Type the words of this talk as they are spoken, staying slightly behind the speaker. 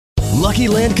Lucky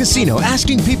Land Casino,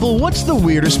 asking people, what's the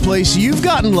weirdest place you've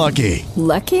gotten lucky?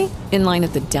 Lucky? In line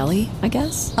at the deli, I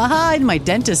guess? Aha, in my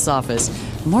dentist's office.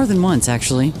 More than once,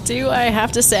 actually. Do I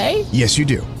have to say? Yes, you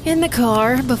do. In the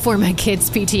car before my kids'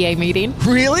 PTA meeting.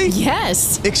 Really?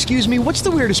 Yes. Excuse me, what's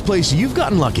the weirdest place you've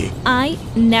gotten lucky? I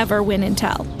never win and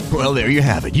tell. Well, there you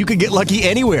have it. You can get lucky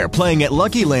anywhere, playing at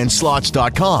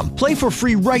LuckyLandSlots.com. Play for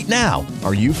free right now.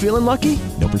 Are you feeling lucky?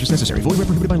 No purchase necessary. Void where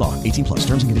prohibited by law. 18 plus.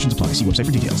 Terms and conditions apply. See website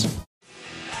for details.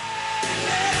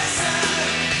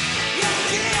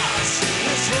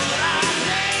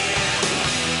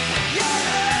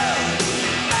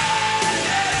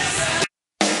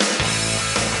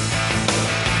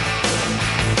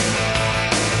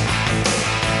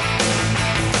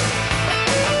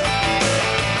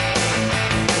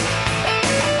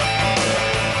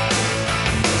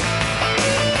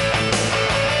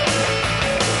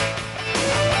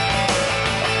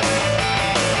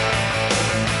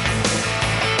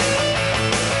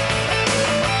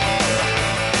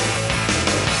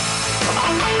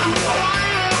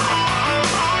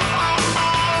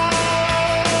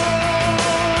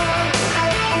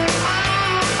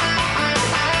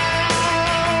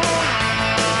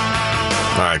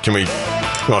 Can we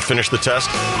want to finish the test?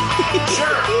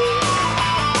 Sure.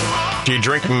 Do you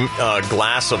drink a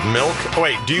glass of milk? Oh,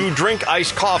 wait, do you drink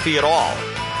iced coffee at all?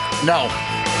 No.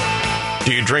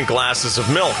 Do you drink glasses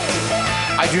of milk?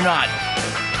 I do not.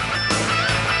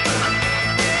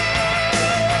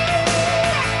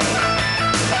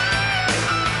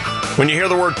 When you hear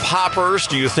the word poppers,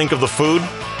 do you think of the food?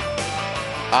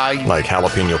 Like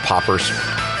jalapeno poppers?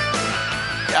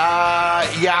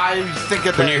 Yeah, I think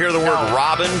of When you hear the word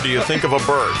robin, do you think of a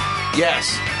bird?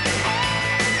 Yes.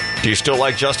 Do you still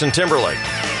like Justin Timberlake?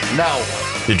 No.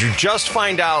 Did you just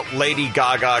find out Lady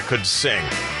Gaga could sing?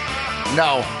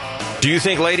 No. Do you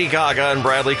think Lady Gaga and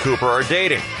Bradley Cooper are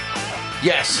dating?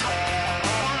 Yes.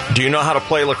 Do you know how to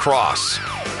play lacrosse?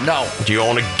 No. Do you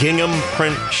own a gingham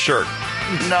print shirt?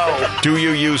 No. Do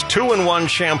you use 2-in-1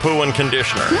 shampoo and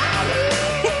conditioner?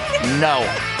 No.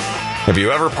 Have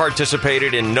you ever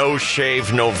participated in No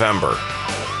Shave November?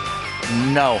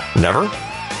 No. Never?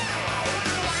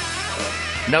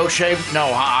 No shave?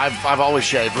 No, I've always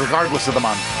shaved, regardless of the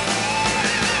month.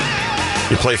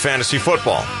 You play fantasy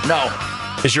football? No.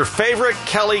 Is your favorite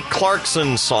Kelly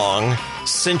Clarkson song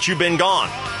Since You've Been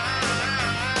Gone?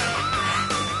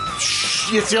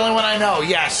 It's the only one I know,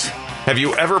 yes. Have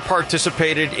you ever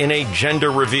participated in a gender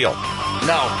reveal?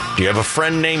 No. Do you have a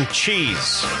friend named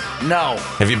Cheese? No.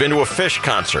 Have you been to a Fish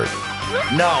concert?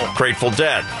 No. Grateful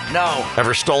Dead? No.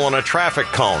 Ever stolen a traffic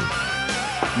cone?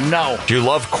 No. Do you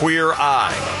love Queer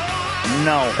Eye?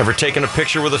 No. Ever taken a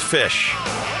picture with a fish?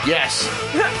 Yes.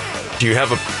 Do you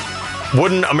have a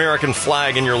wooden American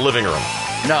flag in your living room?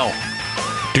 No.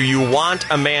 Do you want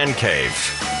a man cave?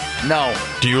 No.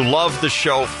 Do you love the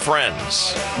show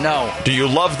Friends? No. Do you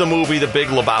love the movie The Big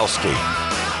Lebowski?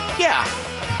 Yeah.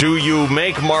 Do you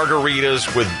make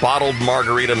margaritas with bottled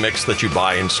margarita mix that you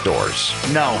buy in stores?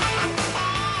 No.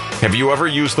 Have you ever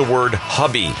used the word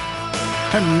hubby?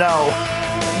 No.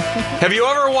 Have you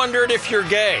ever wondered if you're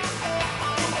gay?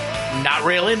 Not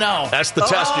really, no. That's the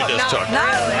test you just took.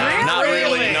 Not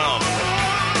really, no.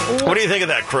 What do you think of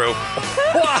that, crew?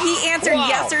 He answered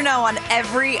yes or no on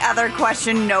every other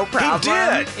question, no problem. He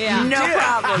did. Yeah. No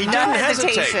problem. He no didn't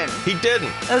hesitation. hesitate. He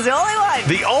didn't. That was the only one.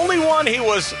 The only one he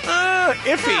was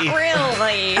iffy. Not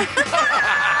really.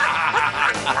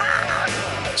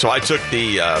 So I took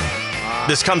the...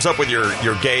 this comes up with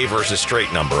your gay versus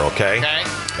straight number, okay? Okay.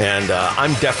 And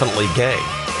I'm definitely gay.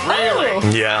 Really?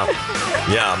 Yeah.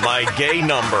 Yeah, my gay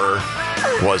number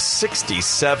was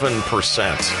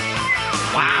 67%.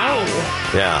 Wow.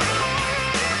 Yeah.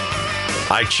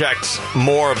 I checked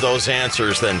more of those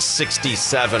answers than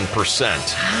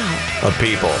 67% of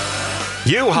people.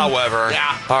 You, however,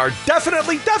 are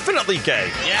definitely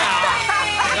gay. Yeah.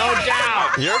 No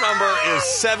doubt. Your number is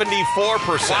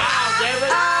 74%. Wow, David.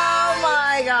 Oh,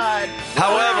 my God.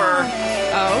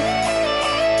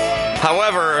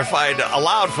 However, if I'd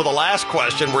allowed for the last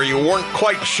question where you weren't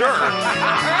quite sure,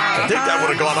 I think that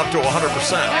would have gone up to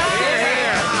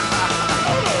 100%.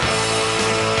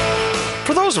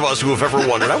 For those of us who have ever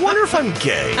wondered, I wonder if I'm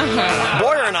gay.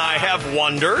 Boyer and I have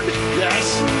wondered.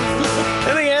 Yes.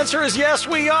 And the answer is yes,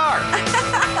 we are.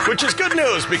 Which is good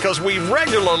news because we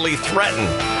regularly threaten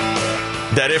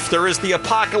that if there is the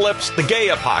apocalypse, the gay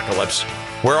apocalypse,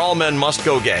 where all men must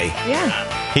go gay,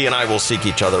 he and I will seek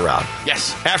each other out.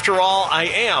 Yes. After all, I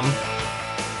am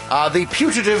the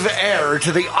putative heir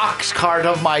to the ox cart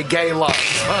of my gay love.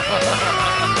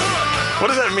 What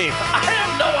does that mean? I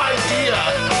have no idea.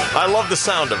 I love the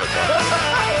sound of it, though.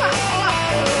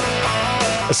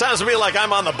 It sounds to me like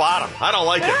I'm on the bottom. I don't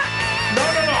like it. No.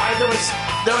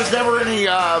 There was never any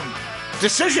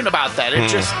decision about that. It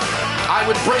just, I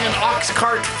would bring an ox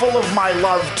cart full of my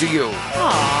love to you.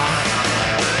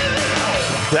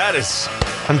 That is,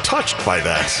 I'm touched by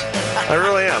that. I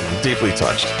really am. I'm deeply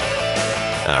touched.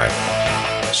 All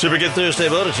right. Super Good Thursday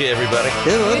voted to you, everybody.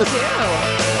 You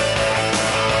too.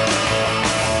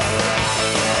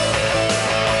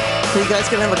 So you guys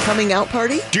going to have a coming out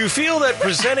party? Do you feel that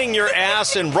presenting your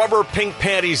ass in rubber pink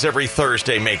panties every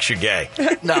Thursday makes you gay?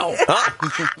 No.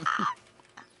 Huh?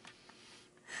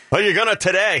 Well, you're going to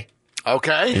today.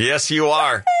 Okay. Yes, you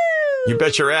are. You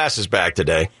bet your ass is back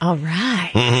today. All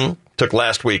right. Mm-hmm. Took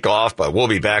last week off, but we'll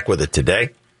be back with it today.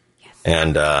 Yes.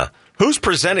 And who's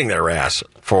presenting their ass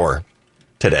for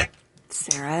today?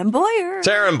 Sarah and Boyer.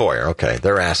 Sarah and Boyer. Okay,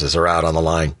 their asses are out on the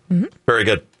line. Mm-hmm. Very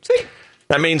good. See?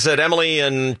 That means that Emily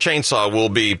and Chainsaw will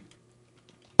be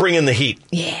bringing the heat.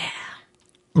 Yeah.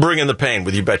 Bringing the pain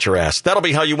with You Bet Your Ass. That'll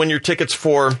be how you win your tickets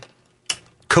for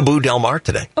Kaboo Del Mar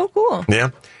today. Oh, cool.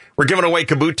 Yeah. We're giving away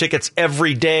Kaboo tickets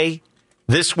every day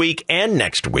this week and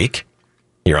next week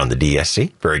here on the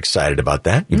DSC. Very excited about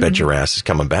that. You Bet Your Ass is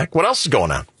coming back. What else is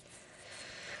going on?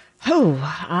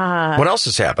 What else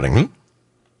is happening?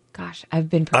 Gosh, I've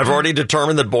already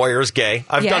determined that Boyer is gay.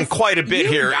 I've done quite a bit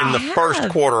here in the first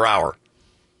quarter hour.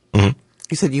 Mm-hmm.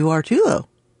 You said you are too, though.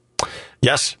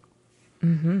 Yes.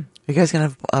 Mm-hmm. You guys going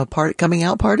to have a coming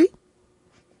out party?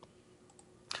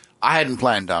 I hadn't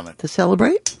planned on it. To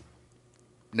celebrate?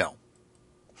 No.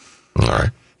 All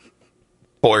right.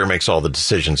 Boyer makes all the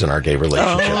decisions in our gay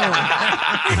relationship.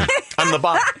 I'm the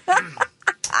boss.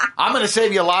 I'm going to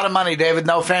save you a lot of money, David.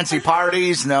 No fancy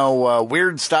parties, no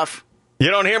weird stuff. You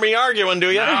don't hear me arguing, do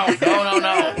you? No.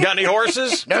 Got any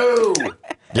horses? No.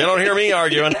 You don't hear me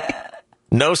arguing?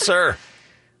 No, sir.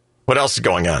 What else is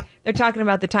going on? They're talking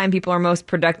about the time people are most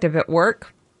productive at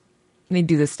work. They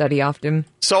do this study often.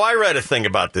 So I read a thing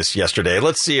about this yesterday.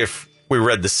 Let's see if we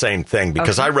read the same thing,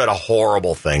 because I read a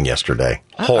horrible thing yesterday.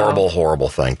 Horrible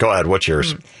thing. Go ahead. What's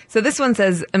yours? So this one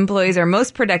says employees are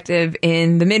most productive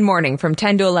in the mid-morning from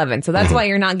 10 to 11. So that's why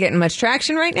you're not getting much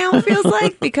traction right now, it feels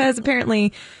like, because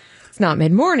apparently it's not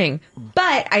mid-morning.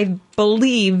 But I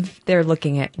believe they're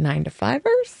looking at 9 to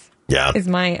 5ers. Yeah. Is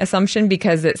my assumption,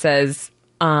 because it says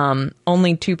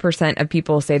only 2% of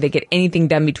people say they get anything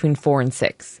done between 4 and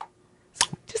 6.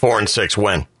 4 and 6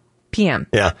 when? PM.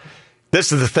 Yeah.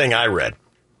 This is the thing I read.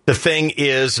 The thing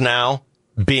is now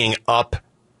being up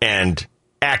and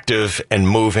active and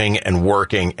moving and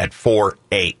working at 4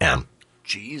 a.m.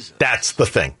 Jesus. That's the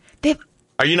thing.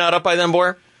 Are you not up by then,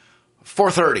 Boyer?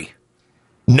 4:30.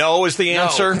 No is the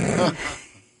answer. No.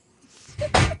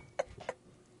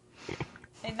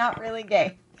 And not really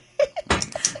gay.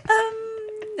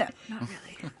 No, not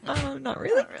really. Not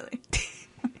really? Not really.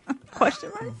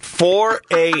 Question mark? 4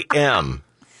 a.m.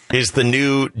 is the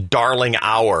new darling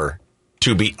hour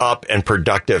to be up and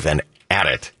productive and at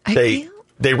it.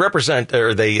 They represent,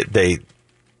 or they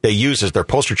use as their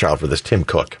poster child for this Tim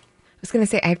Cook. I was going to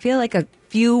say, I feel like a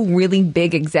few really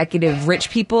big executive rich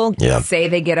people say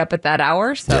they get up at that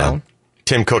hour. So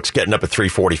Tim Cook's getting up at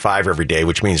 3:45 every day,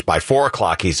 which means by 4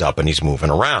 o'clock he's up and he's moving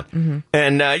around. Mm-hmm.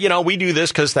 And, we do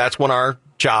this because that's when our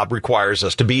job requires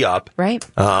us to be up. Right.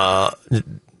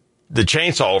 The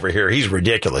chainsaw over here, he's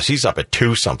ridiculous. He's up at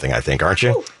 2 something, I think, aren't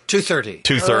you? 2:30.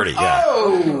 2:30, yeah.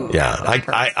 Oh! Yeah,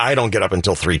 I don't get up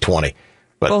until 3:20.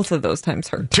 But both of those times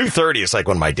hurt. 2:30 is like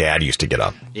when my dad used to get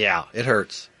up. Yeah, it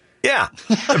hurts. Yeah,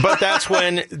 but that's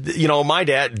when, my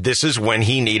dad, this is when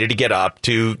he needed to get up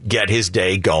to get his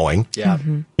day going. Yeah.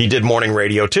 Mm-hmm. He did morning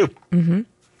radio, too. Mm-hmm.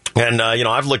 And,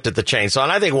 I've looked at the chainsaw,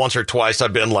 and I think once or twice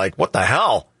I've been like, what the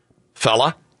hell,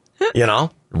 fella?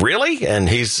 Really? And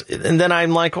then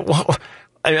I'm like, well,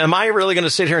 am I really going to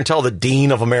sit here and tell the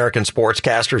dean of American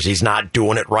sportscasters he's not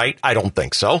doing it right? I don't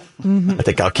think so. Mm-hmm. I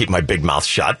think I'll keep my big mouth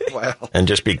shut and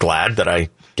just be glad that I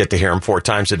get to hear him 4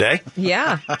 times a day.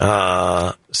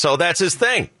 Yeah. So that's his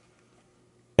thing.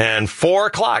 And 4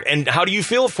 o'clock. And how do you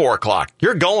feel at 4 o'clock?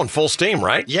 You're going full steam,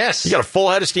 right? Yes. You got a full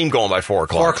head of steam going by 4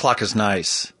 o'clock. 4 o'clock is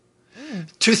nice.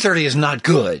 2:30 is not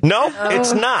good. No,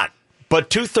 it's not. But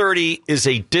 2:30 is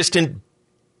a distant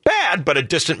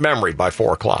memory by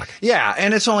 4 o'clock. Yeah,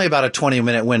 and it's only about a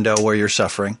 20-minute window where you're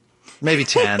suffering. Maybe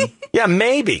 10. Yeah,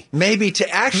 maybe. Maybe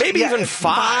even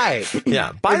 5.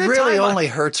 Yeah. It really only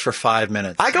hurts for 5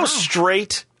 minutes. I go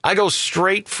straight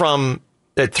from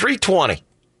at 3:20.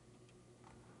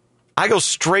 I go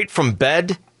straight from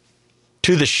bed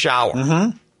to the shower.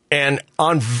 Mm-hmm. And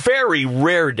on very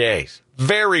rare days,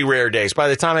 by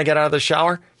the time I get out of the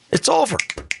shower, it's over.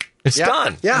 It's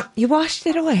done. Yeah. You washed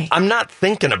it away. I'm not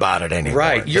thinking about it anymore.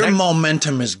 Right. Your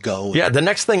momentum is going. Yeah, the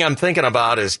next thing I'm thinking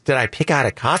about is, did I pick out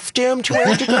a costume to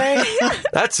wear today?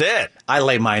 That's it. I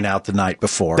lay mine out the night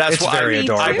before. That's it's very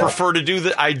adorable. I prefer to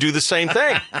do I do the same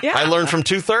thing. Yeah. I learned from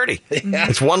 2:30. Yeah.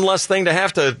 It's one less thing to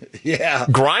have to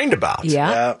grind about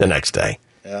the next day.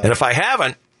 Yeah. And if I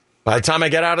haven't, by the time I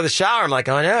get out of the shower, I'm like,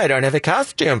 oh, no, I don't have a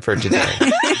costume for today.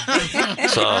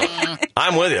 So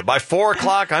I'm with you. By 4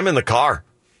 o'clock, I'm in the car.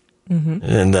 Mm-hmm.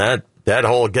 And that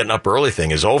whole getting up early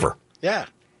thing is over. Yeah.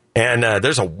 And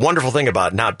there's a wonderful thing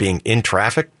about not being in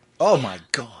traffic. Oh, my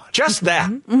God. Just that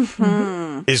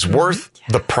is worth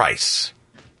the price.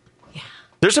 Yeah.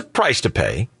 There's a price to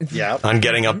pay on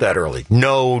getting up that early.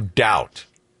 No doubt.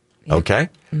 Yeah. Okay?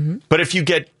 Mm-hmm. But if you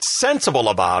get sensible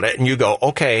about it and you go,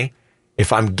 okay,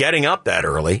 if I'm getting up that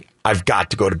early, I've got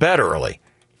to go to bed early.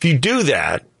 If you do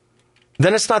that,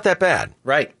 then it's not that bad.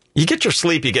 Right. You get your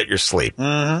sleep, you get your sleep.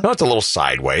 Mm-hmm. No, it's a little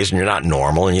sideways and you're not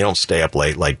normal and you don't stay up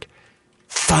late like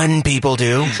fun people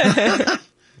do.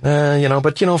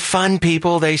 But fun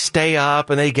people, they stay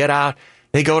up and they get out.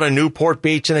 They go to Newport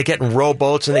Beach and they get in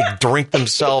rowboats and they drink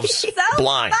themselves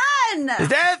blind. Fun. Is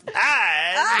that fun?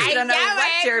 I don't know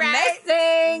what you're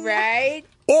missing. Right.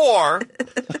 Or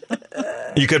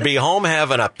you could be home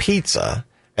having a pizza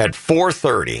at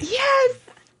 4:30. Yes.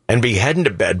 And be heading to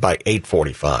bed by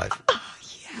 8:45.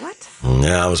 What?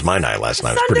 Yeah, that was my night last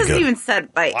night. It was pretty good. Sun doesn't even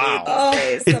set by 8 these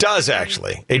days. It does,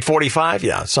 actually. 8:45?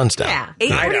 Yeah, sun's down. Yeah.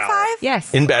 8:45?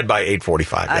 Yes. In bed by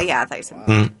 8:45. Oh, yeah, I thought you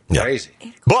said. Yeah. Crazy.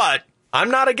 But I'm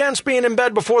not against being in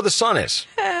bed before the sun is.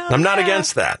 I'm not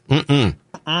against that.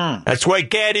 That's why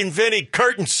Gad invented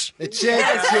curtains. It's it.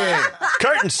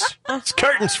 Curtains. It's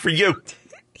curtains for you.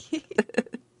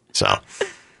 So,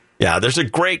 yeah, there's a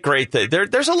great thing.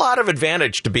 There's a lot of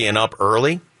advantage to being up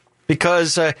early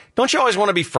because don't you always want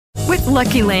to be first? With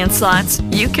Lucky Land Slots,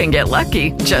 you can get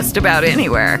lucky just about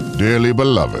anywhere. Dearly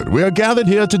beloved, we are gathered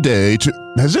here today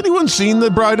to... Has anyone seen the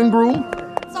bride and groom?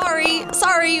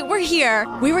 Sorry, we're here.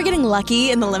 We were getting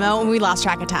lucky in the limo and we lost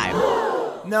track of time.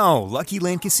 No, Lucky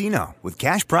Land Casino, with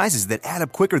cash prizes that add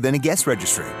up quicker than a guest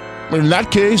registry. In that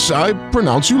case, I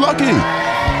pronounce you lucky.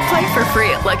 Play for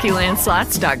free at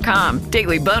LuckyLandSlots.com.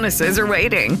 Daily bonuses are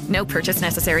waiting. No purchase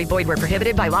necessary. Void where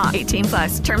prohibited by law.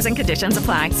 18+. Terms and conditions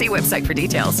apply. See website for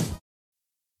details.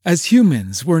 As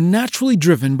humans, we're naturally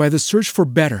driven by the search for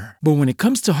better. But when it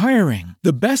comes to hiring,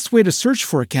 the best way to search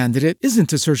for a candidate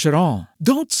isn't to search at all.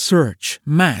 Don't search,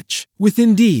 match with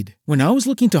Indeed. When I was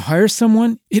looking to hire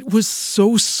someone, it was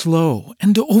so slow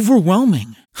and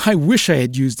overwhelming. I wish I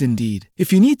had used Indeed.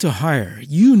 If you need to hire,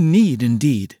 you need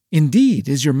Indeed. Indeed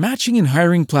is your matching and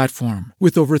hiring platform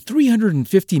with over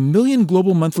 350 million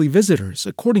global monthly visitors,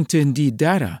 according to Indeed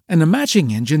data, and a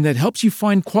matching engine that helps you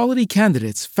find quality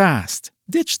candidates fast.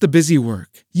 Ditch the busy work.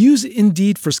 Use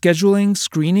Indeed for scheduling,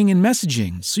 screening, and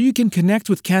messaging so you can connect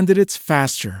with candidates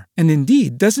faster. And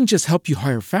Indeed doesn't just help you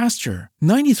hire faster.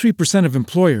 93% of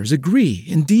employers agree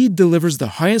Indeed delivers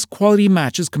the highest quality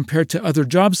matches compared to other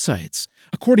job sites,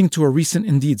 according to a recent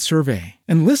Indeed survey.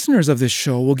 And listeners of this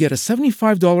show will get a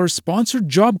 $75 sponsored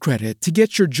job credit to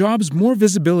get your jobs more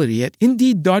visibility at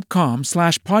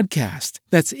Indeed.com/podcast.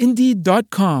 That's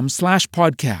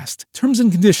Indeed.com/podcast. Terms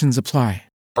and conditions apply.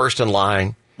 First in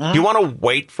line. You want to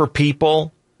wait for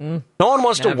people? No one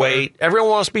wants to wait. Everyone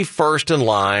wants to be first in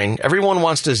line. Everyone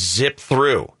wants to zip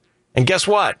through. And guess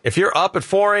what? If you're up at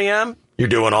 4 a.m., you're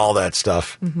doing all that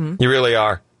stuff. Mm-hmm. You really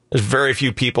are. There's very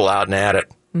few people out and at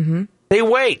it. Mm-hmm. They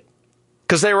wait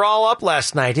because they were all up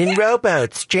last night in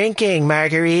rowboats, drinking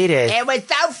margaritas. It was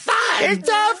so fun. It's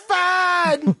so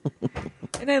fun.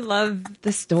 And I love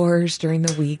the stores during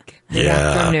the week. The Yeah.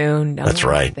 afternoon. No That's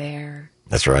one's right. there.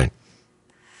 That's right.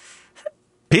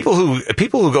 People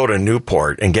who go to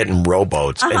Newport and get in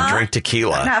rowboats and drink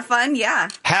tequila Have fun, yeah.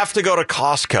 have to go to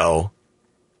Costco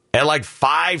at like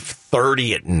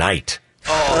 5:30 at night.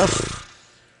 Oh.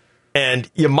 And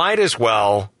you might as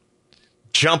well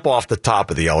jump off the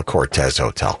top of the El Cortez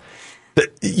Hotel.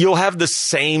 You'll have the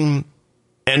same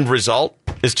end result.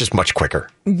 It's just much quicker.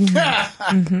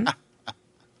 Mm-hmm.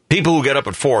 People who get up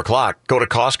at 4 o'clock go to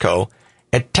Costco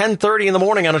at 10:30 in the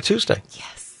morning on a Tuesday.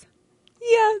 Yes.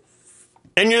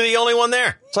 And you're the only one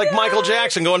there. It's like Michael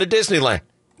Jackson going to Disneyland.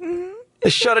 Mm-hmm. They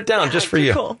shut it down just for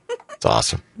you. Cool. It's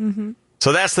awesome. Mm-hmm.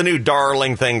 So that's the new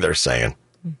darling thing they're saying.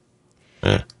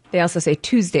 Yeah. They also say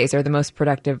Tuesdays are the most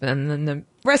productive, and then the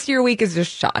rest of your week is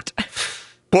just shot.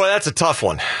 Boy, that's a tough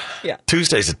one. Yeah.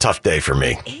 Tuesday's a tough day for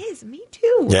me. It is. Me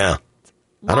too. Yeah.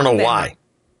 I don't know why.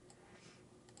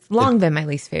 It's long been my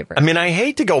least favorite. I mean, I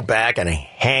hate to go back and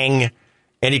hang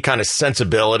any kind of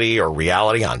sensibility or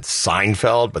reality on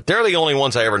Seinfeld, but they're the only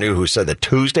ones I ever knew who said that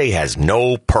Tuesday has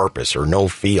no purpose or no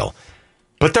feel.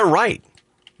 But they're right.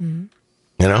 Mm-hmm.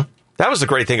 You know, that was the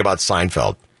great thing about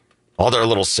Seinfeld. All their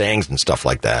little sayings and stuff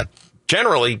like that.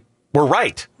 Generally, we're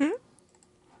right. Mm-hmm.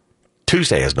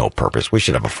 Tuesday has no purpose. We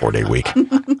should have a 4-day week.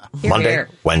 Monday,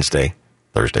 Wednesday,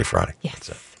 Thursday, Friday. Yes.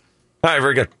 All right,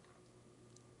 very good.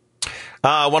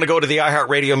 Want to go to the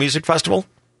iHeartRadio Music Festival?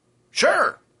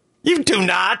 Sure. You do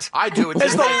not. I do.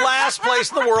 It's the last place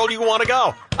in the world you want to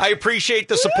go. I appreciate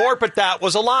the support, but that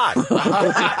was a lie.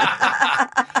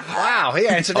 Wow, he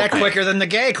answered that quicker than the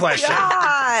gay question.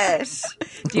 Gosh.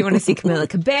 Do you want to see Camila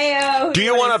Cabello? Do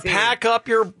you want to pack up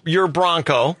your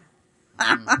Bronco,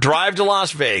 drive to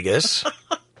Las Vegas,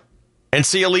 and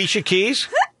see Alicia Keys?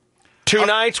 2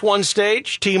 nights, 1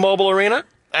 stage, T-Mobile Arena?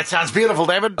 That sounds beautiful,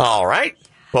 David. All right.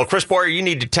 Well, Chris Boyer, you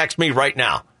need to text me right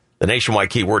now. The nationwide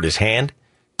keyword is hand.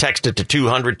 Text it to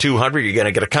 200-200. You're going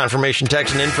to get a confirmation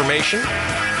text and information.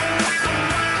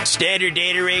 Standard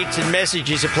data rates and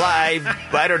messages apply.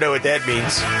 I don't know what that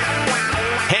means.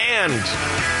 Hand.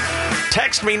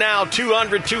 Text me now,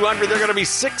 200-200. There are going to be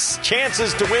 6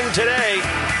 chances to win today.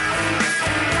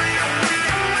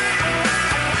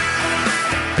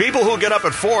 People who get up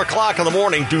at 4 o'clock in the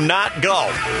morning do not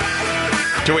go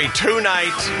to a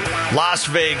 2-night Las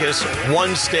Vegas,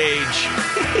 1-stage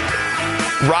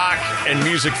rock and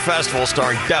music festival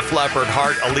starring Def Leppard,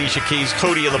 Heart, Alicia Keys,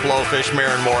 Hootie and the Blowfish,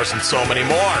 Maren Morris, and so many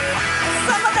more.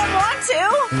 Some of them want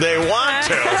to. They want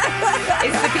to.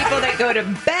 It's the people that go to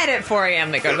bed at 4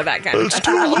 a.m. that go to that kind of It's stuff.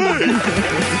 too late.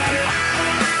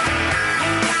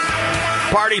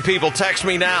 Party people, text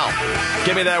me now.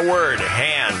 Give me that word,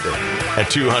 hand, at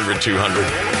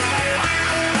 200-200.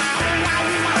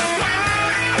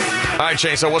 All right,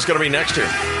 Shane, so what's going to be next year?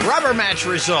 Rubber match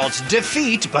results,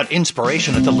 defeat, but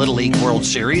inspiration at the Little League World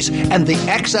Series, and the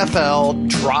XFL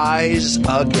tries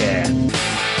again.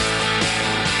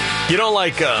 You don't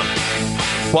like,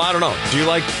 well, I don't know. Do you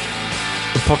like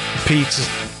the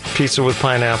pizza with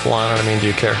pineapple on it? I mean, do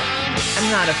you care?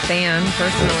 I'm not a fan,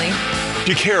 personally.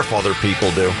 Do you care if other people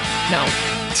do? No.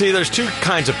 See, there's 2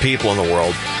 kinds of people in the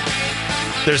world.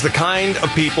 There's the kind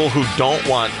of people who don't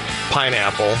want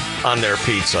pineapple on their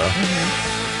pizza.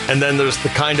 Mm-hmm. And then there's the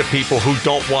kind of people who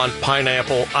don't want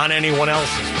pineapple on anyone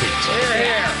else's pizza.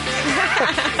 Here.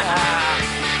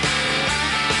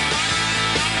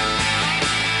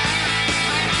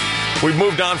 We've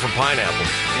moved on from pineapple.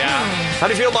 Yeah. How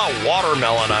do you feel about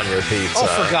watermelon on your pizza? Oh,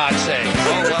 for God's sake.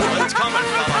 Oh, well, it's coming,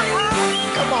 fella.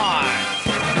 Come on.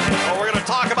 Well, we're going to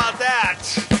talk about that.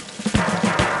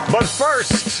 But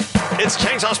first, it's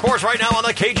Chainsaw Sports right now on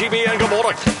the KGB, and good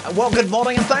morning. Well, good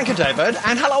morning, and thank you, David.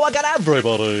 And hello again,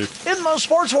 everybody. In the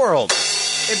sports world,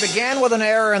 it began with an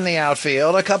error in the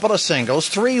outfield, a couple of singles,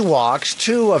 3 walks,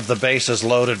 2 of the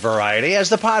bases-loaded variety, as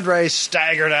the Padres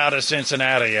staggered out of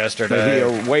Cincinnati yesterday.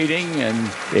 They're waiting, and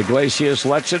Iglesias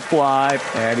lets it fly,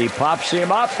 and he pops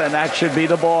him up, and that should be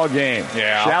the ball game.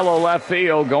 Yeah. Shallow left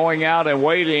field, going out and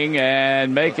waiting,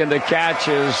 and making the catch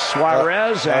is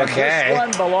Suarez, and this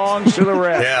one belongs to the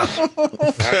Reds. Yeah.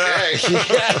 Okay.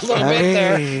 Yeah, a little bit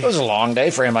there. It was a long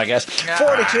day for him, I guess.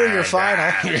 42 your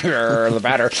final. The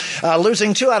batter.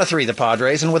 Losing 2 out of 3, the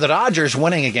Padres. And with the Dodgers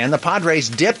winning again, the Padres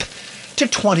dip to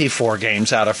 24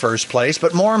 games out of first place.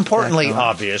 But more importantly,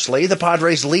 obviously, the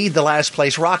Padres lead the last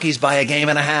place Rockies by 1.5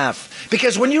 games.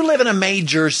 Because when you live in a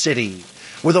major city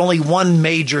with only one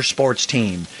major sports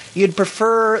team, you'd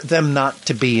prefer them not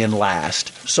to be in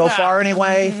last. So far,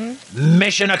 anyway,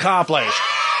 mission accomplished.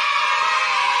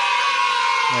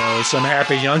 Oh, some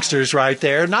happy youngsters right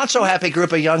there. Not so happy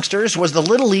group of youngsters was the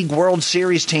Little League World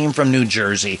Series team from New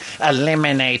Jersey,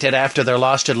 eliminated after their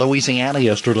loss to Louisiana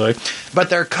yesterday. But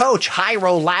their coach,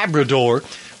 Jairo Labrador,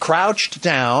 crouched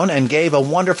down and gave a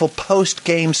wonderful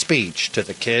post-game speech to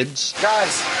the kids.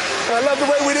 Guys, I love the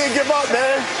way we didn't give up,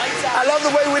 man. I love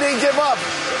the way we didn't give up.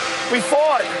 We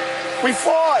fought. We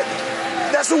fought.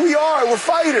 That's who we are. We're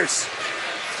fighters.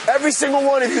 Every single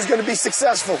one of you is going to be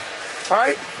successful. All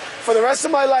right? For the rest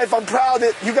of my life, I'm proud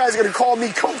that you guys are going to call me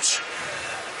Coach.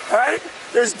 All right?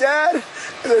 There's Dad and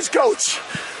there's Coach.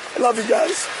 I love you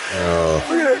guys.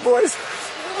 Look at that, boys.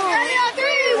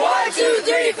 1, 2,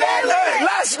 3, family. Hey,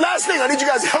 last thing. I need you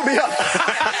guys to help me up.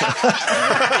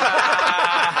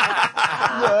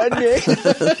 and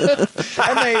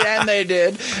they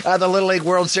did. The Little League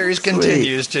World Series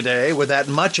continues today with that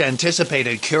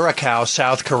much-anticipated Curacao,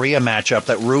 South Korea matchup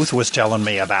that Ruth was telling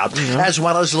me about, as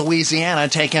well as Louisiana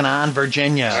taking on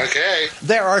Virginia. Okay.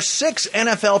 There are 6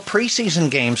 NFL preseason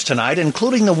games tonight,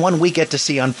 including the one we get to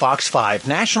see on Fox 5.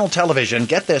 National television,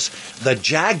 get this, the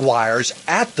Jaguars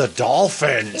at the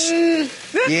Dolphins.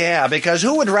 Yeah, because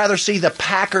who would rather see the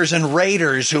Packers and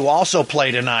Raiders, who also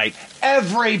play tonight?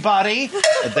 Everybody.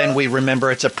 But then we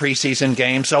remember it's a preseason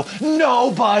game, so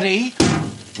nobody.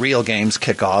 Real games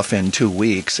kick off in 2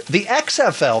 weeks. The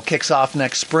XFL kicks off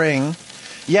next spring.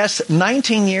 Yes,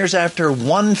 19 years after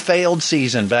one failed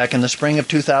season back in the spring of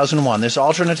 2001, this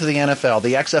alternate to the NFL,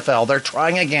 the XFL, they're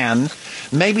trying again.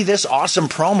 Maybe this awesome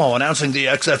promo announcing the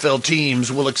XFL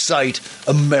teams will excite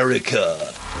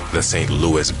America. The St.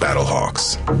 Louis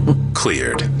Battlehawks,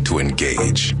 cleared to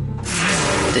engage.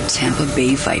 The Tampa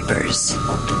Bay Vipers,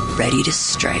 ready to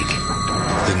strike.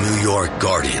 The New York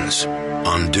Guardians,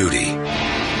 on duty.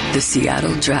 The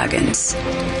Seattle Dragons,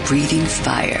 breathing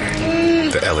fire.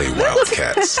 The LA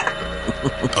Wildcats,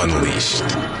 unleashed.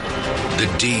 The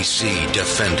DC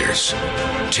Defenders,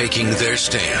 taking their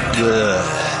stand.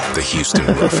 The Houston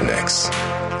Roughnecks,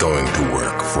 going to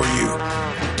work for you.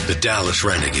 The Dallas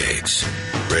Renegades,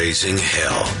 raising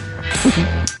hell.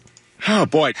 Oh,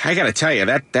 boy, I gotta tell you,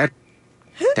 that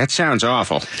sounds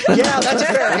awful. Yeah, that's a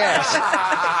fair guess.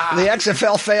 The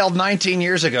XFL failed 19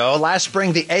 years ago. Last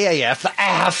spring, the AAF, the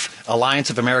AF, Alliance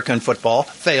of American Football,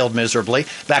 failed miserably.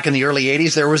 Back in the early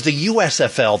 80s, there was the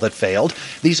USFL that failed.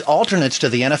 These alternates to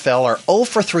the NFL are 0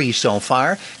 for 3 so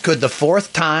far. Could the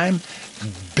fourth time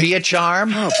be a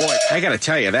charm? Oh, boy, I gotta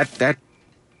tell you, that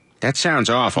sounds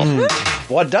awful.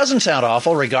 What doesn't sound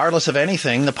awful, regardless of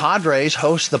anything, the Padres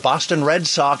host the Boston Red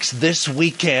Sox this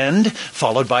weekend,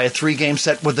 followed by a 3-game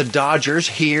set with the Dodgers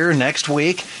here next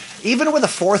week. Even with a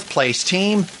fourth-place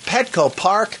team, Petco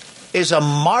Park is a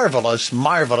marvelous,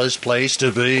 marvelous place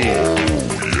to be.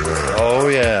 Oh,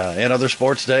 yeah. In other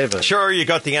sports, David. Sure, you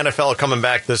got the NFL coming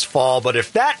back this fall, but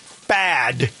if that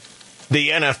fad, the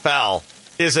NFL,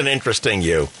 isn't interesting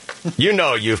you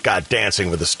know you've got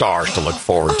Dancing with the Stars to look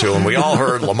forward to. And we all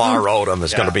heard Lamar Odom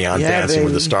is going to be on Dancing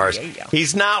with the Stars.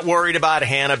 He's not worried about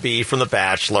Hannah B. from The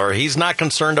Bachelor. He's not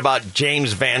concerned about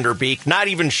James Vanderbeek, not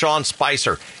even Sean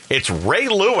Spicer. It's Ray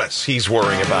Lewis he's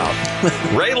worrying about.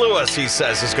 Ray Lewis, he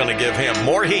says, is going to give him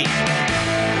more heat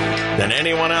than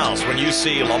anyone else when you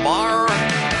see Lamar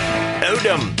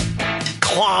Odom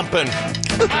clomping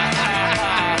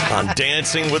on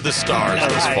Dancing with the Stars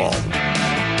this fall.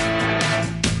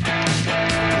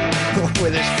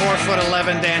 With his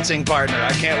 4'11" dancing partner.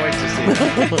 I can't wait to see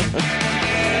that.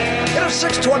 It is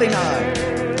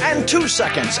 6:29 and 2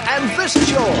 seconds, and this is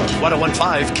your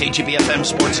 101.5 KGBFM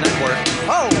Sports Network.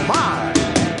 Oh, my.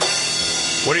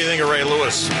 What do you think of Ray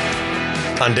Lewis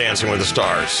on Dancing with the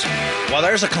Stars? Well,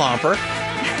 there's a clomper.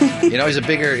 He's a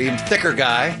bigger, even thicker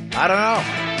guy. I don't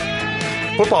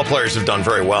know. Football players have done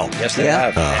very well. Yes, they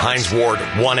have. Hines Ward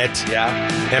won it. Yeah.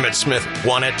 Emmitt Smith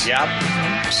won it. Yeah.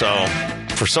 So,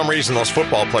 for some reason, those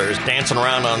football players dancing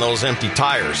around on those empty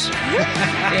tires.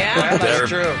 Yeah, that's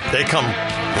true. They come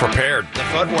prepared. The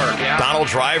footwork, yeah. Donald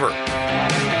Driver.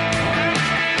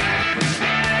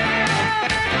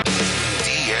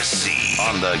 DSC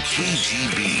on the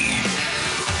KGB.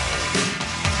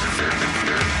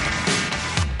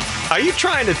 Are you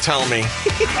trying to tell me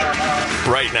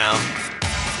right now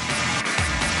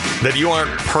that you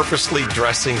aren't purposely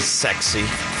dressing sexy?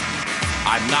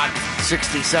 I'm not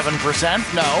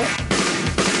 67%, no.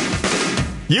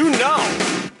 You know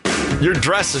you're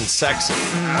dressing sexy.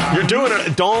 You're doing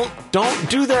it. Don't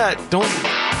do that. Don't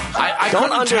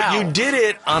tell. You did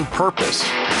it on purpose.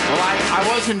 Well, I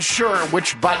wasn't sure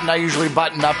which button I usually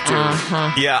button up to.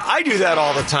 Yeah, I do that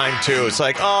all the time, too. It's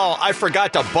like, oh, I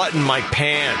forgot to button my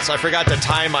pants. I forgot to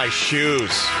tie my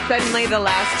shoes. Suddenly, the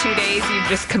last 2 days, you've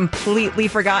just completely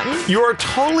forgotten? You are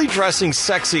totally dressing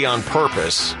sexy on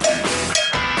purpose.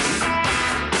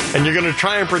 And you're going to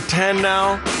try and pretend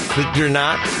now that you're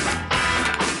not?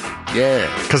 Yeah.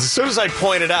 Because as soon as I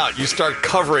point it out, you start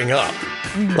covering up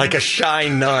like a shy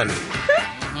nun.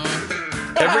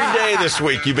 Every day this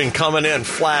week, you've been coming in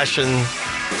flashing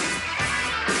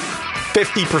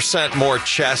 50% more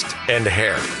chest and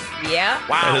hair. Yeah.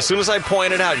 Wow. And as soon as I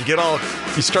point it out,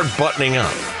 you start buttoning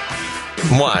up.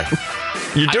 Why?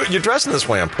 You're dressing this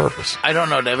way on purpose. I don't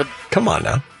know, David. Come on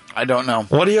now. I don't know.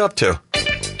 What are you up to?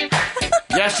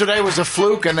 Yesterday was a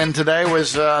fluke, and then today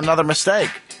was another mistake.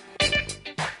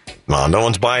 Well, no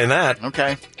one's buying that.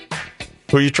 Okay.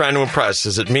 Who are you trying to impress?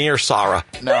 Is it me or Sarah?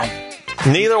 No.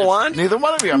 Neither one? Neither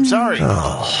one of you. I'm sorry.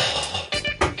 Oh.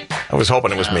 I was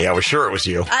hoping it was me. I was sure it was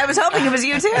you. I was hoping it was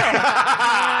you, too.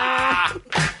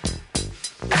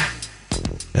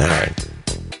 All right.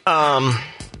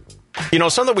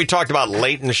 Something we talked about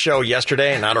late in the show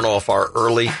yesterday, and I don't know if our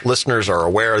early listeners are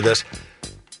aware of this,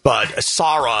 but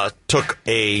Sarah took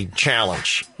a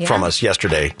challenge from us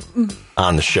yesterday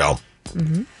on the show.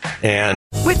 Mm-hmm. And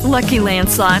with Lucky Land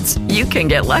Slots, you can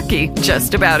get lucky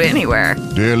just about anywhere.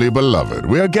 Dearly beloved,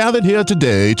 we are gathered here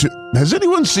today to... Has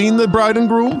anyone seen the bride and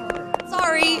groom?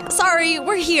 Sorry,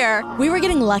 we're here. We were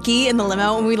getting lucky in the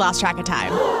limo and we lost track of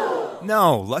time.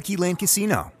 No, Lucky Land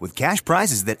Casino, with cash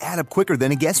prizes that add up quicker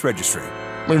than a guest registry.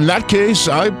 In that case,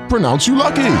 I pronounce you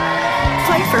lucky.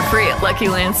 Play for free at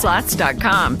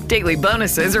LuckyLandSlots.com. Daily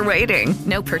bonuses are waiting.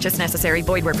 No purchase necessary.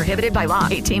 Void where prohibited by law.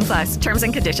 18+. Terms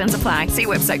and conditions apply. See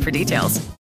website for details.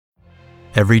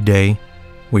 Every day,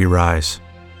 we rise,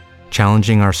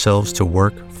 challenging ourselves to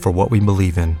work for what we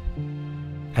believe in.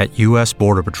 At U.S.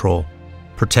 Border Patrol,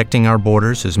 protecting our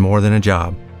borders is more than a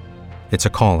job. It's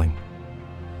a calling.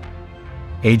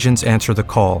 Agents answer the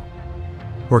call,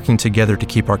 working together to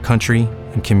keep our country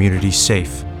and communities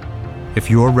safe.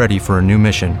 If you're ready for a new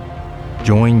mission,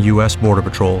 join U.S. Border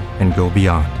Patrol and go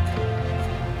beyond.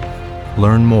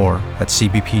 Learn more at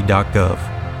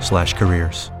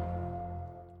cbp.gov/careers.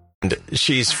 And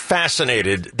she's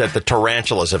fascinated that the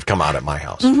tarantulas have come out at my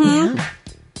house. Mm-hmm.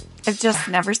 I've just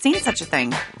never seen such a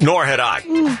thing. Nor had I.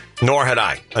 Nor had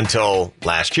I until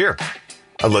last year.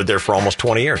 I lived there for almost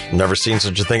 20 years. Never seen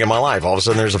such a thing in my life. All of a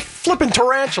sudden, there's a flipping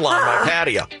tarantula on my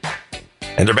patio.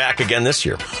 And they're back again this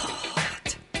year.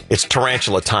 It's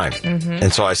tarantula time. Mm-hmm.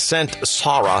 And so I sent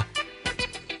Sarah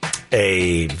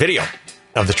a video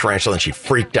of the tarantula, and she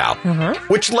freaked out.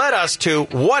 Mm-hmm. Which led us to,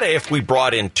 what if we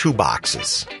brought in 2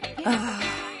 boxes?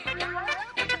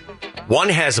 One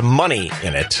has money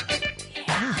in it.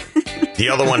 Yeah. The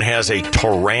other one has a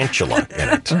tarantula in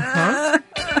it. Uh-huh.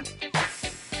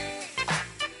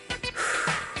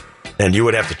 And you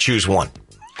would have to choose one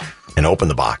and open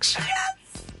the box. Yes.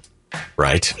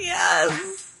 Right?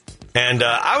 Yes. And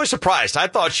I was surprised. I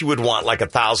thought she would want like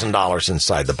 $1,000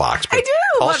 inside the box. But I do.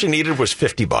 All she needed was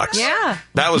 $50. Yeah.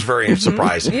 That was very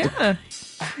surprising. Yeah.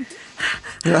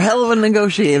 You're a hell of a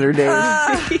negotiator, Dave.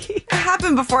 It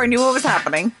happened before I knew what was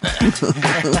happening.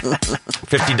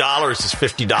 $50 is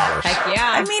 $50. Heck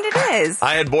yeah. I mean, it is.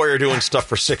 I had Boyer doing stuff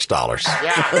for $6.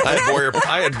 Yeah.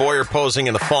 I had Boyer posing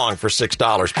in a thong for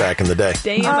 $6 back in the day.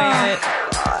 Damn it.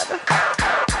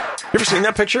 You ever seen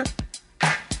that picture?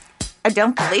 I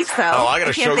don't believe so. Oh, I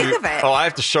can't think of it. Oh, I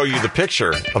have to show you the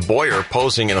picture of Boyer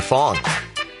posing in a thong.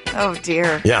 Oh,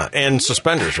 dear. Yeah, and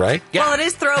suspenders, right? Yeah. Well, it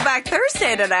is Throwback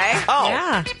Thursday today. Oh,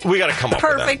 yeah. We got to come up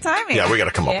with that. Perfect timing. Yeah, we got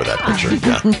to come up with that picture.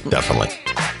 Yeah, definitely.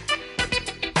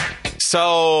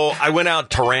 So I went out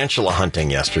tarantula hunting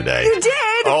yesterday. You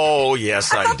did? Oh,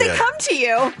 yes, I thought did. they come to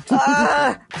you.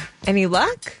 Any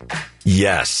luck?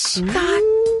 Yes.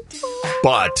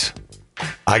 But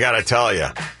I got to tell you,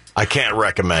 I can't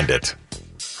recommend it.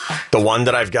 The one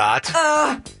that I've got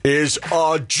is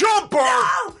a jumper.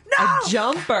 No. A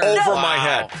jumper. Over my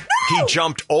head. No. He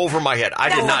jumped over my head.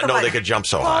 I did not know they could jump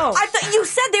so high. I thought you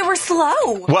said they were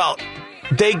slow. Well,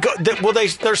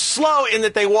 they're slow in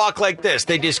that they walk like this.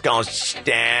 They just go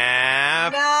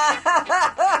stamp,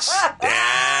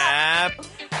 stamp.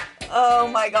 Oh,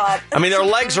 my God. I mean, their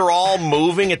legs are all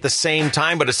moving at the same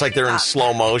time, but it's like they're in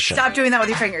slow motion. Stop doing that with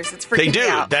your fingers. It's freaking me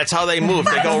out. That's how they move.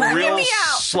 They go real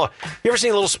slow. You ever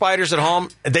seen little spiders at home?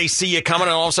 They see you coming,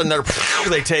 and all of a sudden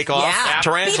they take off. Yeah.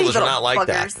 Tarantulas are not like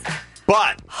buggers. that.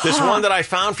 But this one that I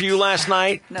found for you last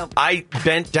night, I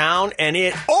bent down, and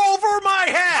it over my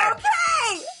head.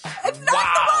 Okay. It's not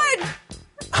the one.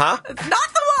 Huh? It's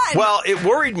not the one. Well, it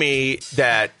worried me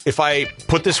that if I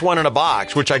put this one in a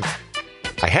box, which I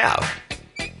have,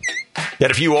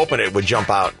 that if you open it, it would jump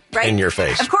out in your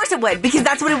face. Of course it would, because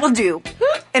that's what it will do.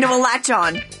 And it will latch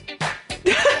on.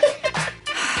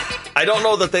 I don't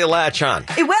know that they latch on.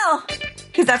 It will,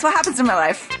 because that's what happens in my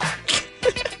life.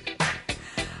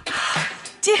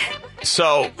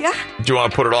 So, do you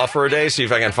want to put it off for a day, see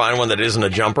if I can find one that isn't a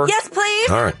jumper? Yes, please.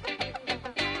 All right.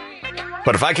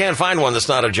 But if I can't find one that's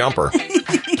not a jumper,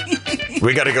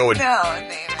 we got to go with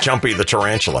Jumpy the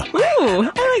tarantula. Ooh,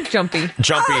 I like Jumpy.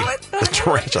 Jumpy the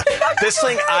tarantula. This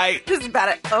thing, This is about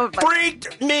it. Oh,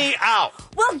 freaked me out.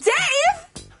 Well,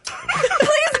 Dave,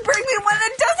 please bring me one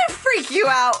that doesn't freak you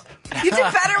out. You did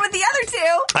better with the other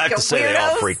two. I have to say, they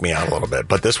all freak me out a little bit.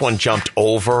 But this one jumped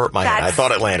over my head. I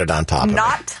thought it landed on top of me.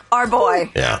 Not our boy.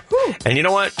 Yeah. And you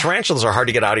know what? Tarantulas are hard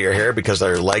to get out of your hair because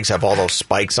their legs have all those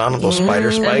spikes on them, those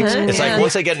spider spikes. It's like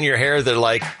once they get in your hair, they're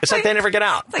like, it's like they never get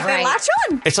out. It's like they latch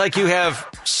on. It's like you have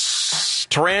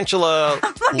tarantula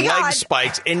leg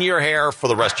spikes in your hair for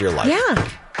the rest of your life. Yeah.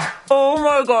 Oh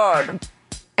my God.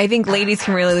 I think ladies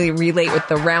can really relate with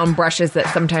the round brushes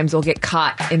that sometimes will get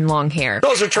caught in long hair.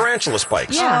 Those are tarantula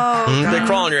spikes. Yeah. They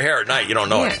crawl in your hair at night. You don't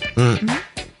know it.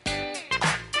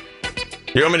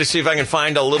 You want me to see if I can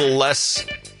find a little less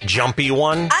jumpy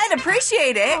one? I'd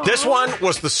appreciate it. This one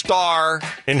was the star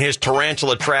in his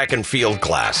tarantula track and field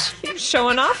class. He's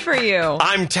showing off for you.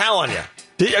 I'm telling you.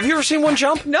 Have you ever seen one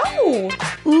jump? No.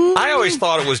 I always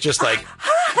thought it was just like,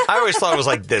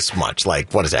 this much.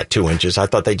 Like, what is that, 2 inches? I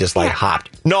thought they just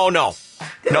hopped. No.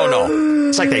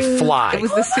 It's like they fly. It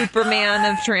was the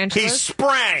Superman of tarantulas. He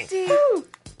sprang.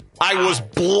 I was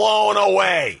blown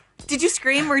away. Did you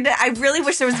scream? I really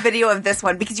wish there was video of this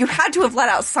one because you had to have let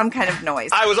out some kind of noise.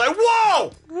 I was like,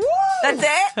 whoa! That's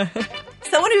it?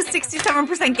 Someone who's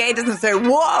 67% gay doesn't say,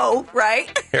 whoa,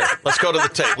 right? Here, let's go to the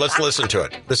tape. Let's listen to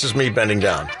it. This is me bending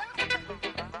down.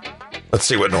 Let's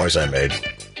see what noise I made.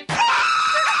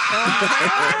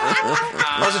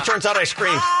 As it turns out, I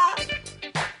screamed.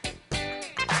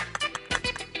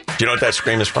 Do you know what that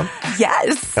scream is from?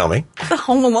 Yes. Tell me. The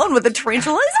Home Alone with the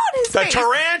tarantula is on his face. The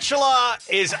tarantula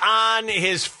is on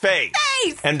his face.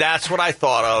 And that's what I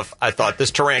thought of. I thought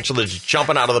this tarantula is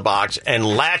jumping out of the box and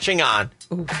latching on.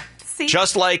 Ooh. See?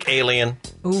 Just like Alien.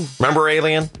 Ooh. Remember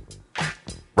Alien?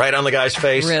 Right on the guy's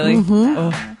face. Really? You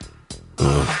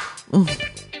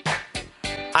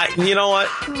know what?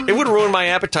 It would ruin my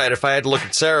appetite if I had to look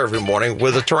at Sarah every morning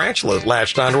with a tarantula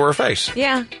latched onto her face.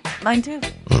 Yeah. Mine too.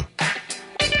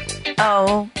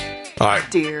 Oh. All right.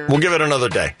 Dear. We'll give it another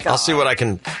day. God. I'll see what I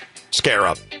can scare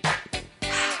up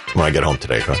when I get home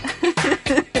today.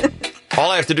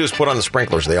 All I have to do is put on the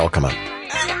sprinklers. They all come out.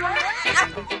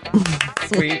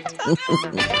 Sweet.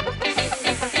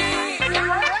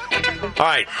 All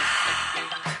right.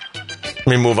 Let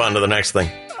me move on to the next thing.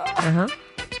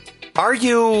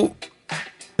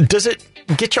 Does it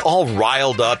get you all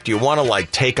riled up? Do you want to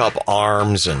take up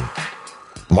arms and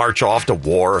march off to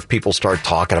war if people start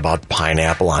talking about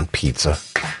pineapple on pizza?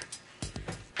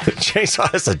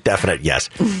 Chainsaw is a definite yes.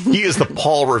 He is the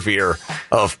Paul Revere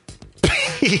of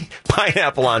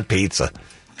pineapple on pizza.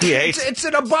 He hates it. It's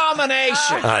an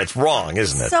abomination. It's wrong,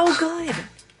 isn't it? So good.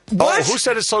 What? Oh, who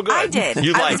said it's so good? I did.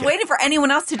 I was waiting for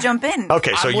anyone else to jump in.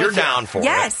 Okay, so you're down for it.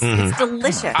 Yes, it's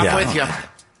delicious. I'm with you.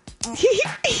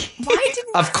 Why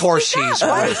didn't Of course she's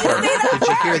with her. Did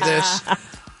you hear this?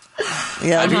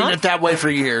 Yeah, I've eaten it that way for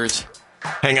years.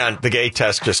 Hang on, the gay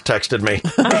test just texted me.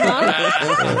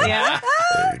 Yeah.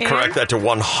 Correct that to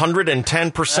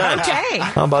 110%. Okay.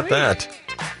 How about that?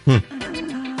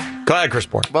 Go ahead, Chris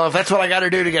Bourne. Well, if that's what I got to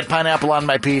do to get pineapple on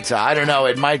my pizza, I don't know.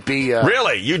 It might be...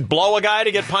 Really? You'd blow a guy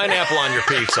to get pineapple on your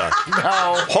pizza?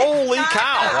 No. Holy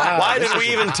cow. Wow. Why did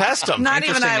we even test him? Not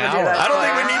even I would do that. I don't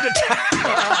think we need to test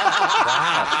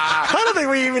I don't think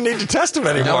we even need to test him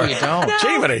anymore. No, you don't.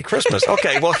 Jiminy, Christmas.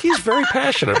 Okay, well, he's very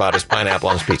passionate about his pineapple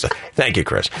on his pizza. Thank you,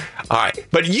 Chris. All right.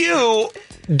 But you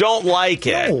don't like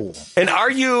it. No. And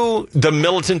are you the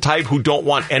militant type who don't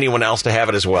want anyone else to have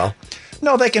it as well?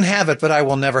 No, they can have it, but I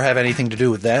will never have anything to do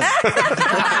with that.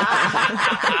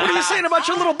 What are you saying about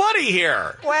your little buddy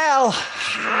here? Well,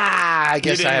 I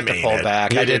guess I have to pull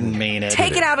back. I didn't mean it.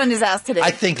 Take it out on his ass today.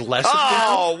 I think less of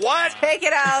Oh, what? Take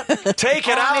it out. Take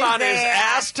it out on his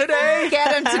ass today?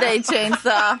 Get him today,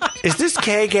 Chainsaw. Is this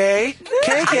K-Gay?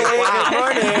 K-Gay, good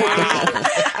morning.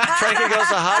 Frankie Goes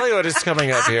to Hollywood is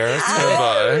coming up here.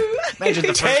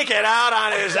 Take it out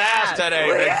on his ass today,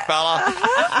 big fella.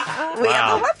 We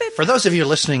have a weapon. For those of you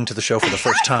listening to the show for the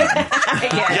first time.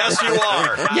 Yes, you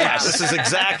are. Yes. This is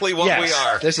exactly what we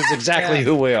are. This is exactly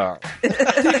who we are.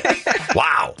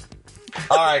 Wow.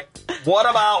 All right. What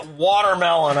about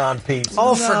watermelon on pizza?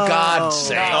 Oh, for God's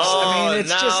sakes. I mean,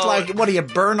 it's just like, what do you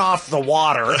burn off the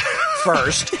water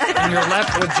first, and you're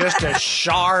left with just a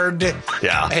shard,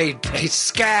 a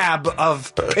scab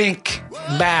of pink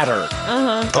batter.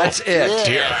 That's it.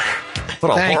 Dear.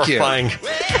 What a Thank horrifying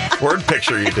word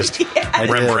picture you just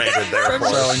remembranted there. For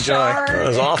So us. enjoy. That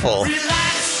was awful.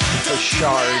 A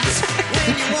shard.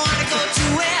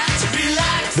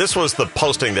 This was the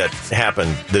posting that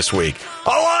happened this week.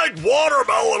 I like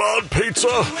watermelon on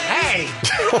pizza. Hey!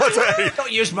 What's that?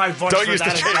 Don't use my voice Don't for use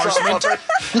that the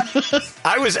endorsement.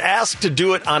 I was asked to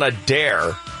do it on a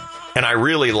dare, and I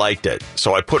really liked it.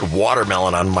 So I put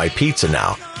watermelon on my pizza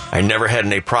now. I never had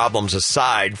any problems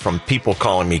aside from people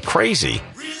calling me crazy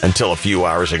until a few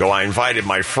hours ago. I invited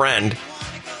my friend,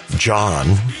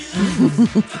 John.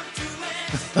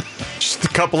 Just a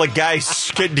couple of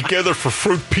guys getting together for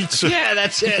fruit pizza. Yeah,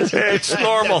 that's it. It's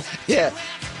normal. Yeah.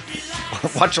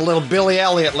 Watch a little Billy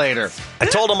Elliot later. I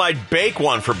told him I'd bake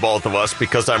one for both of us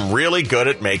because I'm really good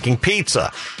at making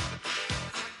pizza.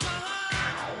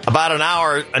 About an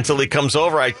hour until he comes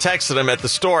over, I texted him at the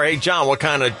store, "Hey, John, what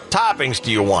kind of toppings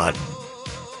do you want?"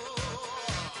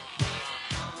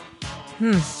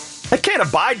 I can't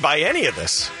abide by any of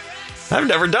this. I've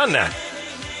never done that.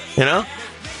 You know?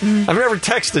 I've never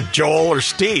texted Joel or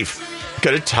Steve, "What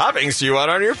kind of toppings do you want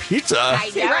on your pizza?"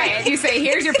 Right. You say,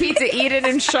 "Here's your pizza, eat it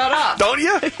and shut up." Don't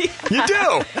you? You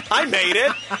do. I made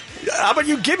it. How about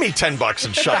you give me $10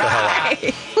 and shut the hell up?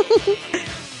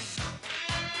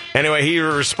 Anyway, he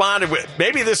responded with,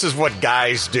 "Maybe this is what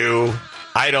guys do.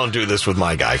 I don't do this with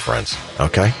my guy friends."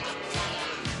 Okay?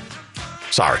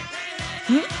 Sorry.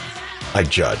 I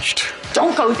judged.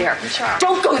 Don't go there.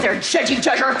 Don't go there, judgy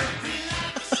judger.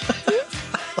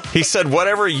 He said,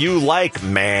 "Whatever you like,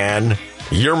 man.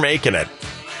 You're making it."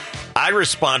 I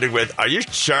responded with, "Are you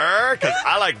sure? Because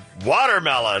I like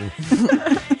watermelon."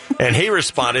 And he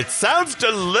responded, "Sounds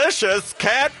delicious.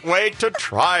 Can't wait to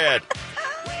try it."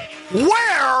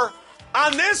 Where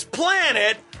on this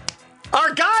planet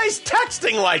are guys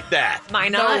texting like that? Why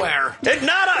not? Nowhere.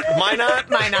 Why not?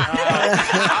 Why not?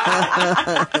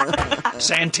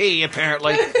 Santee,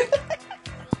 apparently.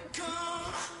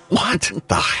 What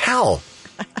the hell?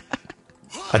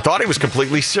 I thought he was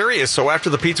completely serious, so after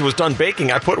the pizza was done baking,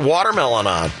 I put watermelon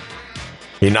on.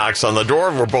 He knocks on the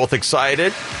door. We're both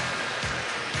excited.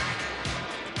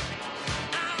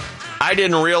 I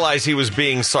didn't realize he was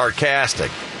being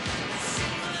sarcastic.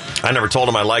 I never told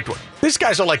him I liked it. These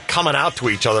guys are like coming out to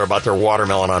each other about their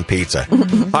watermelon on pizza. All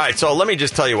right, so let me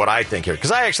just tell you what I think here,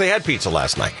 because I actually had pizza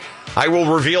last night. I will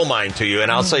reveal mine to you, and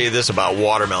I'll tell you this about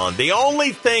watermelon. The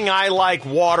only thing I like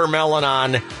watermelon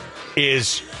on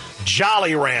is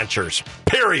Jolly Ranchers,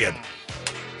 period.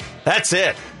 That's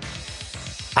it.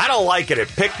 I don't like it at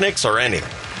picnics or anything.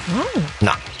 Oh.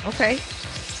 No. Okay.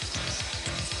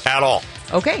 At all.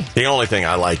 Okay. The only thing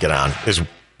I like it on is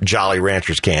Jolly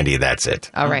Ranchers candy. That's it.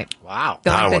 All right. Wow.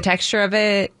 Don't like the texture of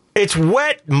it. It's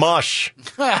wet mush.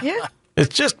 Yeah.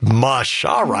 It's just mush.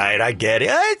 All right, I get it.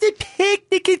 It's a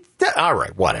picnic. All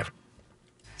right, whatever.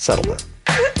 Settle it.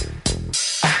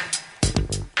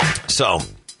 So,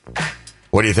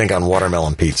 what do you think on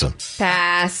watermelon pizza?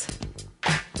 Pass.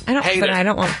 I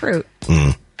don't want fruit.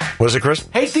 What is it, Chris?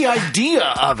 Hate the idea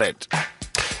of it.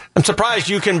 I'm surprised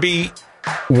you can be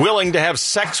willing to have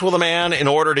sex with a man in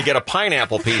order to get a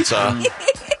pineapple pizza,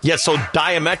 yet so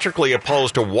diametrically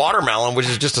opposed to watermelon, which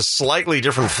is just a slightly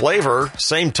different flavor,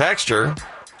 same texture.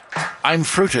 I'm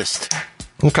fruitist.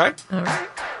 Okay. All right.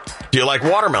 Do you like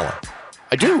watermelon?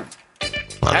 I do.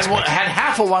 Had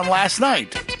half of one last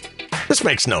night. This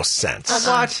makes no sense.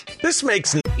 What? This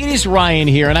makes It is Ryan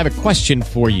here, and I have a question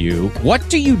for you. What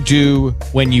do you do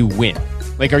when you win?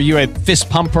 Like, are you a fist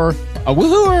pumper, a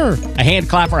woohooer, a hand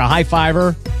clapper, a high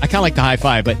fiver? I kind of like the high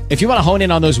five, but if you want to hone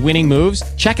in on those winning moves,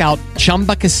 check out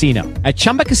Chumba Casino. At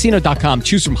ChumbaCasino.com,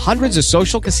 choose from hundreds of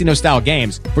social casino-style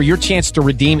games for your chance to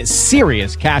redeem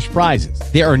serious cash prizes.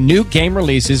 There are new game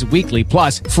releases weekly,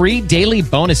 plus free daily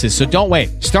bonuses, so don't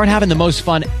wait. Start having the most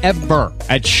fun ever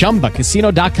at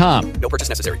ChumbaCasino.com. No purchase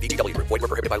necessary. VGW. Void where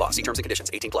prohibited by law. See terms and conditions.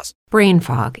 18+. Brain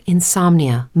fog,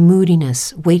 insomnia,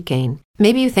 moodiness, weight gain.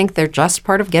 Maybe you think they're just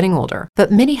part of getting older,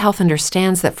 but MIDI Health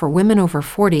understands that for women over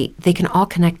 40, they can all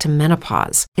connect to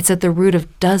menopause. It's at the root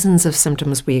of dozens of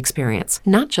symptoms we experience,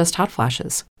 not just hot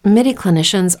flashes. MIDI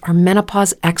clinicians are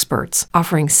menopause experts,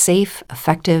 offering safe,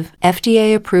 effective,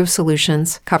 FDA-approved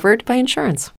solutions covered by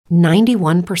insurance.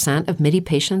 91% of MIDI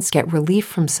patients get relief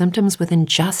from symptoms within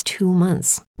just 2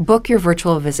 months. Book your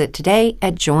virtual visit today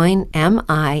at joinmidi.com.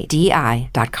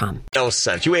 no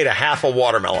sense. You ate a half a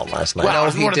watermelon last night.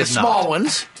 Well, one of the small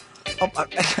ones.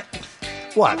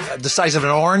 What? The size of an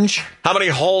orange? How many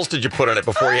holes did you put in it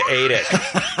before you ate it?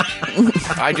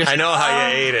 I know how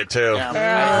you ate it, too.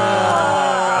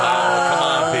 Yeah. Oh, come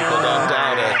on, people. Don't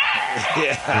doubt it.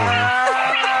 Yeah.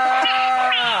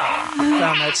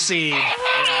 Found that seed.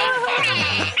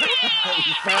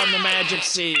 You found the magic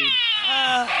seed.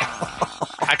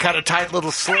 I cut a tight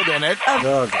little slit in it.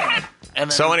 Oh, God. And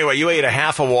then, So anyway, you ate a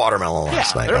half a watermelon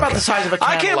last night. they're about the size of a I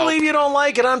cantaloupe. can't believe you don't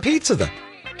like it on pizza, then.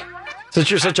 Since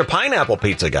you're such a pineapple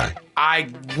pizza guy. I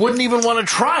wouldn't even want to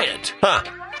try it. Huh.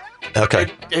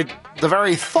 Okay. The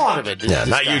very thought of it is Yeah,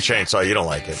 not you, disgusting. Chainsaw. You don't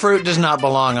like it. Fruit does not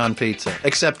belong on pizza,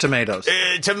 except tomatoes.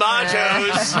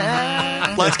 Tomatoes.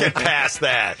 Let's get past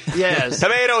that. Yes.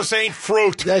 Tomatoes ain't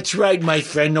fruit. That's right, my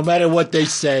friend, no matter what they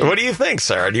say. What do you think,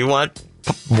 Sarah? Do you want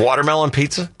watermelon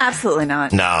pizza? Absolutely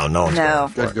not. No one's No. going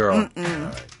for it. Good girl.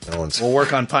 No one's. We'll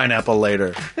work on pineapple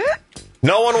later.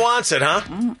 No one wants it, huh?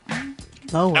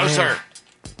 No way. No, sir.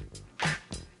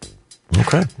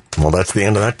 Okay. Well, that's the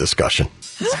end of that discussion.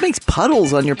 This makes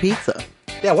puddles on your pizza.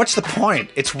 Yeah, what's the point?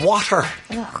 It's water.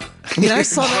 I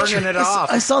saw Turning it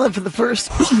off. I saw that for the first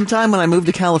time when I moved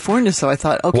to California, so I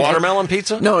thought, okay. Watermelon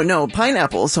pizza? No,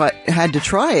 pineapple. So I had to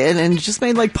try it, and it just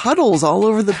made like puddles all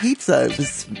over the pizza. It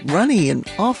was runny and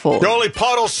awful. The only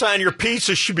puddles on your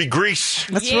pizza should be grease.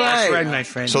 That's right. That's right, my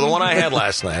friend. So the one I had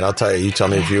last night, I'll tell you. You tell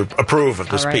me if you approve of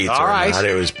this pizza All right. or not.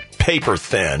 It was paper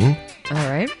thin. All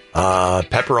right.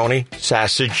 Pepperoni,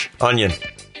 sausage, onion.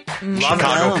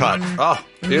 Chicago cut. Oh,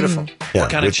 beautiful. Yeah,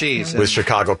 What kind of cheese? With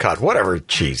Chicago cut. Whatever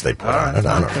cheese they put on it. I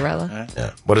don't know. Mozzarella.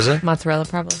 Yeah. What is it? Mozzarella,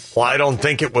 probably. Well, I don't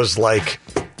think it was like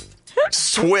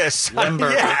Swiss.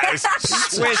 Limburg. Yeah, it was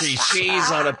Swiss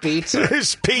cheese on a pizza. It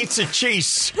was pizza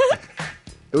cheese.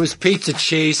 It was pizza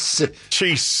cheese.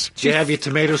 Cheese. Did you have your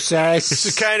tomato sauce? It's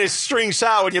the kind of strings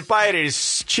out when you bite it.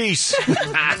 It's cheese.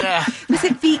 Was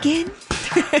it vegan?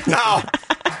 No.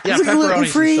 Yeah, Is it pepperonis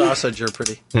gluten-free? and sausage are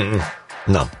pretty.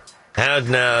 No.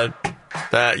 And,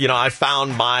 I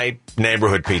found my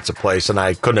neighborhood pizza place, and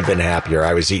I couldn't have been happier.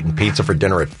 I was eating pizza for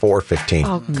dinner at 4:15.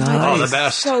 Oh, God. Oh, the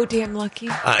best. So damn lucky.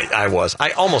 I was.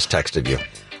 I almost texted you.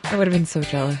 I would have been so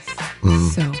jealous.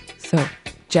 So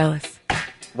jealous.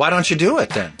 Why don't you do it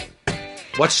then?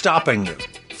 What's stopping you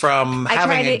from I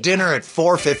having tried a it- dinner at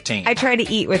 4:15? I try to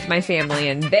eat with my family,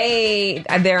 and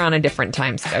they're on a different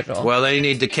time schedule. Well, they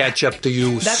need to catch up to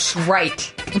you. That's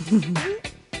right.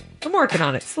 I'm working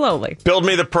on it slowly. Build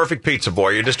me the perfect pizza, boy.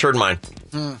 You just heard mine.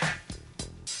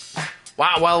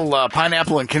 Wow, well,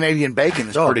 pineapple and Canadian bacon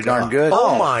is pretty darn good.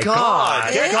 Oh, my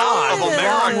God. Get out of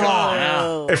America.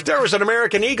 Yeah. If there was an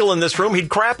American eagle in this room, he'd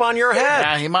crap on your head.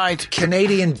 Yeah, he might.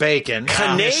 Canadian bacon.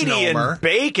 Canadian misnomer.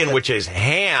 bacon, which is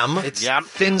ham. It's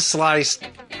thin sliced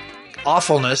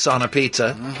awfulness on a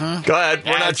pizza. Go ahead.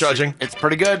 We're Yeah, not it's- judging. It's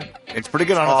pretty good. It's pretty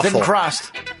good on a Awful. thin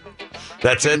crust.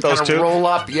 That's it, those Kinda two? roll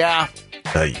up, yeah.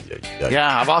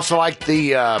 Yeah, I've also liked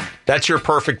the... That's your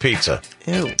perfect pizza.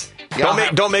 Ew.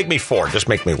 Don't make me four. Just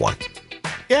make me one.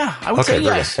 Yeah, I would Okay, say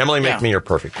very yes. good. Emily, make Yeah. me your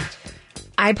perfect pizza.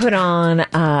 I put on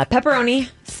pepperoni,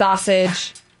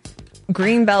 sausage,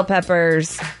 green bell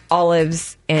peppers,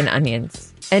 olives, and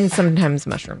onions. And sometimes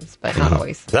mushrooms, but not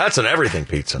always. That's an everything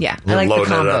pizza. Yeah, I You're like the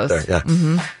loading it up combos. there. Yeah.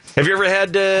 Mm-hmm. Have you ever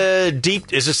had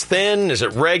deep? Is this thin? Is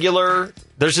it regular?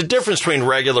 There's a difference between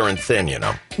regular and thin, you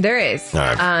know. There is. All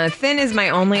right. Thin is my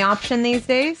only option these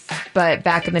days, but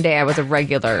back in the day, I was a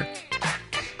regular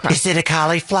crust. Is it a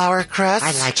cauliflower crust?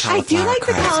 I like I do like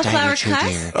the cauliflower do,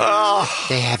 crust. Oh.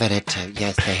 They have it at,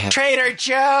 yes, they have. Trader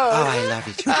Joe. Oh, I love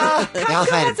it. They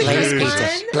also had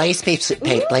Blaze Pizza.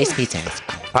 Blaze Pizza.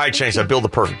 All right, Chase, build the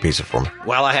perfect pizza for me.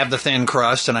 Well, I have the thin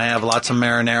crust, and I have lots of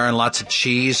marinara and lots of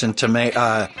cheese and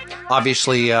tomato.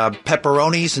 Obviously,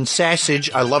 pepperonis and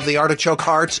sausage. I love the artichoke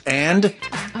hearts, and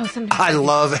I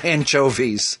love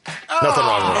anchovies. Nothing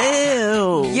wrong with it.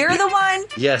 Ew. You're the one?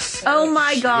 Yes. Oh,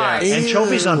 my God. Yeah,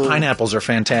 anchovies on pineapples are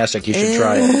fantastic. You should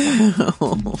try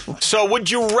it. So, would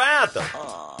you rather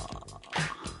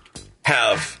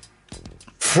have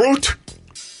fruit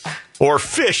or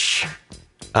fish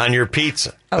on your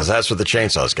pizza? Because that's what the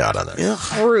chainsaw's got on there.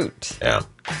 Fruit. Yeah.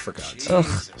 For God's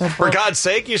sake. For God's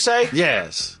sake, you say?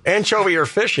 Yes. Anchovy or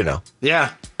fish, you know.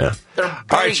 Yeah. Yeah. All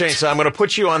right, Chainsaw, I'm going to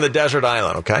put you on the desert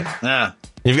island, okay? Yeah.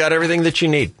 You've got everything that you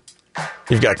need.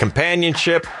 You've got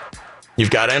companionship. You've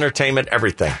got entertainment,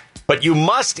 everything. But you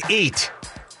must eat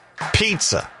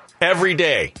pizza every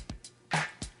day.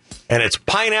 And it's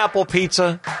pineapple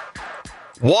pizza,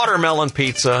 watermelon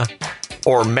pizza,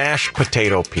 or mashed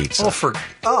potato pizza.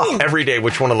 Every day,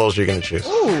 which one of those are you going to choose?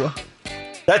 Ooh.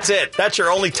 That's it. That's your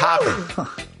only topping.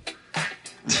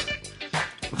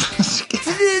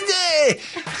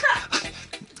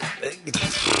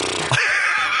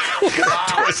 Look at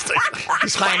that twisting.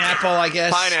 Pineapple, I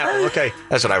guess. Pineapple. Okay,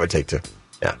 that's what I would take too.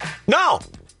 Yeah. No.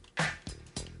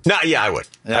 Yeah, I would.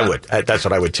 Yeah. I would. That's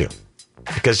what I would too.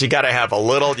 Because you got to have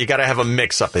a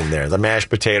mix up in there. The mashed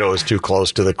potato is too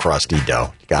close to the crusty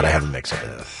dough. You got to have a mix up in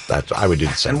there. I would do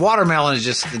the same. And watermelon is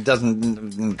just, it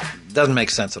doesn't make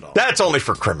sense at all. That's only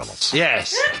for criminals.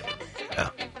 Yes. Yeah.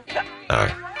 All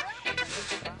right.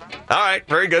 All right.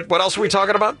 Very good. What else are we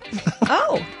talking about?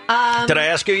 Did I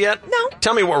ask you yet? No.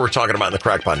 Tell me what we're talking about in the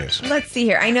Crackpot News. Let's see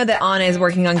here. I know that Anna is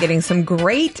working on getting some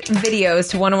great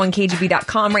videos to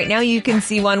 101kgb.com. Right now you can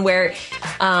see one where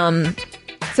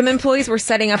some employees were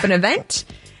setting up an event,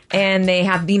 and they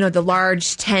have, the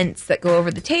large tents that go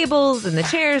over the tables, and the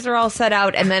chairs are all set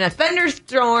out, and then a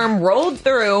thunderstorm rolled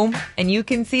through, and you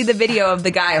can see the video of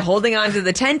the guy holding onto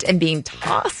the tent and being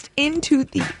tossed into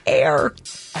the air.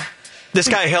 This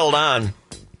guy held on.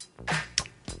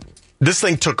 This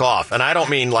thing took off, and I don't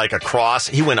mean like across.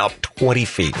 He went up 20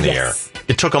 feet in the air.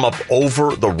 It took him up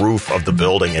over the roof of the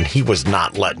building, and he was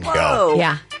not letting go.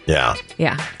 Yeah. Yeah.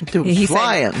 Yeah. Dude was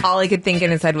flying. Said all he could think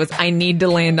in his head was, I need to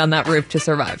land on that roof to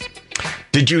survive.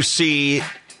 Did you see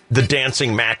the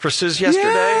dancing mattresses yesterday?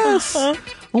 Yes.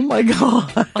 Oh my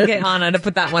God. I'll get Anna to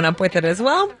put that one up with it as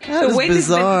well. That is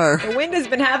bizarre. The wind has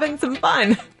been having some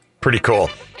fun. Pretty cool.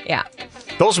 Yeah.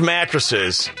 Those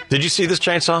mattresses, did you see this,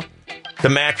 Chainsaw? The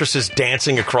mattresses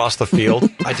dancing across the field.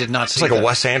 I did not see It's like that. a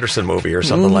Wes Anderson movie or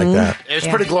something like that. It was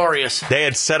pretty glorious. They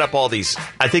had set up all these,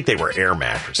 I think they were air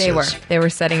mattresses. They were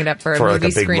setting it up for a like movie a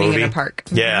big screening movie. in a park.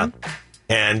 Yeah.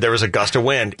 And there was a gust of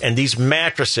wind, and these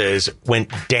mattresses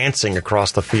went dancing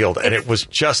across the field, and it was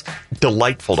just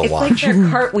delightful to It's watch. like they're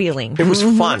cartwheeling. It was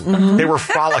fun. They were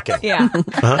frolicking. Yeah.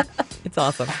 Uh-huh. It's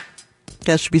awesome.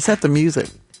 That should be set to music.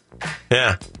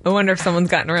 Yeah. I wonder if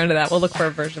someone's gotten around to that. We'll look for a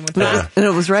version with that. And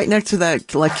it was right next to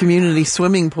that like community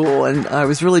swimming pool, and I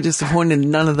was really disappointed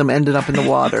none of them ended up in the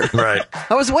water. Right.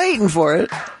 I was waiting for it.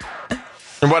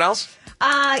 And what else?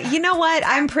 You know what?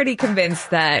 I'm pretty convinced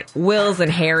that Wills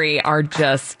and Harry are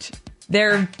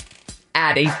they're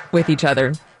at it with each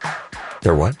other.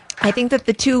 They're what? I think that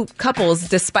the two couples,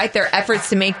 despite their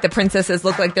efforts to make the princesses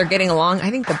look like they're getting along,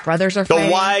 I think the brothers are fighting.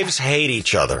 The wives hate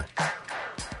each other.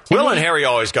 Will and Harry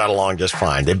always got along just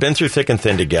fine. They've been through thick and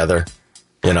thin together,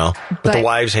 but the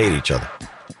wives hate each other.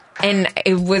 And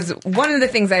it was one of the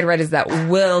things I'd read is that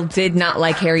Will did not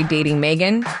like Harry dating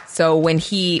Meghan. So when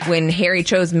Harry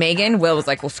chose Meghan, Will was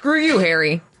like, well, screw you,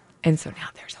 Harry. And so now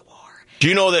there's a war. Do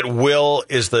you know that Will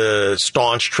is the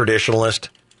staunch traditionalist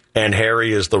and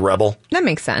Harry is the rebel? That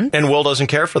makes sense. And Will doesn't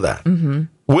care for that. Mm-hmm.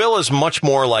 Will is much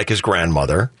more like his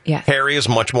grandmother. Yes. Harry is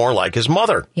much more like his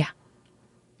mother. Yeah.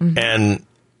 Mm-hmm. And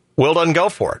Will doesn't go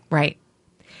for it. Right.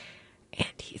 And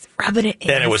he's rubbing it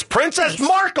in. And it was Princess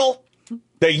Markle,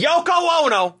 the Yoko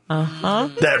Ono,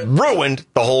 that ruined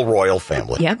the whole royal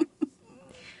family. Yep.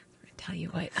 Tell you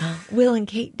what Will and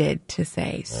Kate did to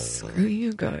say, screw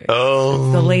you guys. Oh.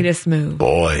 It's the latest move.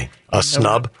 Boy, a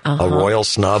snub, a royal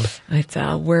snub. It's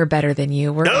we're better than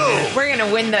you. We're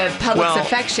gonna win the public's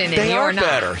affection, and they you're are not.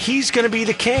 better. He's going to be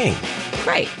the king.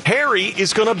 Right. Harry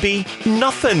is going to be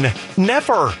nothing.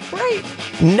 Never. Right.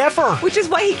 Never. Which is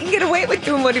why he can get away with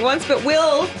doing what he wants. But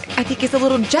Will, I think, is a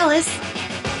little jealous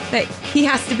that he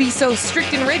has to be so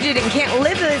strict and rigid and can't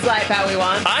live his life how he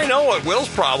wants. I know what Will's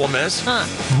problem is.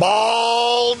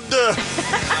 Bald.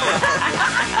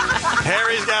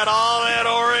 Harry's got all that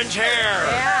orange hair.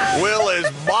 Yeah. Will is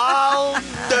bald.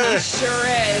 He sure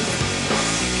is.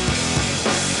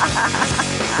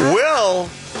 Will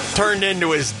turned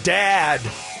into his dad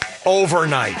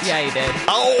overnight. Yeah, he did.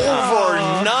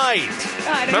 Overnight.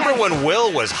 Remember when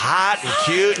Will was hot and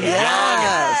cute and young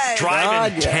and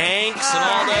driving tanks and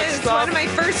all that It's stuff? one of my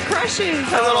first crushes. And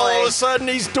then all of a sudden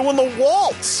he's doing the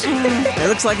waltz. It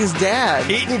looks like his dad.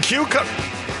 Eating cucumber.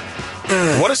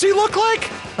 What does he look like?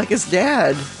 Like his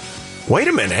dad. Wait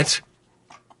a minute.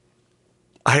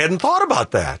 I hadn't thought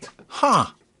about that. Huh.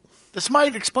 This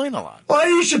might explain a lot. Well,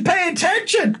 you should pay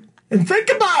attention and think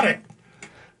about it.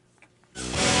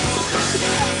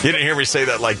 You didn't hear me say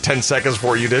that like 10 seconds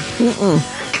before you did?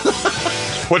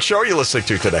 What show are you listening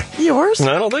to today? Yours?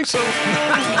 I don't think so. Of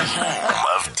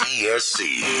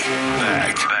TSC.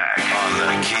 Back on the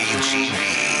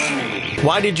KGB.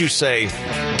 Why did you say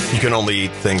you can only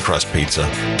eat thin crust pizza?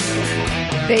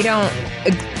 They don't.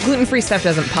 Gluten-free stuff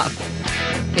doesn't puff.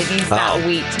 It needs that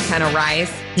wheat to kind of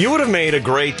rise. You would have made a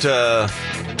great.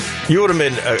 You would have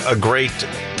been a great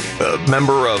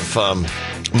member of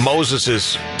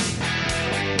Moses's.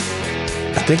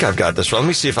 I think I've got this right. Let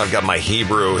me see if I've got my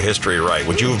Hebrew history right.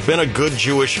 Would you have been a good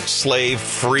Jewish slave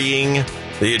freeing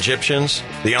the Egyptians?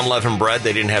 The unleavened bread,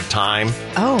 they didn't have time.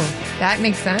 Oh, that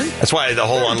makes sense. That's why the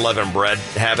whole unleavened bread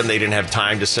happened. They didn't have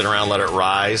time to sit around and let it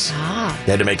rise. They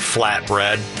had to make flat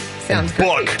bread. Sounds and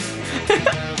book.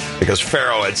 Because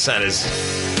Pharaoh had sent his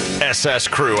SS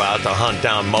crew out to hunt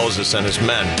down Moses and his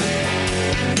men.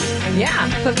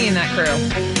 Yeah, put me in that crew.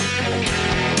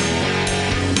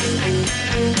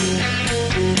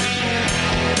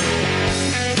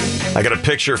 I got a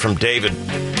picture from David.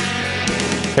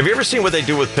 Have you ever seen what they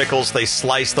do with pickles? They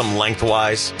slice them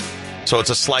lengthwise. So it's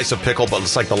a slice of pickle, but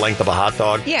it's like the length of a hot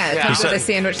dog. Yeah, it's with a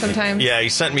sandwich sometimes. Yeah, he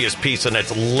sent me his pizza, and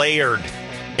it's layered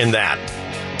in that.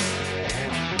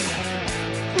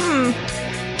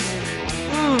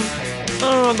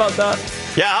 I don't know about that.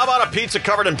 Yeah, how about a pizza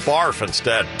covered in barf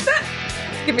instead?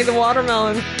 Give me the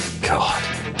watermelon. God.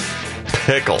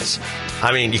 Pickles.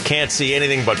 I mean, you can't see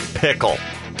anything but pickle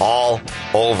all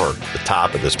over the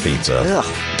top of this pizza.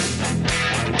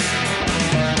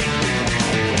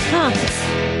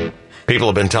 Huh. People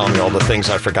have been telling me all the things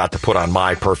I forgot to put on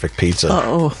my perfect pizza.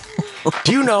 Uh-oh.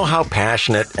 Do you know how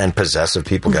passionate and possessive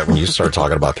people get when you start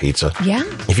talking about pizza? Yeah.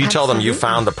 If you tell them you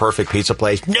found the perfect pizza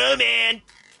place, no, man.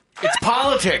 It's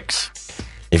politics.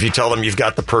 If you tell them you've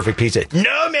got the perfect pizza,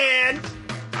 no, man.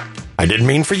 I didn't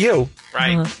mean for you.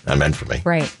 Right. I meant for me.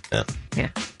 Right. Yeah.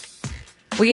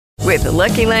 With the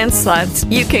Lucky Land Slots,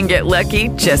 you can get lucky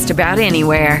just about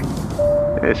anywhere.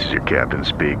 This is your captain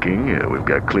speaking. We've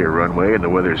got clear runway and the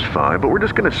weather's fine, but we're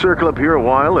just going to circle up here a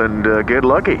while and get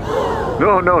lucky.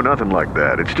 No, nothing like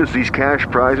that. It's just these cash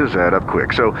prizes add up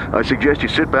quick. So I suggest you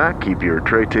sit back, keep your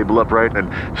tray table upright, and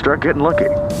start getting lucky.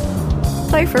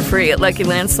 Play for free at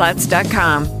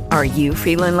LuckyLandSlots.com. Are you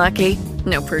feeling lucky?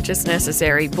 No purchase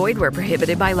necessary. Void where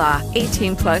prohibited by law.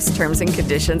 18+ terms and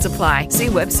conditions apply. See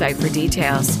website for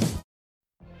details.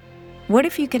 What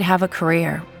if you could have a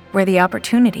career where the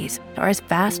opportunities are as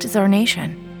vast as our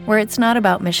nation, where it's not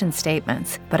about mission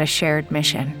statements, but a shared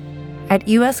mission? At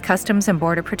U.S. Customs and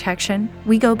Border Protection,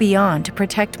 we go beyond to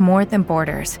protect more than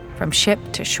borders. From ship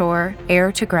to shore,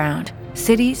 air to ground,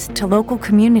 cities to local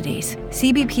communities,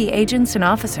 CBP agents and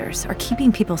officers are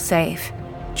keeping people safe.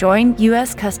 Join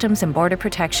U.S. Customs and Border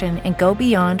Protection and go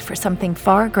beyond for something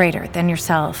far greater than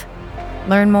yourself.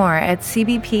 Learn more at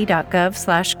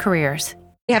cbp.gov/careers.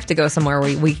 We have to go somewhere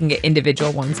where we can get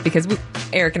individual ones because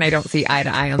Eric and I don't see eye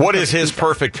to eye on What is his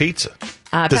perfect pizza?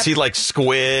 Does he like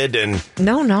squid and...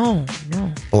 No.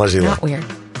 What does he Not like? weird.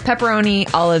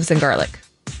 Pepperoni, olives, and garlic.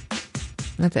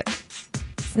 That's it.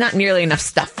 It's not nearly enough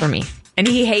stuff for me. And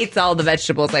he hates all the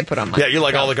vegetables I put on my... Yeah, you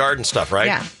like all the garden stuff, right?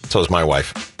 Yeah. So is my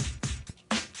wife.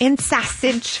 And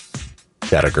sausage.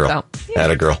 Atta girl. So, yeah.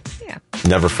 Atta girl. Yeah.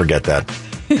 Never forget that.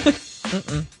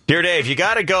 Dear Dave, you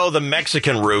got to go the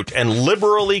Mexican route and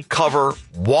liberally cover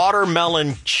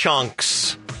watermelon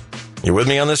chunks. You with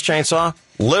me on this, Chainsaw?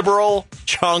 Liberal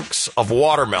chunks of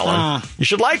watermelon. You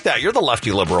should like that. You're the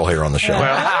lefty liberal here on the show.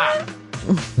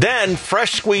 Then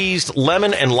fresh squeezed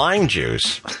lemon and lime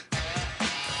juice.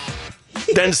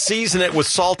 Then season it with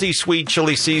salty, sweet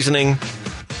chili seasoning.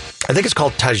 I think it's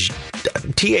called Tajin.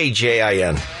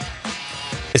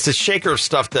 It's a shaker of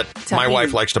stuff that my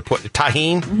wife likes to put.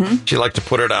 Tahini. Mm-hmm. She likes to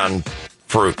put it on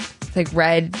fruit. It's like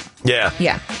red. Yeah.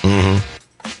 Yeah. Mm-hmm.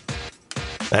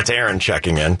 That's Aaron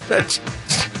checking in. That's...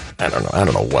 I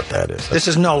don't know what that is. This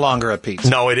is no longer a pizza.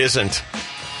 No, it isn't.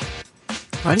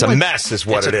 It's a mess is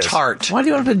what it is. It's a tart. Why do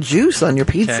you want to put juice on your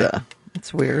pizza? Okay.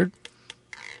 That's weird.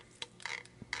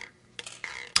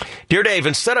 Dear Dave,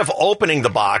 instead of opening the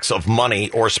box of money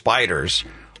or spiders,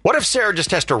 what if Sarah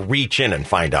just has to reach in and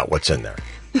find out what's in there?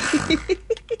 Yeah,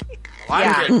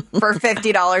 for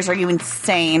 $50, are you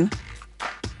insane?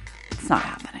 It's not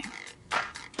happening.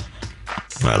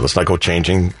 All right, let's not go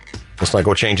changing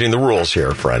the rules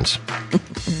here, friends.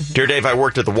 Dear Dave, I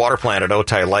worked at the water plant at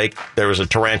Otay Lake. There was a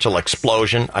tarantula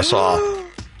explosion. I saw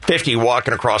 50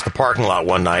 walking across the parking lot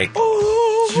one night.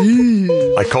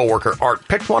 My coworker Art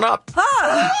picked one up,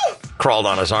 crawled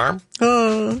on his arm,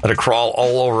 let it crawl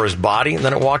all over his body, and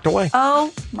then it walked away.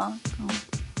 Oh, my God.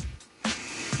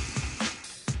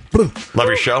 Love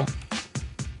your show.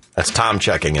 That's Tom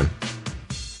checking in.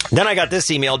 Then I got this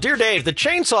email. Dear Dave, the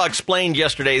Chainsaw explained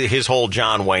yesterday his whole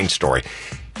John Wayne story.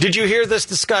 Did you hear this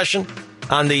discussion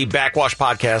on the Backwash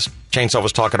podcast? Chainsaw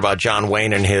was talking about John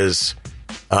Wayne and his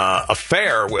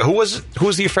affair. Who was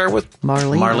the affair with?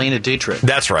 Marlene Dietrich.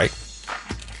 That's right.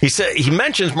 He said he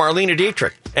mentions Marlene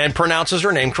Dietrich and pronounces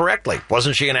her name correctly.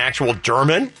 Wasn't she an actual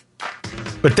German?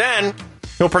 But then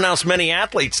he'll pronounce many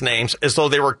athletes' names as though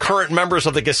they were current members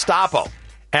of the Gestapo.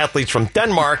 Athletes from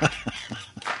Denmark,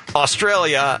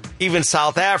 Australia, even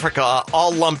South Africa,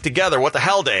 all lumped together. What the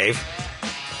hell, Dave?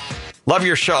 Love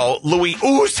your show. Louis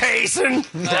Oosthuizen.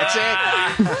 That's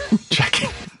it. Checking.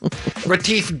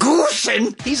 Retief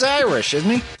Goosen. He's Irish, isn't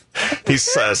he? He's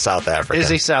South African. Is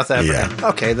he South African? Yeah.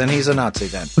 Okay, then he's a Nazi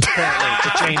then. Apparently, to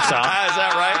Chainsaw. Is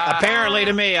that right? Apparently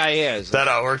to me, I is. Is that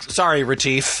how it works? Sorry,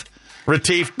 Retief.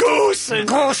 Retief Goosen.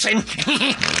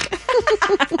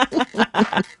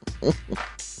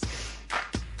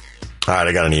 All right,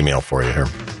 I got an email for you here.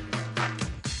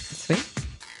 Sweet.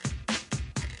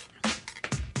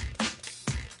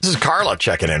 This is Carla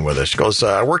checking in with us. She goes,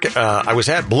 I was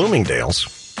at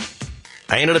Bloomingdale's.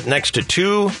 I ended up next to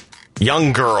two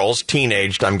young girls,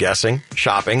 teenaged, I'm guessing,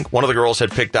 shopping. One of the girls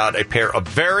had picked out a pair of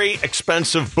very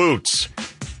expensive boots,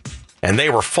 and they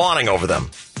were fawning over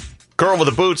them. Girl with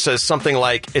the boots says something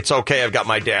like, "It's okay, I've got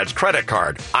my dad's credit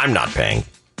card. I'm not paying."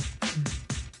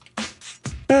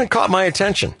 And it caught my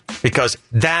attention because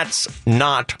that's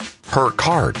not her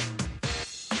card.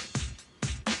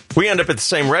 We end up at the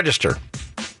same register.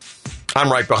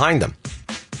 I'm right behind them.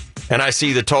 And I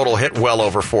see the total hit well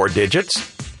over 4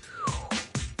 digits.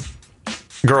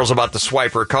 Girl's about to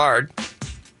swipe her card.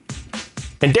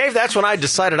 And Dave, that's when I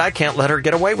decided I can't let her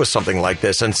get away with something like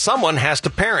this. And someone has to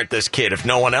parent this kid if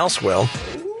no one else will.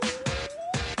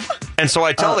 And so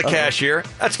I tell the cashier,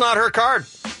 that's not her card.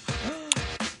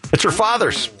 It's her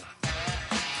father's.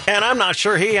 And I'm not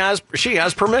sure she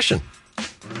has permission.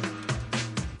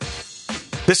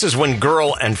 This is when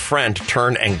girl and friend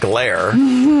turn and glare,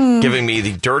 giving me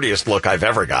the dirtiest look I've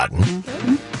ever gotten.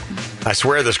 I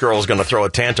swear this girl is going to throw a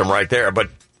tantrum right there, but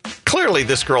clearly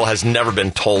this girl has never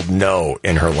been told no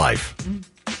in her life.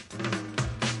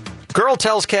 Girl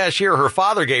tells cashier her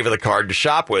father gave her the card to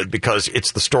shop with because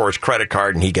it's the store's credit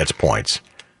card and he gets points.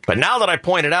 But now that I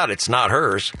pointed out it's not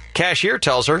hers, cashier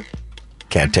tells her,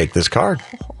 can't take this card.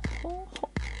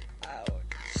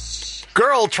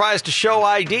 Girl tries to show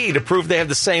ID to prove they have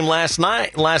the same last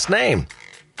name.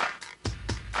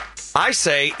 I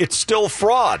say it's still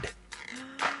fraud.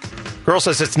 Girl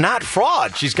says it's not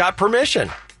fraud. She's got permission.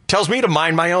 Tells me to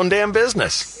mind my own damn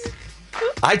business.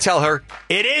 I tell her,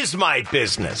 it is my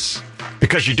business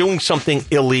because you're doing something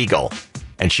illegal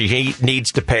and she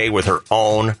needs to pay with her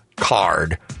own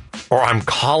card or I'm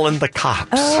calling the cops.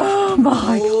 Oh,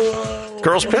 my God.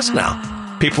 Girl's pissed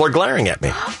now. People are glaring at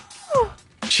me.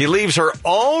 She leaves her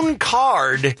own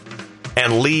card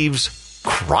and leaves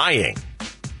crying.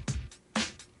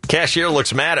 Cashier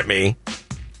looks mad at me.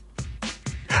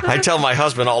 I tell my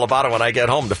husband all about it when I get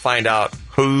home to find out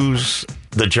who's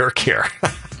the jerk here.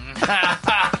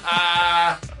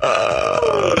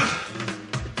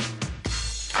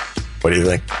 What do you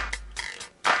think?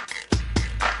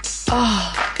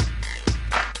 Oh.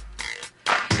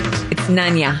 It's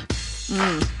none ya.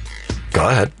 Go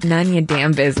ahead. None ya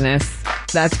damn business.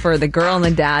 That's for the girl and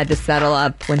the dad to settle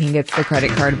up when he gets the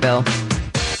credit card bill.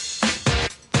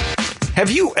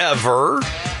 Have you ever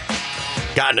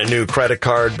gotten a new credit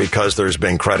card because there's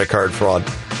been credit card fraud?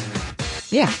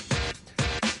 Yeah.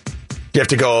 You have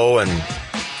to go and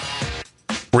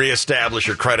reestablish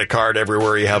your credit card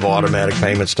everywhere you have automatic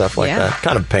payment, stuff like that.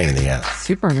 Kind of a pain in the ass.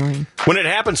 Super annoying. When it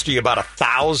happens to you about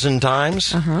 1,000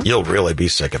 times, you'll really be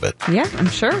sick of it. Yeah, I'm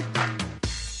sure.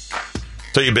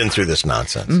 So you've been through this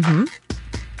nonsense. Mm-hmm.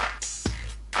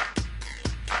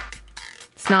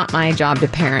 It's not my job to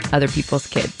parent other people's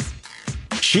kids.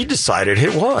 She decided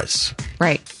it was.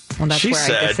 Right. Well, that's where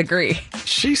I disagree.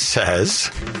 She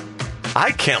says,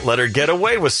 I can't let her get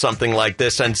away with something like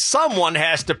this, and someone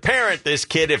has to parent this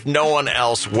kid if no one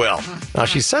else will. Now,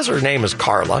 she says her name is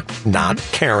Carla, not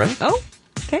Karen. Oh,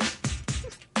 okay.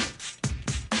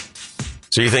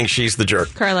 So you think she's the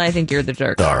jerk? Carla, I think you're the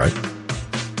jerk. All right.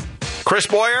 Chris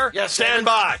Boyer, yes, stand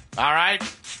by. All right.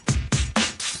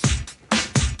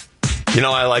 You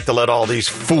know, I like to let all these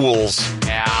fools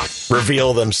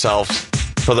reveal themselves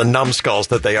for the numbskulls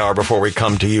that they are before we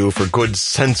come to you for good,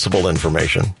 sensible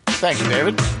information. Thank you,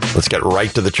 David. Let's get right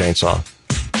to the chainsaw.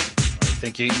 I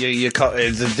think you call,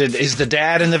 is the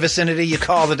dad in the vicinity? You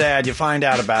call the dad. You find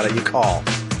out about it. You call.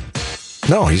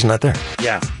 No, he's not there.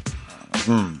 Yeah.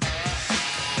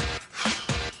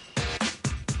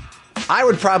 I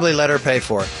would probably let her pay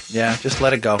for it. Yeah, just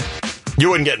let it go. You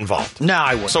wouldn't get involved? No,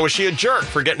 I wouldn't. So is she a jerk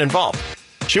for getting involved?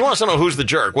 She wants to know who's the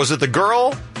jerk. Was it the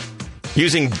girl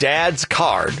using dad's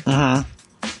card?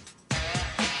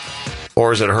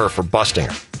 Or is it her for busting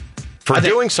her? For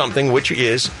doing something which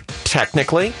is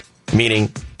technically,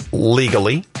 meaning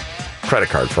legally, credit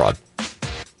card fraud.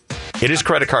 It is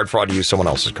credit card fraud to use someone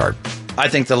else's card. I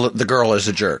think the girl is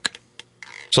a jerk.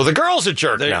 So the girl's a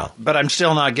jerk now. But I'm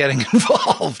still not getting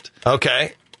involved.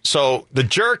 Okay. So the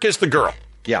jerk is the girl.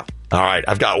 Yeah. All right.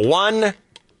 I've got one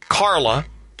Carla,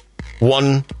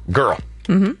 one girl.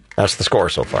 Mm-hmm. That's the score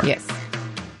so far. Yes.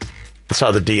 That's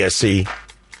how the DSC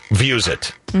views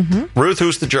it. Mm-hmm. Ruth,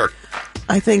 who's the jerk?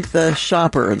 I think the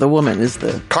shopper, the woman, is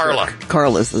the Carla. jerk.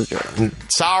 Carla's the jerk.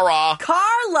 Sarah.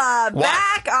 Carla,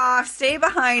 back off. Stay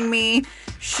behind me.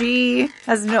 She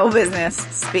has no business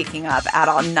speaking up at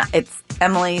all. It's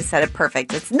Emily said it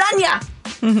perfect. It's Nunya.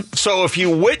 So if you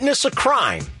witness a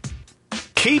crime,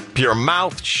 keep your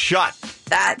mouth shut.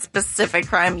 That specific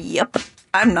crime, yep.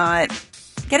 I'm not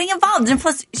getting involved. And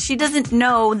plus, she doesn't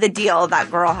know the deal that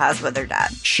girl has with her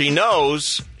dad. She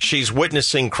knows she's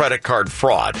witnessing credit card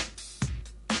fraud.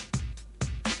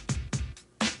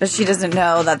 But she doesn't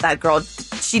know that girl,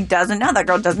 she doesn't know that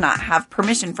girl does not have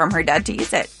permission from her dad to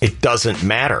use it. It doesn't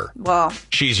matter. Well,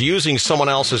 she's using someone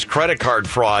else's credit card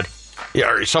fraud,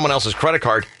 or someone else's credit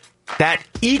card. That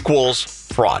equals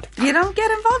fraud. You don't get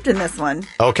involved in this one.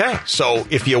 Okay, so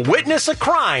if you witness a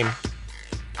crime,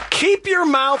 keep your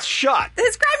mouth shut.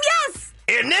 This crime, yes.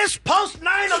 In this post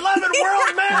 9/11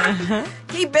 world, man.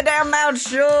 Keep it damn mouth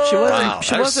shut. She wasn't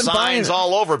There's buying signs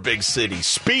all over big cities.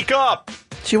 Speak up.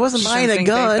 She wasn't buying a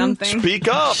gun. Speak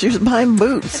up. She was buying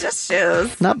boots. Just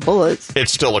shoes. Not bullets.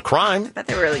 It's still a crime. But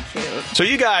they're really cute. So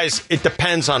you guys, it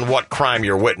depends on what crime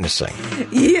you're witnessing.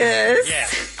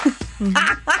 Yes.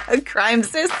 Crime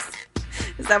sis.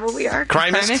 Is that what we are?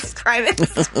 Crimist?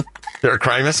 Crimist. You're a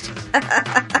crimist?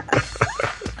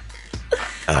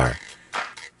 All right.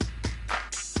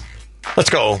 Let's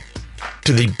go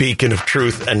to the beacon of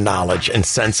truth and knowledge and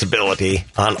sensibility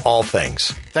on all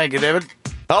things. Thank you, David.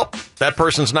 Oh, that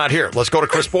person's not here. Let's go to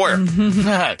Chris Boyer.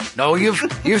 No,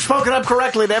 you've spoken up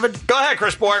correctly, David. Go ahead,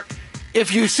 Chris Boyer.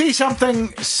 If you see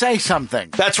something, say something.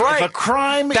 That's right. If a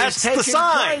crime That's is taking the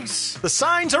sign. place, the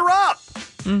signs are up.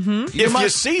 Mm-hmm. If you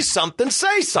see something,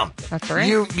 say something. That's right.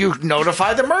 You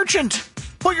notify the merchant.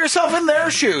 Put yourself in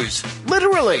their shoes.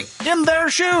 Literally, in their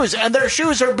shoes. And their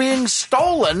shoes are being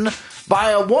stolen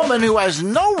by a woman who has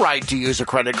no right to use a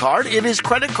credit card. It is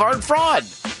credit card fraud.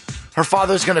 Her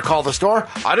father's going to call the store.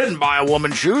 I didn't buy a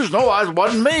woman's shoes. No, it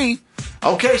wasn't me.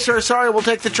 Okay, sir, sorry, we'll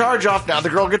take the charge off. Now the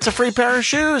girl gets a free pair of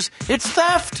shoes. It's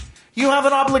theft. You have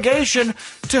an obligation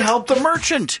to help the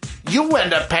merchant. You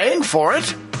end up paying for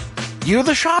it. You,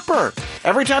 the shopper.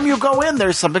 Every time you go in,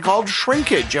 there's something called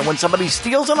shrinkage. And when somebody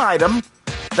steals an item,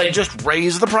 they just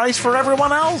raise the price for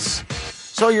everyone else.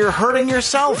 So you're hurting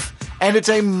yourself. And it's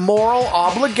a moral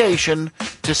obligation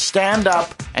to stand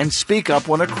up and speak up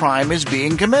when a crime is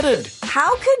being committed.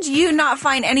 How could you not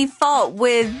find any fault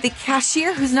with the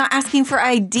cashier who's not asking for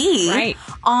ID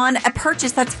on a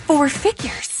purchase that's 4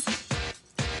 figures?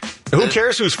 Who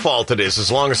cares whose fault it is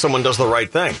as long as someone does the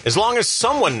right thing? As long as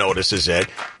someone notices it,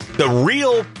 the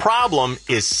real problem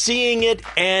is seeing it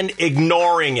and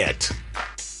ignoring it.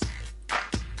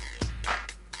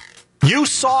 You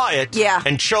saw it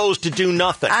and chose to do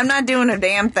nothing. I'm not doing a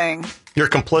damn thing. You're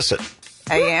complicit.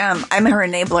 I am. I'm her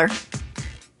enabler.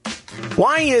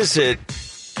 Why is it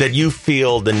that you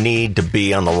feel the need to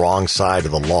be on the wrong side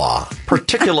of the law,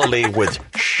 particularly with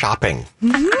shopping?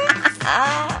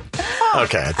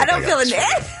 Okay, I don't feel it.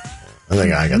 I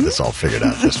think I got this all figured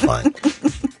out just fine.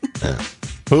 Yeah.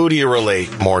 Who do you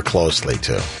relate more closely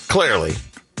to? Clearly,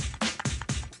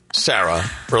 Sarah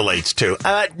relates to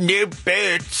new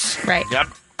boots. Right. Yep.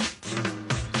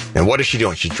 And what is she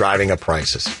doing? She's driving up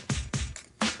prices.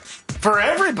 For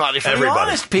everybody. For the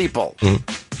honest people.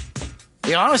 Mm-hmm.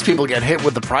 The honest people get hit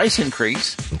with the price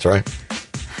increase. That's right.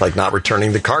 Like not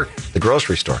returning the cart at the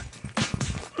grocery store.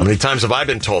 How many times have I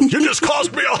been told, you just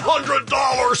cost me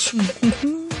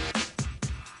 $100?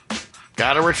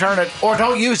 Gotta return it. Or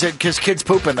don't use it because kids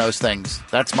poop in those things.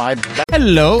 That's my...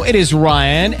 Hello, it is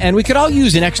Ryan, and we could all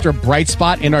use an extra bright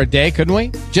spot in our day, couldn't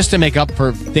we? Just to make up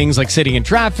for things like sitting in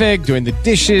traffic, doing the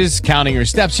dishes, counting your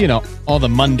steps, you know, all the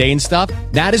mundane stuff.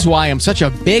 That is why I'm such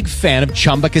a big fan of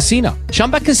Chumba Casino.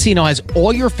 Chumba Casino has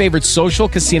all your favorite social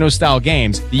casino-style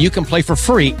games that you can play for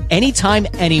free anytime,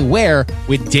 anywhere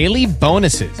with daily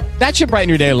bonuses. That should brighten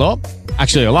your day a little.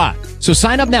 Actually, a lot. So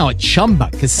sign up now at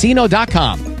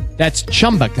ChumbaCasino.com. That's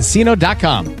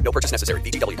ChumbaCasino.com. No purchase necessary.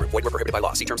 VGW Group. Void where prohibited by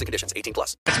law. See terms and conditions.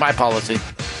 18+. That's my policy.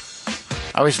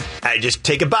 I just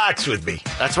take a box with me.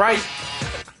 That's right.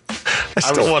 I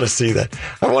still want to see that.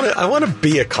 I want to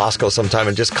be at Costco sometime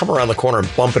and just come around the corner and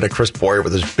bump into Chris Boyer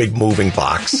with his big moving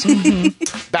box.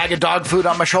 Bag of dog food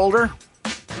on my shoulder.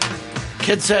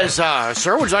 Kid says,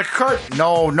 sir, would you like a cart?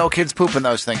 No kids poop in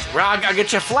those things. Well, I'll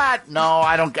get you a flat. No,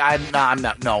 I don't. I'm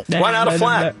not. No. Why not a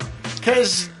flat?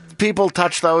 Because people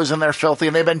touch those and they're filthy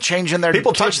and they've been changing their...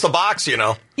 People touch the box, you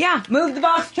know. Yeah, move the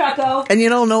box, Choco. And you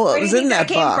don't know what was in that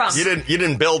box. You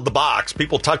didn't build the box.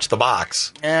 People touched the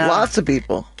box. Yeah. Lots of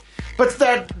people. But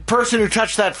that person who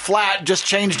touched that flat just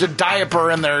changed a diaper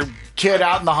in their kid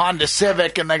out in the Honda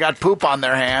Civic and they got poop on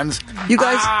their hands. You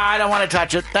guys... I don't want to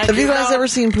touch it. Thank you. Have you guys ever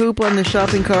seen poop on the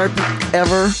shopping cart?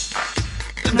 Ever?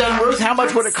 Then, Ruth, how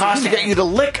much would it cost to get you to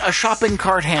lick a shopping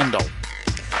cart handle?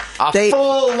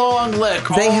 Full long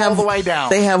lick all the way down.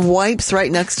 They have wipes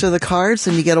right next to the carts,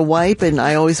 and you get a wipe, and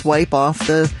I always wipe off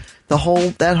that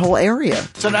whole area.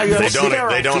 So now you have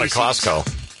they don't at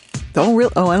Costco. Don't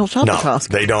really? Oh, I don't shop at Costco.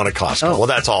 They don't at Costco. Oh. Well,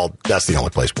 that's the only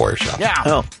place Boyer shops. Yeah.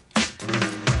 Oh.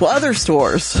 Well, other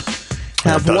stores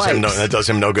have wipes. That does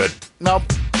him no good. Nope.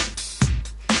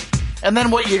 And then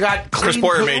what you got? Chris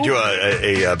Boyer made you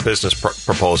a business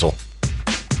proposal.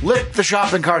 Lick the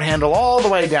shopping cart handle all the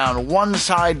way down, one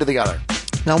side to the other.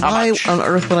 Now, why on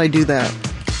earth would I do that?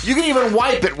 You can even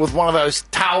wipe it with one of those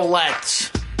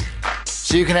towelettes,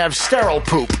 so you can have sterile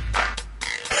poop.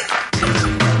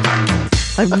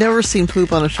 I've never seen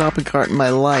poop on a shopping cart in my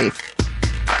life.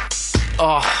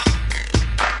 Oh,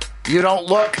 you don't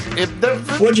look.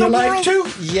 Would you like to?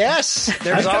 Yes.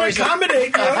 There's always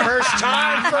accommodate a first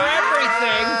time for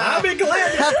everything. I'll be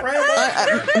glad to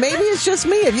scramble. Maybe it's just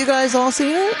me. Have you guys all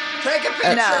seen it? Take a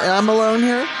picture. No. I'm alone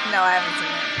here? No, I haven't seen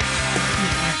it.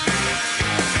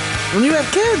 When you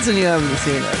have kids and you haven't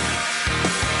seen it.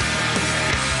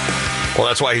 Well,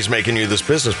 that's why he's making you this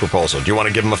business proposal. Do you want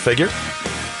to give him a figure?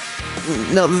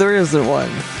 No, there isn't one.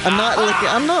 I'm not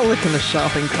licking a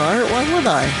shopping cart. Why would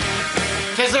I?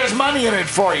 Because there's money in it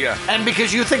for you, and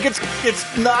because you think it's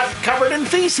not covered in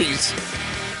feces.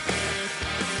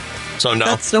 So no.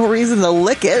 That's no reason to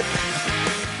lick it.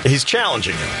 He's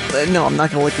challenging you. No, I'm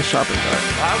not going to lick the shopping cart.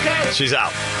 Okay. She's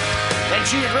out. Then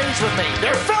she agrees with me.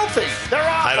 They're filthy. They're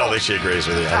awful. I don't think she agrees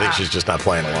with you. I think she's just not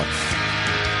playing along.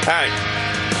 All right.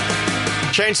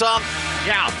 Chainsaw?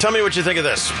 Yeah. Tell me what you think of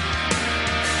this.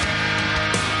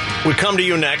 We come to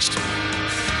you next.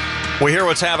 We hear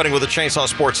what's happening with the Chainsaw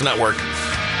Sports Network.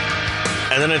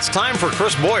 And then it's time for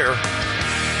Chris Boyer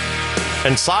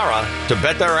and Sarah to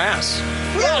bet their ass.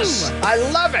 Yes, I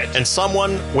love it. And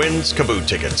someone wins Kaboo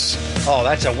tickets. Oh,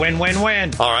 that's a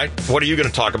win-win-win. All right. What are you going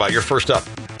to talk about? You're first up.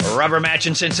 A rubber match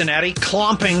in Cincinnati,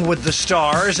 clomping with the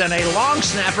Stars, and a long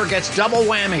snapper gets double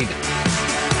whammied.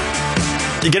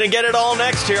 You're going to get it all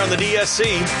next here on the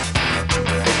DSC.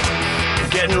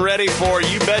 Getting ready for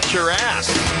You Bet Your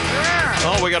Ass.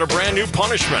 Oh, we got a brand new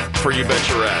punishment for You Bet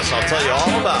Your Ass. I'll tell you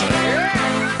all about it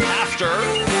after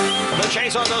the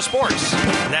Chainsaw Goes Sports.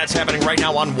 And that's happening right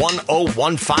now on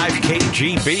 1015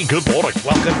 KGB. Good morning.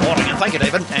 Well, good morning, and thank you,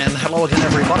 David. And hello again,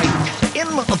 everybody. In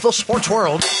the sports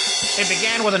world, it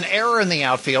began with an error in the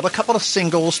outfield, a couple of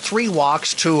singles, 3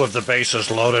 walks, 2 of the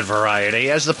bases-loaded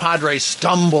variety, as the Padres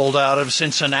stumbled out of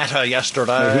Cincinnati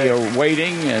yesterday. Here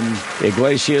waiting, and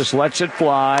Iglesias lets it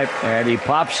fly, and he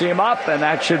pops him up, and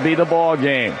that should be the ball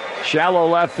game. Shallow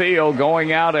left field,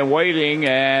 going out and waiting,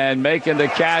 and making the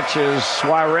catch is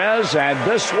Suarez, and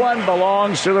this one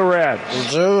belongs to the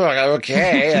Reds.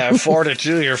 Okay,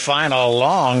 4-2 your final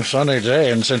long sunny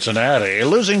day in Cincinnati.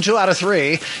 Losing 2 out of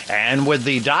 3, and with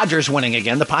the Dodgers winning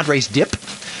again, the Padres dip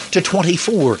to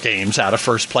 24 games out of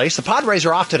first place. The Padres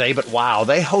are off today, but wow,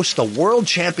 they host the world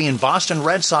champion Boston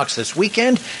Red Sox this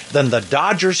weekend. Then the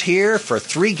Dodgers here for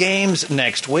 3 games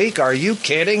next week. Are you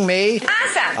kidding me?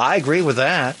 Awesome. I agree with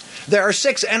that. There are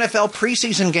 6 NFL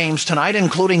preseason games tonight,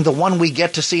 including the one we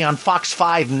get to see on Fox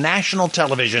 5 national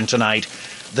television tonight.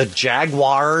 The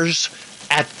Jaguars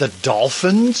at the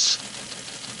Dolphins.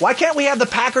 Why can't we have the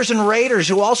Packers and Raiders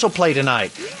who also play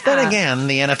tonight? Yeah. Then again,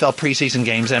 the NFL preseason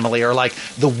games, Emily, are like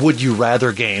the would you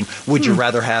rather game. Would you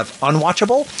rather have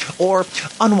unwatchable or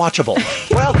unwatchable?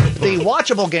 Well, the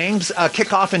watchable games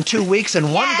kick off in 2 weeks,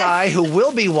 and one guy who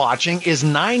will be watching is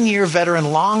 9-year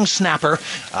veteran long snapper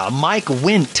Mike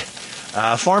Wint.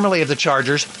 Formerly of the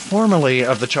Charger. The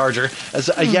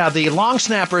long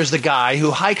snapper is the guy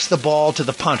who hikes the ball to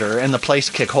the punter and the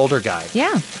place kick holder guy.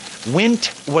 Yeah.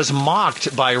 Wint was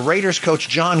mocked by Raiders coach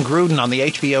John Gruden on the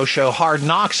HBO show Hard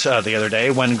Knocks the other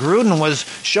day when Gruden was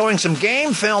showing some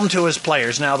game film to his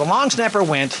players. Now, the long snapper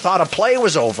Wint thought a play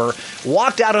was over,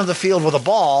 walked out on the field with a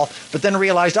ball, but then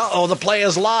realized, the play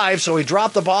is live, so he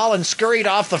dropped the ball and scurried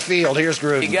off the field. Here's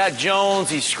Gruden. You got Jones.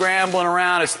 He's scrambling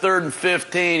around. It's 3rd and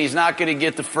 15. He's not going to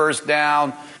get the first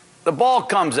down. The ball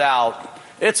comes out.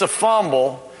 It's a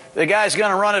fumble. The guy's going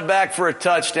to run it back for a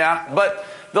touchdown, but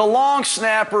the long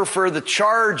snapper for the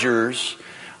Chargers,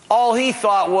 all he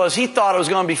thought it was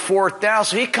going to be 4th down,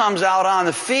 so he comes out on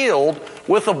the field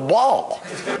with a ball.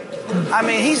 I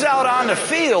mean, he's out on the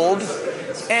field,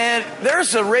 and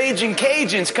there's the Raging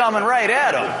Cajuns coming right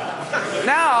at him.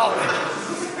 Now,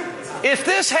 if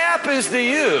this happens to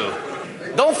you,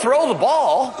 don't throw the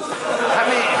ball. I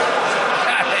mean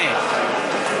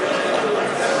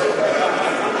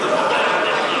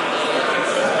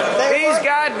these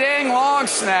goddamn long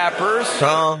snappers.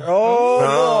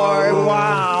 Boy,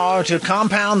 wow. To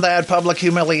compound that public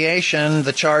humiliation,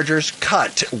 the Chargers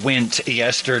cut Wint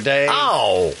yesterday.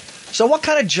 Oh. So what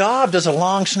kind of job does a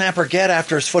long snapper get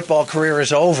after his football career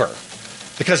is over?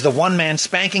 Because the one-man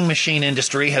spanking machine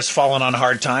industry has fallen on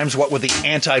hard times, what with the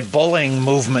anti-bullying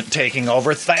movement taking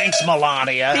over. Thanks,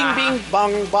 Melania. Bing, bing,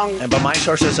 bong, bong. But my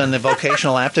sources in the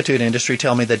vocational aptitude industry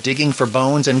tell me that digging for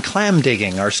bones and clam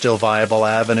digging are still viable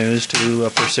avenues to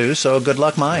pursue, so good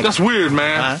luck, Mike. That's weird,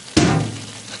 man.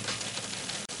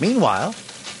 Meanwhile,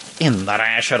 in the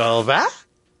National Bar...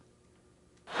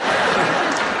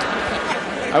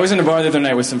 I was in a bar the other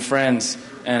night with some friends,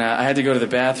 and I had to go to the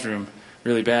bathroom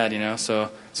really bad,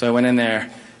 so I went in there,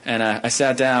 and I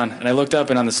sat down, and I looked up,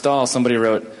 and on the stall, somebody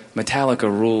wrote, Metallica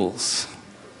rules.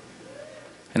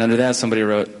 And under that, somebody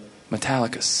wrote,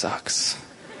 Metallica sucks.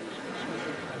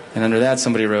 And under that,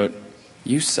 somebody wrote,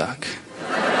 "You suck."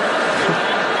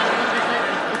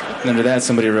 And under that,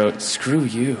 somebody wrote, "Screw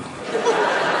you."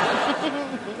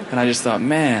 And I just thought,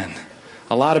 man,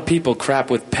 a lot of people crap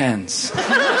with pens.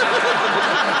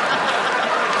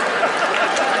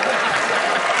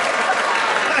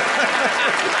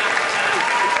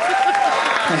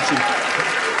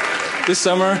 This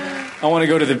summer, I want to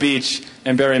go to the beach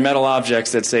and bury metal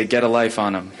objects that say "Get a Life"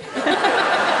 on them.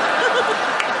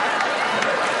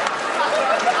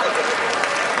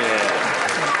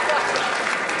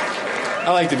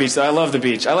 I like the beach, though. I love the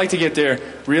beach. I like to get there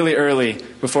really early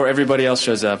before everybody else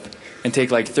shows up and take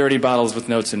like 30 bottles with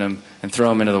notes in them and throw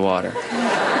them into the water.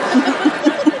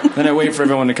 Then I wait for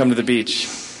everyone to come to the beach.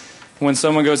 When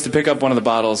someone goes to pick up one of the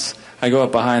bottles, I go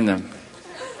up behind them.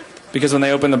 Because when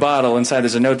they open the bottle, inside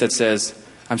there's a note that says,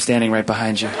 "I'm standing right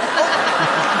behind you."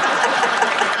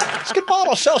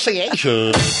 Basketball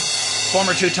Association.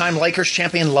 Former two-time Lakers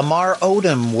champion Lamar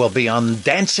Odom will be on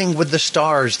Dancing with the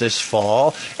Stars this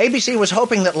fall. ABC was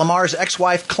hoping that Lamar's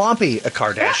ex-wife, Klompy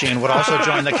Kardashian, would also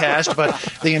join the cast, but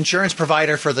the insurance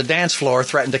provider for the dance floor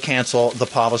threatened to cancel the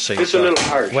policy. It's a little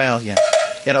harsh. Well, yeah.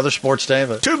 In other sports,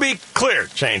 David. To be clear,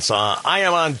 Chainsaw, I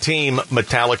am on Team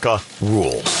Metallica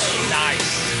Rules.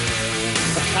 Nice.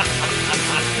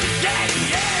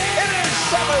 It is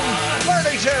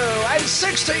 7:32 and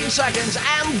 16 seconds,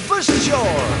 and this is your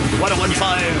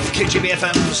 101.5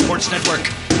 KGB-FM Sports Network.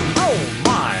 Oh,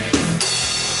 my.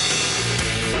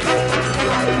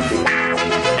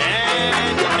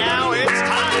 And now it's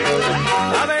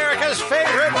time. America's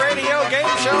favorite radio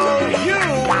game show, You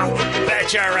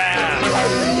Bet Your Ass.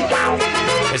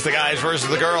 It's the guys versus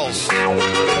the girls.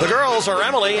 The girls are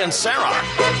Emily and Sarah.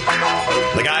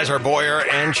 The guys are Boyer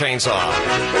and Chainsaw.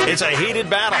 It's a heated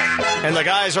battle, and the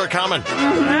guys are coming.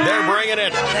 They're bringing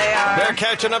it. They are. They're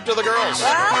catching up to the girls.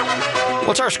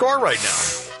 What's our score right now?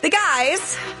 The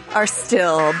guys are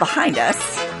still behind us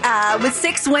with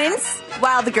 6 wins,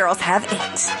 while the girls have 8.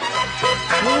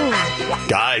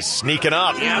 Guys sneaking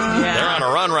up. They're on a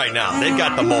run right now. They've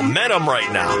got the momentum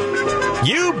right now.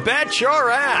 You Bet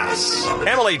Your Ass.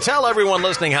 Emily, tell everyone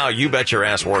listening how You Bet Your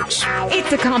Ass works.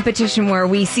 It's a competition where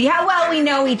we see how well we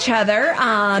know each other.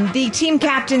 The team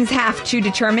captains have to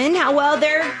determine how well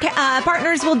their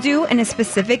partners will do in a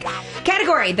specific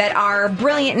category that our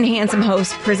brilliant and handsome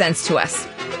host presents to us.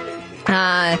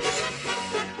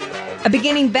 A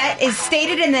beginning bet is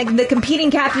stated, and the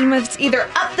competing captain must either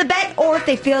up the bet, or if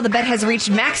they feel the bet has reached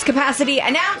max capacity,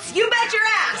 announce "You Bet Your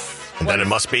Ass." And then it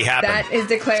must be happening. That is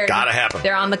declared. It's gotta happen.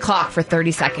 They're on the clock for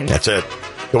 30 seconds. That's it.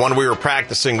 The one we were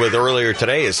practicing with earlier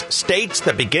today is states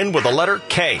that begin with the letter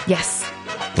K. Yes.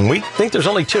 And we think there's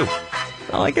only 2.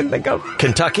 All I can think of.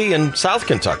 Kentucky and South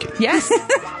Kentucky. Yes.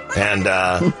 And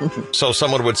so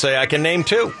someone would say, "I can name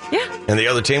 2. Yeah. And the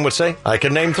other team would say, "I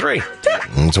can name 3.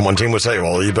 And so one team would say,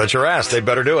 "Well, you bet your ass. They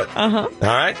better do it." Uh-huh.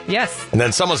 All right? Yes. And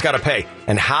then someone's got to pay.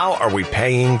 And how are we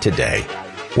paying today?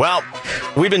 Well,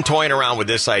 we've been toying around with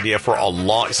this idea for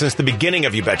since the beginning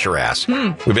of You Bet Your Ass.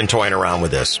 We've been toying around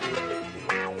with this.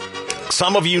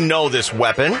 Some of you know this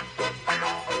weapon.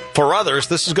 For others,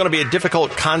 this is going to be a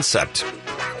difficult concept.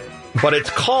 But it's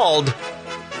called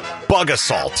bug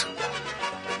assault.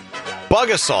 Bug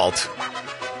assault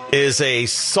is a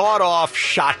sawed-off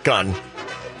shotgun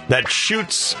that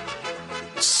shoots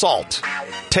salt,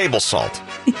 table salt.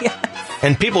 Yes.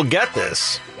 And people get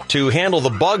this to handle the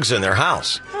bugs in their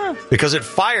house because it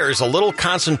fires a little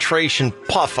concentration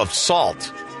puff of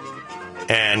salt,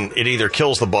 and it either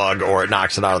kills the bug or it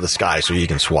knocks it out of the sky so you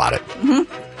can swat it. Mm-hmm.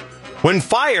 When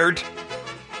fired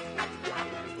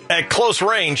at close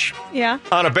range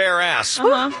on a bare ass,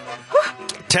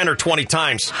 10 or 20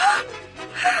 times,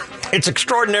 it's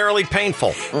extraordinarily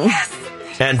painful. Yes.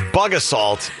 And bug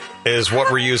assault is what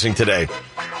we're using today.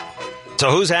 So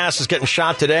whose ass is getting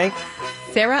shot today?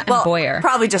 Sarah and Boyer.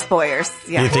 Probably just Boyer's.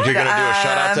 Yeah. You think you're going to do a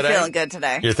shutout today? I'm feeling good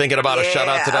today. You're thinking about a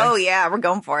shutout today? Oh, yeah. We're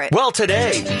going for it. Well,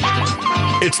 today,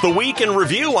 it's the week in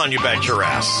review on You Bet Your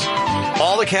Ass.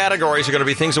 All the categories are going to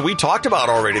be things that we talked about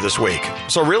already this week.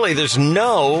 So really, there's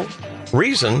no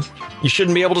reason you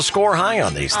shouldn't be able to score high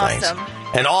on these things.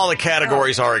 And all the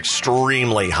categories are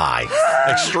extremely high.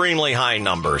 Extremely high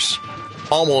numbers.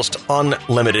 Almost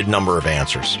unlimited number of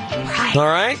answers. Right. All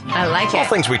right? I like it. All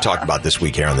things we talked about this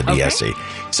week here on the DSC.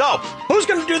 So, who's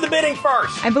going to do the bidding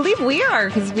first? I believe we are,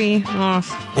 because we...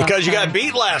 Because you got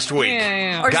beat last week.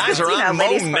 Yeah. Or Guys just, are on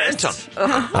ladies momentum. first. All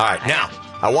right, now,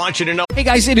 I want you to know. Hey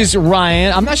guys, it is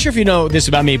Ryan. I'm not sure if you know this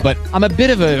about me, but I'm a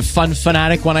bit of a fun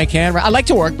fanatic when I can. I like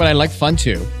to work, but I like fun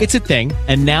too. It's a thing.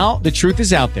 And now the truth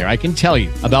is out there. I can tell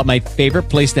you about my favorite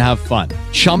place to have fun.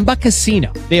 Chumba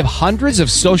Casino. They have hundreds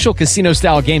of social casino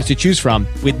style games to choose from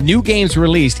with new games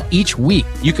released each week.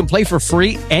 You can play for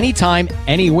free anytime,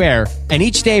 anywhere. And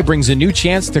each day brings a new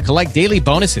chance to collect daily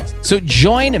bonuses. So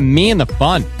join me in the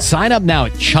fun. Sign up now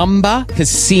at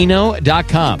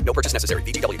ChumbaCasino.com. No purchase necessary.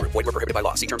 VGW Group. Void where prohibited by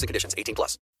law. See terms and conditions.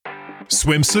 18+.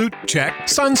 Swimsuit? Check.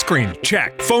 Sunscreen?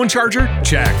 Check. Phone charger?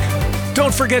 Check.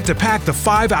 Don't forget to pack the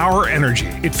 5-Hour Energy.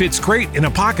 It fits great in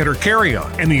a pocket or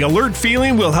carry-on, and the alert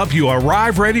feeling will help you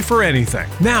arrive ready for anything.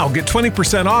 Now get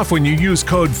 20% off when you use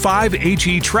code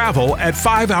 5HETRAVEL at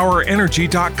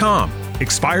 5hourenergy.com.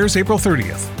 Expires April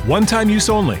 30th. One-time use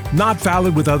only. Not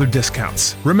valid with other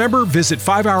discounts. Remember, visit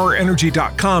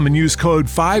 5hourenergy.com and use code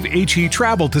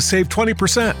 5HETRAVEL to save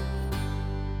 20%.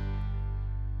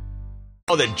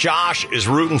 Oh, that Josh is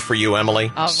rooting for you, Emily.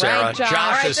 All right, Sarah. Josh. Josh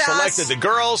All right, has Josh. selected the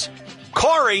girls.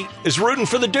 Corey is rooting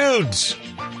for the dudes.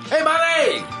 Hey,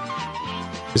 buddy!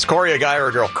 Is Corey a guy or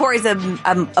a girl? Corey's a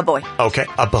boy. Okay,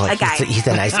 a boy. A guy. He's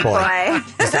a nice boy. Boy.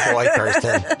 He's a boy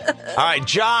person. All right,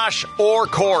 Josh or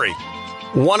Corey.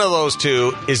 One of those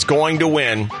two is going to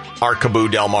win our Kaboo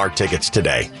Del Mar tickets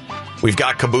today. We've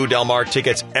got Kaboo Del Mar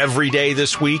tickets every day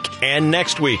this week and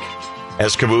next week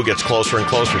as Kaboo gets closer and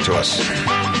closer to us.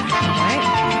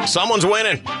 Someone's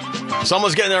winning.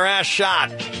 Someone's getting their ass shot.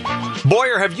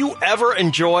 Boyer, have you ever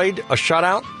enjoyed a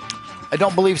shutout? I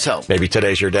don't believe so. Maybe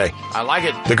today's your day. I like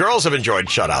it. The girls have enjoyed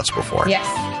shutouts before. Yes.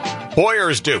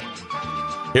 Boyers do.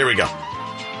 Here we go.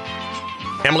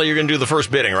 Emily, you're going to do the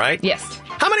first bidding, right? Yes.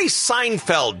 How many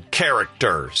Seinfeld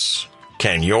characters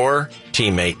can your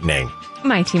teammate name?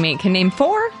 My teammate can name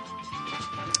 4.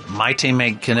 My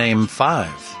teammate can name 5.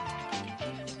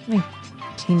 My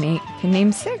teammate can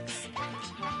name 6.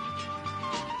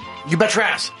 You bet your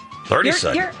ass. 30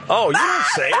 seconds. Oh, you don't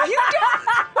say it. You don't.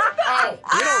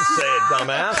 You don't say it,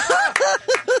 dumbass.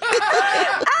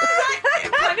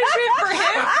 Punishment for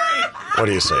him. What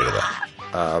do you say to that?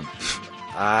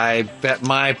 I bet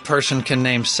my person can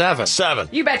name 7. 7.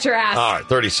 You bet your ass. All right,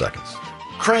 30 seconds.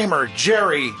 Kramer,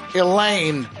 Jerry,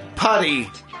 Elaine, Putty,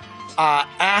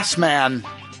 Assman,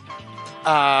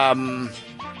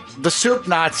 the Soup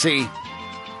Nazi,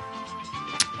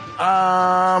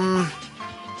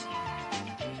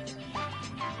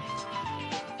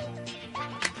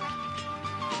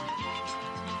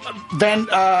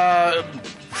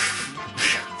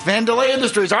 Vandelay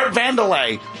Industries, Art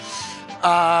Vandelay.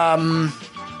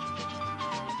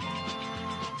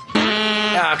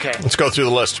 Okay. Let's go through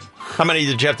the list. How many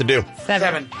did you have to do?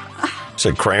 7. You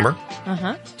said Kramer.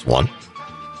 Uh-huh. It's 1.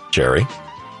 Jerry.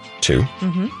 2.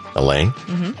 Mm-hmm. Elaine.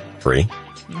 3.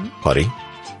 Putty.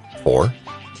 4.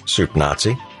 Soup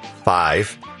Nazi.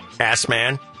 5.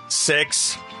 Assman.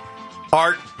 6.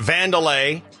 Art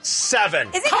Vandelay. 7.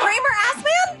 Isn't Kramer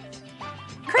Assman?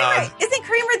 Isn't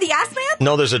Kramer the Assman?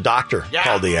 No, there's a doctor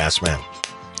called the Assman.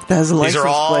 That's a These license are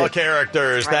all plate.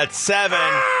 characters. Right. That's 7.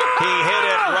 He hit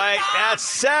it right. That's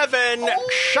 7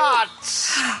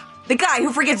 shots. The guy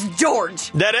who forgets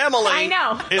George. That Emily I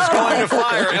know. is going to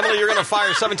fire. Emily, you're going to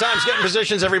fire 7 times. Get in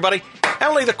positions, everybody.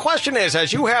 Emily, the question is,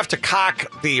 as you have to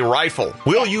cock the rifle,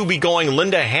 will you be going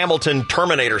Linda Hamilton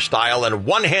Terminator style and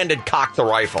one-handed cock the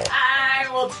rifle? I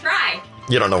will try.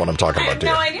 You don't know what I'm talking I about, have do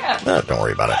no you? idea. Don't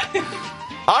worry about it.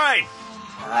 All right.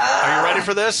 Are you ready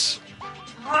for this?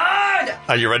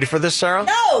 Are you ready for this, Sarah?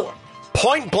 No.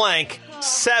 Point blank,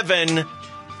 7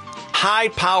 high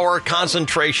power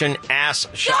concentration ass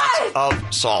shots of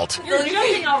salt. You're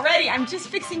joking already. I'm just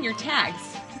fixing your tags.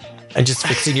 And just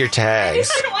fixing your tags.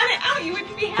 If I don't want it out, you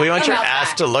wouldn't be happy We want your about ass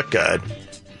that. to look good.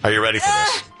 Are you ready for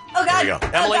this? Oh, God. Here we go.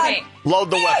 Oh, Emily, God. load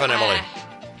the weapon, Emily.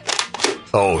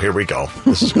 Oh, here we go.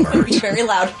 This is going to hurt. Be very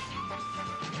loud.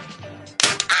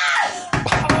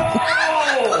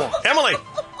 Emily,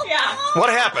 Yeah. what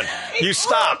happened? You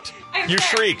stopped. You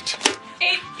shrieked.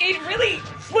 It really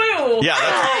flew. Yeah,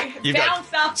 that's, you've got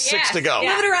Bounced off the 6 ass. to go.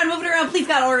 Yeah. Move it around. Please,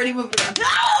 God, already move it around. No!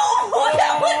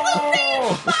 That was the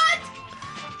same spot!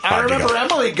 I remember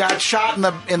Emily got shot in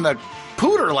the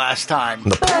pooter last time.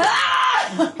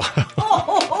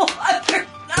 Oh, other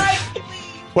side,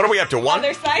 please. What are we up to? 1?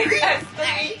 Other side, that's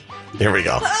 3. Here we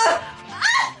go.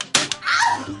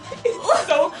 It's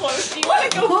so close. Do you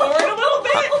want to go forward a little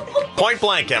bit? Point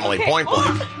blank, Emily. Okay. Point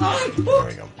blank. There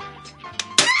we go.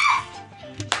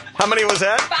 How many was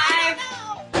that?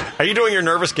 5. Are you doing your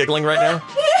nervous giggling right now?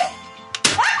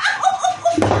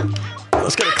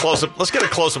 Let's get a close up. Let's get a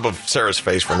close up of Sarah's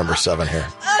face for number 7 here.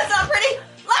 It's not pretty.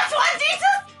 Last one,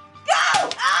 Jesus! Go!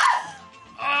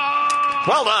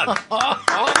 Well done.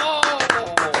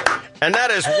 And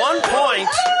that is 1 point.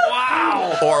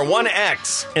 Wow. Or 1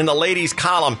 X in the ladies'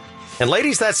 column. And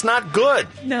ladies, that's not good.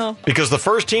 No. Because the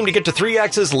first team to get to 3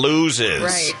 X's loses.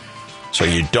 Right. So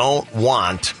you don't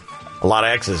want a lot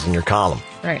of X's in your column.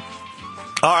 Right.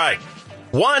 All right.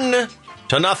 1-0.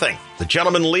 The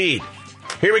gentlemen lead.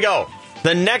 Here we go.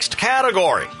 The next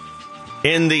category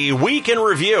in the week in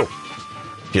review.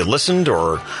 If you listened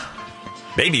or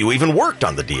maybe you even worked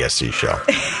on the DSC show.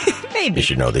 Maybe. You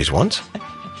should know these ones.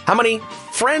 How many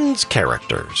Friends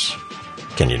characters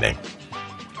can you name?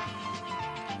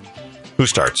 Who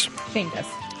starts? Shane does.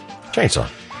 Chainsaw.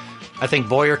 I think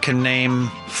Boyer can name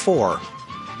 4.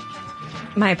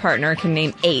 My partner can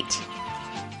name 8.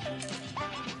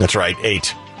 That's right,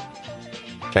 8.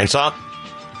 Chainsaw?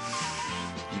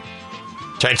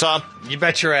 Chainsaw? You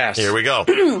bet your ass. Here we go.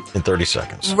 In 30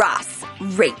 seconds. Ross,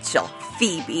 Rachel,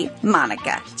 Phoebe,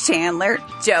 Monica, Chandler,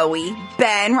 Joey,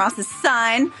 Ben, Ross's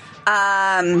son,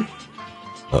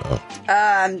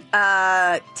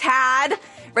 Tad,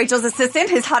 Rachel's assistant,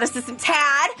 his hot assistant,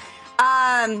 Tad.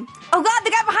 Oh God,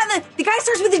 the guy the guy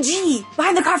starts with a G.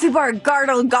 Behind the coffee bar,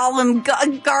 Gardle, Gollum,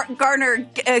 Garner,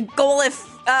 Golif,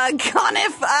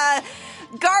 Conniff,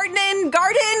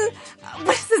 Garden.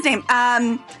 What's his name?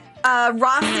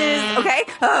 Ross's. Okay.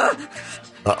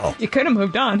 Uh-oh. You could have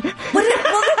moved on. What did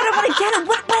I want to get him?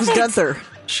 What was it? Gunther.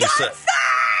 She said.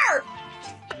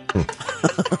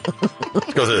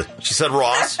 She said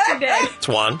Ross. She did. It's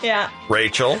 1. Yeah.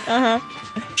 Rachel. Uh-huh.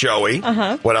 Joey.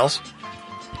 Uh-huh. What else?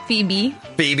 Phoebe.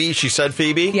 Phoebe. She said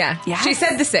Phoebe? Yeah. Yes. She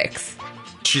said the 6.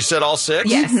 She said all 6?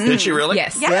 Yes. Did she really?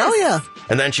 Yes. Hell yeah.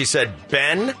 And then she said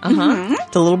Ben. Uh-huh.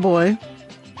 The little boy.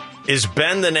 Is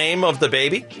Ben the name of the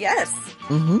baby? Yes.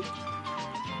 Mm-hmm.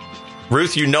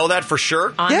 Ruth, you know that for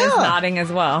sure? Anna's nodding as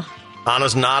well.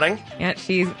 Anna's nodding? Yeah,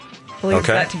 she believes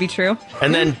that to be true.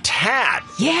 And then Tad.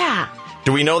 Yeah.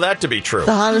 Do we know that to be true?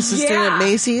 The hot assistant at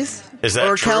Macy's? Is that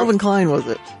or true? Calvin Klein, was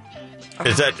it?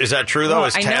 Is that true, though?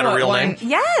 Is Tad a real name?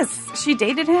 Yes. She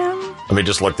dated him. Let me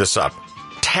just look this up.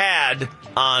 Tad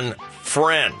on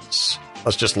Friends.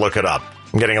 Let's just look it up.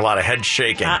 I'm getting a lot of head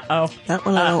shaking. Uh-oh. That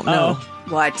one I don't know.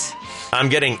 What? I'm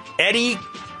getting Eddie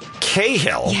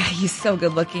Cahill. Yeah, he's so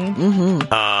good looking.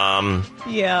 Mm-hmm.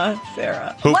 Yeah,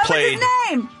 Sarah. Who what played was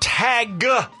his name? Tag.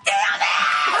 Damn it!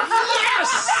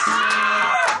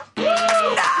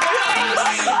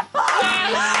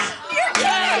 You're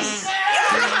kidding!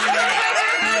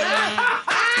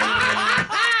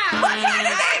 What kind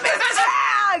of name is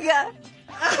Tag?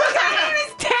 What kind of name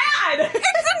is Tad? It's a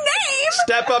name!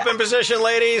 Step up in position,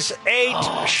 ladies.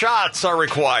 8 shots are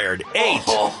required. 8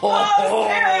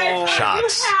 Sarah,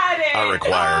 shots you had it. are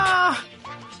required.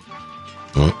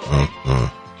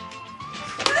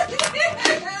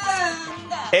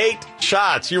 Eight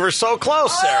shots. You were so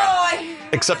close, Sarah.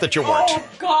 Except that you weren't. Oh,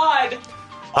 God.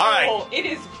 All right. Oh, it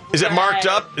is. Is it marked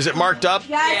up? Is it marked up?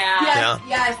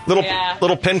 Yes.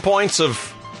 Little pinpoints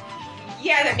of.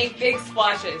 Yeah, that make big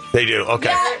splashes. They do.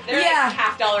 Okay. They're like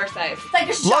 $half size. It's like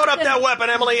a shot. Load up that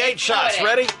weapon, Emily. 8 shots. it.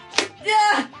 Ready?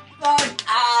 Yeah. God.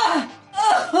 Ah.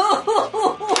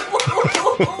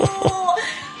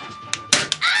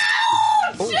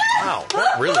 Oh, wow.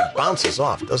 That really bounces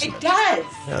off, doesn't it? It does.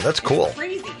 Yeah, that's cool.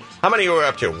 Crazy. How many were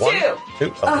up to? 1? 2?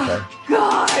 Oh, okay.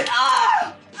 God.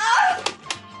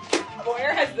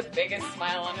 Boyer has the biggest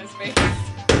smile on his face.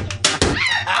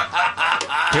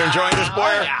 You enjoying this,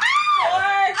 Boyer?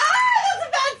 That's a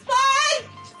bad spot.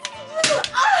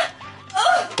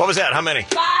 What was that? How many?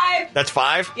 5. That's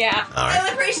 5? Yeah. All right. I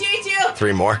appreciate you.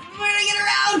 3 more. We're gonna get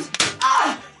around.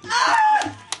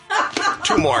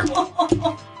 2 more.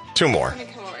 2 more. Let me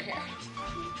come over here.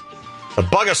 The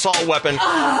bug assault weapon.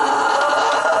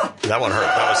 That one hurt.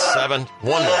 That was 7.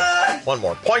 1 more. 1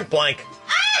 more. Point blank.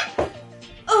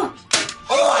 Oh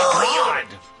my God.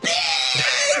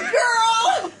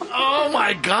 Girl. Oh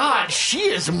my God. She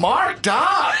is marked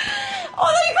up.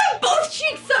 Oh, you got both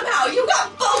cheeks somehow. You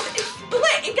got both. It's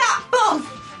split. You got both.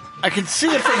 I can see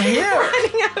it from here.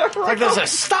 It's like there's a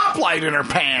stoplight in her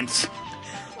pants.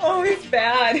 Oh, it's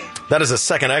bad. That is a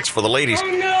second X for the ladies. Oh,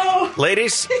 no.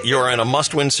 Ladies, you are in a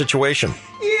must-win situation.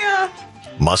 Yeah.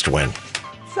 Must win.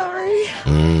 Sorry.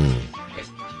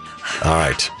 All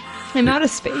right. I'm out of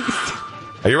space.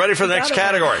 Are you ready for the next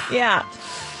category? Yeah.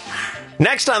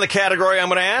 Next on the category, I'm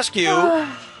going to ask you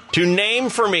to name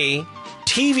for me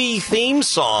TV theme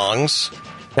songs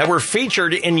that were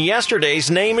featured in yesterday's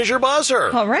Name Is Your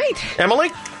Buzzer. All right. Emily?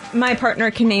 My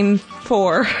partner can name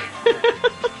 4.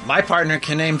 My partner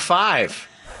can name 5.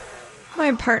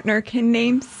 My partner can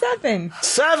name 7.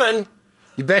 7?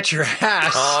 You bet your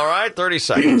ass. All right, 30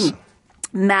 seconds.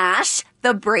 MASH,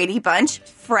 The Brady Bunch,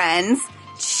 Friends,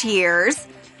 Cheers,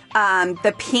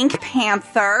 The Pink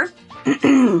Panther,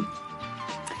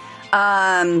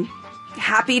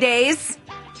 Happy Days,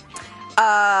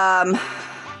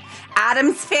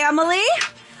 Addams Family,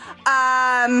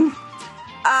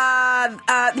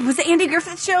 was the Andy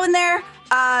Griffith Show in there?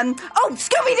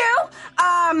 Scooby-Doo,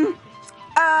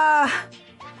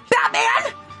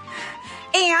 Batman,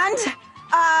 and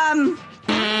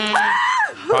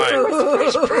All right.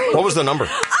 What was the number?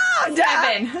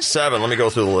 7. 7. Let me go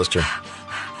through the list here.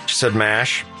 She said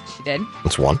MASH. She did.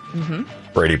 That's 1.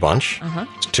 Mm-hmm. Brady Bunch.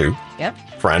 It's 2.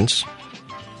 Yep. Friends.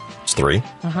 It's 3.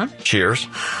 Cheers.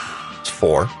 It's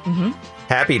 4.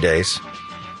 Happy Days.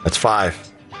 That's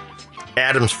 5.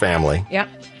 Addams Family. Yep.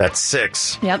 That's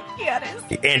 6. Yep. Yeah, it is.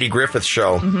 The Andy Griffith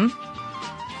Show.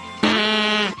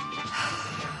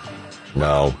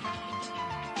 No.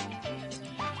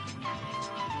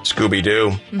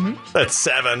 Scooby-Doo. That's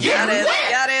 7. Yeah, it is.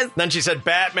 Yeah, it is. Then she said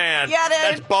Batman. Yeah, it is.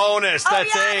 That's bonus.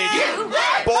 That's 8.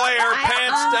 Boyer,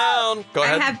 pants down. Go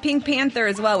ahead. I have Pink Panther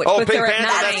as well, which Oh, puts Pink her at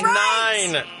Panther, 9.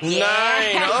 that's 9. Yeah.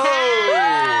 9.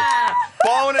 Oh.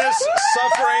 Bonus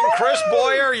suffering. Chris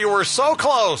Boyer, you were so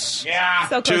close. Yeah.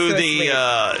 So close to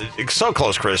the, so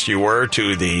close, Chris, you were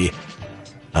to the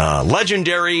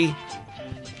legendary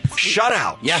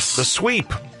shutout. Yes. The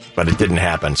sweep. But it didn't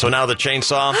happen. So now the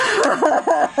chainsaw.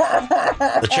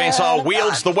 The chainsaw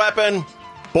wields the weapon.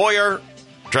 Boyer,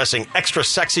 dressing extra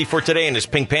sexy for today in his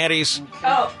pink panties.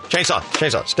 Oh.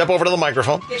 Chainsaw. Step over to the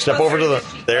microphone. Step over to the...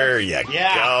 There you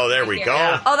go. There we go.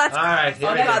 Yeah. Oh, that's... All right. Oh,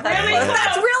 my God,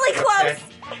 that's really close.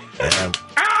 Yeah.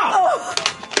 Ow!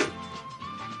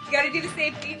 You gotta do the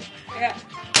safety. Yeah.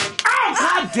 Oh,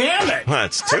 God damn it!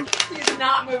 That's 2. He's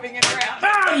not moving it around.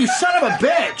 Oh, you son of a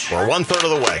bitch! We're 1/3 of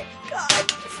the way.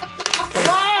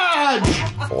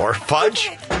 Fudge! 4. Fudge?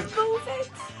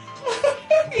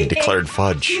 He declared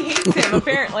fudge. He hates him,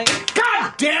 apparently.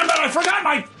 God damn it! I forgot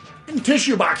my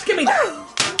tissue box. Give me that.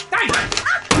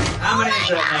 How many is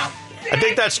that now? I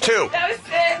think that's 2. That was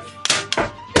 6.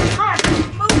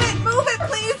 Move it,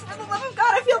 please. For the love of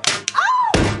God, I feel...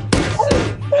 Oh!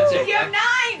 That's it. You have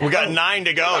 9. We got 9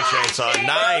 to go, Chainsaw.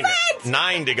 9.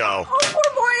 9 to go. Oh, poor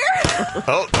Boyer.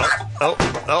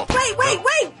 Oh.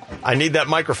 Wait. I need that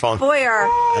microphone. Boyer.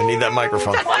 I need that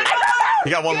microphone.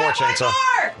 You got one more, Chainsaw.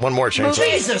 One more, Chainsaw.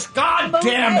 Jesus, God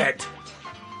damn it!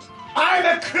 I'm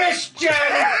a Christian!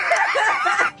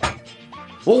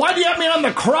 Well, why do you have me on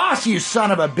the cross, you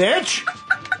son of a bitch?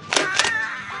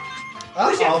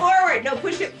 Push it forward. No,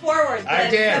 push it forward. I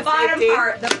did. The bottom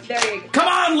part. There you go. Come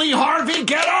on, Lee Harvey,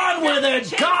 get on with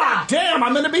it! God damn,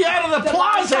 I'm going to be out of the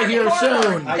plaza here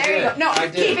soon. There you go. No,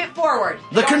 keep it forward.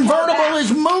 The convertible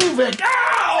is moving.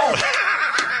 Ow!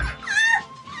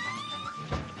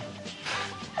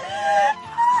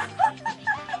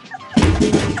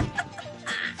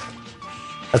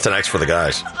 That's an X for the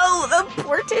guys. Oh, the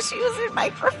poor tissues in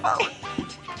microphone.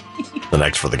 An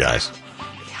X for the guys.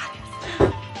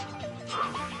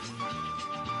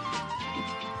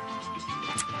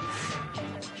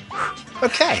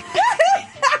 Okay.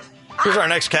 Here's our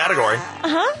next category.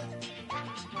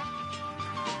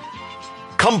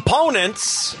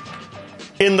 Components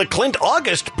in the Clint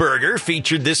August burger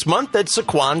featured this month at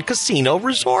Sycuan Casino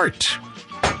Resort.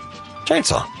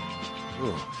 Chainsaw.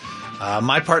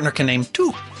 My partner can name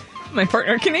 2. My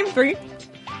partner can name 3.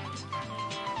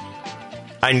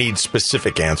 I need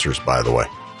specific answers, by the way.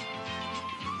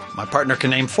 My partner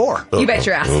can name 4. You bet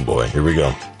your ass. Oh, boy. Here we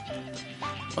go.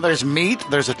 Well, there's meat,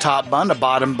 there's a top bun, a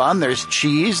bottom bun, there's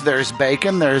cheese, there's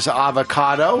bacon, there's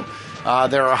avocado,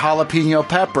 there are jalapeno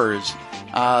peppers,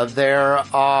 there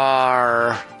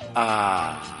are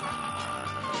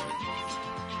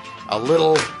a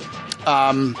little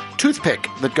toothpick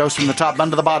that goes from the top bun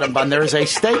to the bottom bun. There is a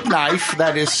steak knife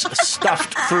that is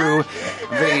stuffed through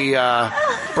the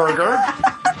burger,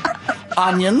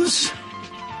 onions,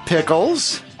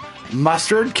 pickles,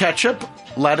 mustard, ketchup,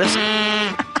 lettuce.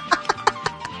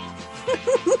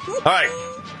 All right.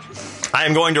 I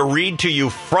am going to read to you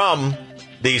from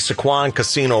the Sycuan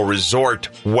Casino Resort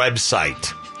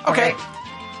website. Okay.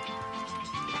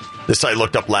 This I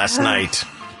looked up last night.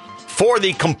 For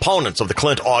the components of the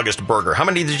Clint August burger, how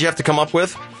many did you have to come up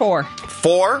with? 4.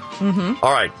 4? Mm-hmm.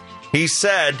 All right. He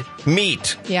said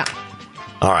meat. Yeah.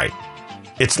 All right.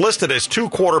 It's listed as 2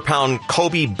 quarter-pound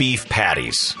Kobe beef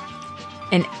patties.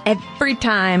 And every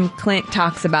time Clint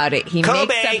talks about it, he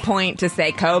Kobe. makes a point to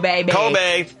say Kobe beef.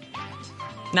 Kobe.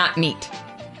 Not meat.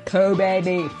 Kobe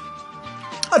beef.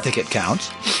 I think it counts.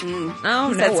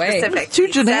 Oh, no way. Specific. Too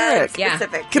generic. Yeah.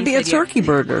 Specific. Could be a turkey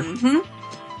burger.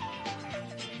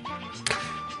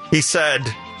 He said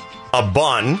a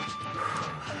bun,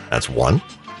 That's one.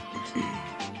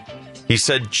 He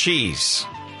said cheese.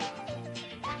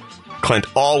 Clint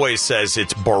always says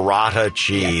it's burrata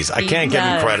cheese. Yes, I can't give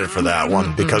him does. credit for that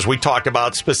one because we talked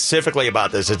about specifically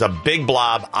about this. It's a big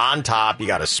blob on top. You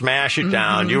got to smash it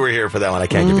down. You were here for that one. I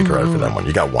can't give you credit for that one.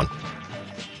 You got one.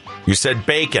 You said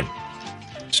bacon.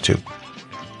 It's two.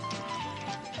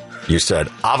 You said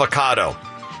avocado.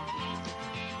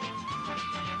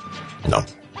 No.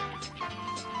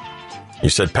 You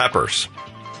said peppers.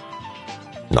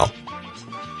 No.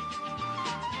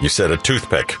 You said a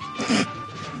toothpick.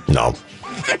 No.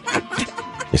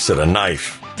 You said a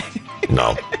knife.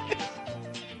 No.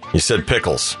 You said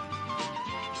pickles.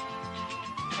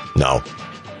 No.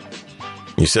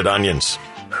 You said onions.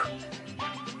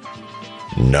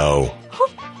 No.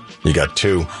 You got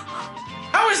two.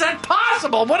 How is that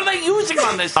possible? What are they using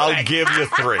on this thing? I'll give you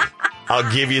three.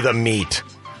 I'll give you the meat.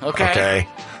 Okay.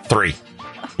 Three.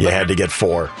 You had to get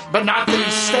four. But not the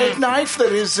steak knife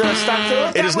that is stuck to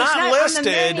it? It is not not on the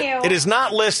listed. menu. It is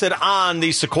not listed on the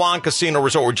Sequan Casino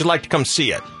Resort. Would you like to come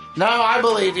see it? No, I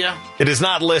believe you. It is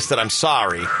not listed. I'm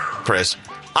sorry, Chris.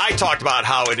 I talked about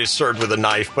how it is served with a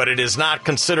knife, but it is not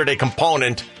considered a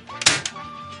component.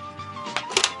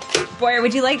 Boyer,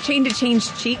 would you like Shane to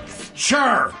change cheeks?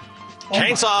 Sure.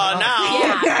 Chainsaw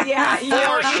now. Yeah.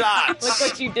 Four shots. Look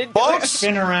what you did. Folks,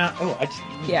 Spin around. Oh, I just...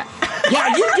 Yeah.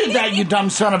 Yeah, you did that, you dumb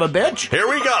son of a bitch. here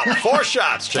we go. 4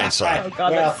 shots, Chainsaw. Oh,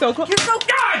 God, that's so cool. You're so...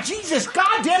 God, Jesus,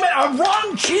 God damn it, a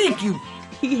wrong cheek, you...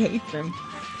 He hates him.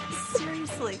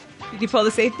 Seriously. Did you pull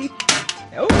the safety?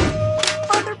 Oh.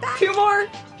 Oh, they're back. 2 more.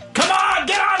 Come on,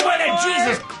 get on with it, More.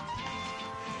 Jesus.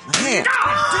 Man.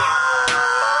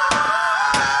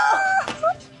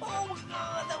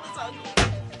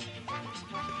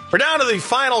 We're down to the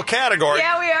final category.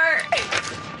 Yeah, we are.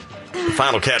 The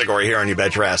final category here on You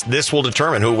Bet Your Ass. This will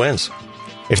determine who wins.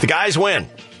 If the guys win,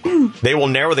 they will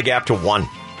narrow the gap to 1.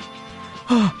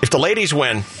 If the ladies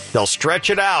win, they'll stretch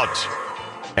it out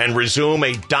and resume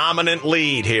a dominant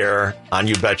lead here on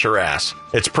You Bet Your Ass.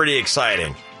 It's pretty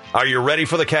exciting. Are you ready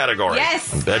for the category?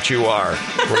 Yes. I bet you are.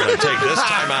 We're going to take this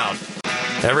time out.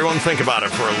 Everyone think about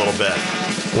it for a little bit.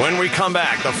 When we come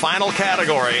back, the final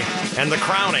category and the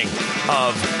crowning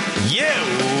of You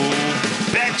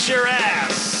Bet Your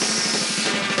Ass.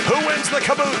 Who wins the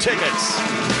Kaboo tickets?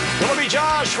 Will it be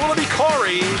Josh? Will it be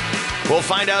Corey? We'll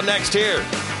find out next here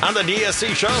on the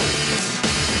DSC Show.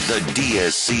 The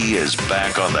DSC is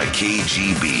back on the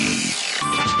KGB.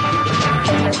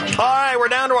 All right, we're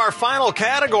down to our final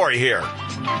category here.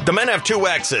 The men have 2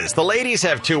 X's. The ladies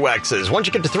have 2 X's. Once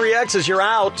you get to 3 X's, you're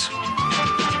out.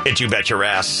 It's You Bet Your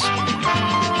Ass.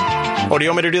 Oh, do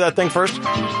you want me to do that thing first?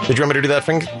 Did you want me to do that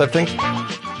thing?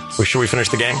 Or should we finish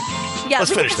the game? Yeah,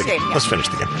 Let's finish the game. Yeah. Let's finish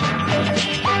the game.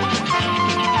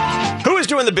 Who is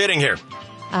doing the bidding here?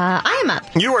 I am up.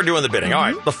 You are doing the bidding. All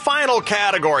right. The final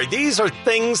category. These are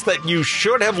things that you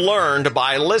should have learned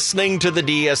by listening to the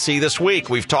DSC this week.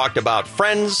 We've talked about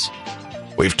Friends.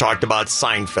 We've talked about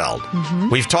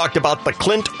Seinfeld. We've talked about the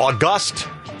Clint August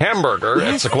hamburger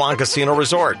at Sequan Casino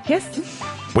Resort. Yes.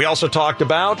 We also talked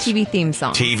about TV theme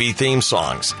songs. TV theme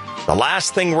songs. The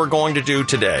last thing we're going to do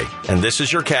today, and this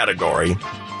is your category,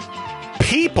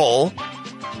 people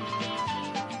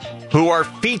who are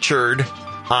featured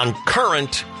on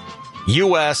current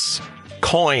U.S.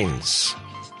 coins.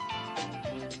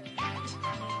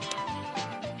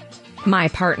 My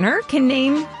partner can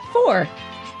name 4.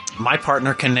 My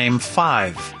partner can name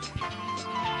 5.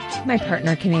 My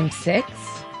partner can name 6.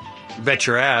 Bet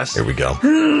your ass. Here we go.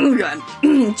 God.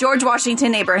 George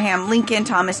Washington, Abraham Lincoln,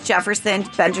 Thomas Jefferson,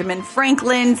 Benjamin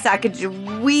Franklin,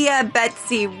 Sacagawea,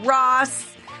 Betsy Ross,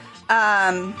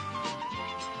 oh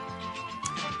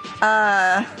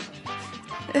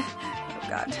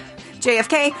God,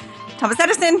 JFK, Thomas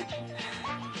Edison,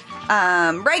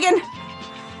 Reagan,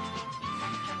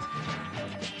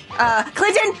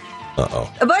 Clinton,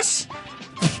 Bush,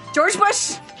 George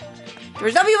Bush,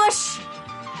 George W. Bush,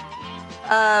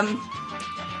 I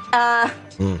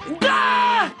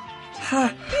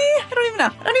don't even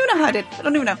know. I don't even know how I did. I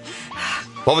don't even know.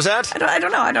 What was that? I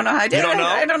don't know. I don't know how I did. You don't know?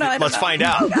 I don't know. Let's find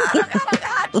out. Oh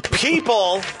God.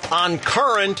 People on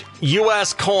current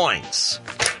U.S. coins.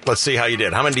 Let's see how you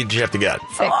did. How many did you have to get?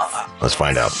 6. Let's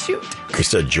find out. Shoot. He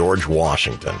said George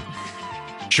Washington.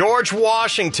 George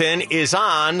Washington is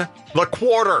on the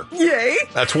quarter. Yay.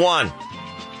 That's 1.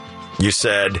 You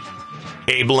said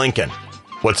Abe Lincoln.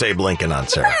 What's Abe Lincoln on,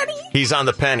 Sarah? Penny. He's on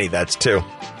the penny. That's 2.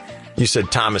 You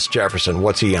said Thomas Jefferson.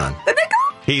 What's he on? The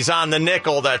nickel. He's on the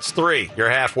nickel. That's 3.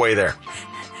 You're halfway there.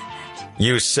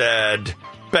 You said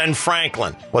Ben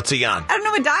Franklin. What's he on? I don't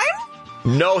know, a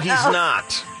dime? No, he's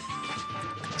not.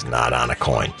 He's not on a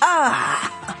coin.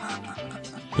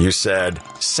 You said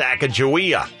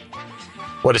Sacagawea.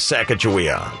 What is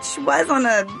Sacagawea? She was on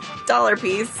a dollar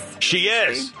piece. She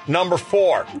is. Number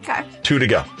 4. Okay. 2 to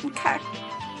go. Okay.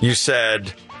 You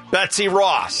said Betsy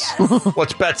Ross. Yes.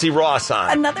 What's Betsy Ross on?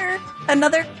 Another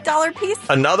dollar piece?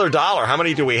 Another dollar. How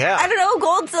many do we have? I don't know.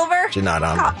 Gold, silver. She's not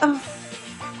on.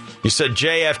 You said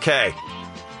JFK.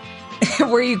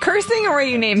 Were you cursing or were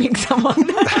you naming someone?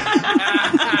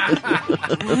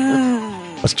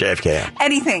 What's JFK on?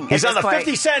 Anything. He's on the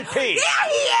 50-cent piece. Yeah,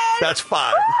 he is. That's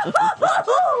 5.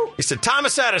 You said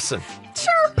Thomas Edison.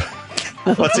 Sure.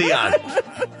 What's he on?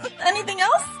 Anything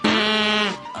else?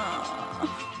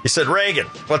 You said Reagan.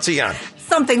 What's he on?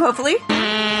 Something, hopefully.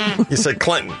 You said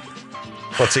Clinton.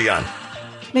 What's he on?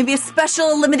 Maybe a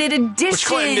special limited edition. Which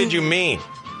Clinton did you mean?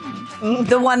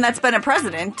 The one that's been a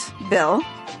president, Bill.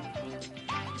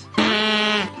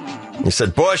 You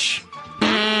said Bush.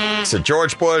 You said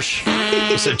George Bush.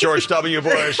 You said George W.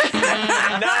 Bush.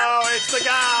 No, it's the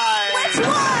guy. Which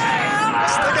one?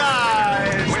 It's the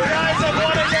guys. The guys have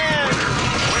won again.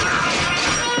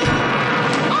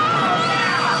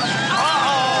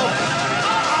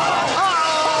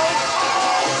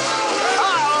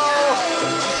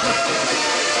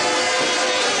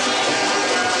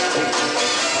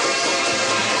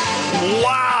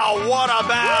 Wow, what a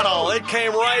battle. It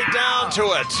came right down to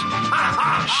it.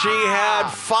 She had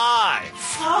 5.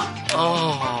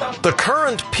 Oh. The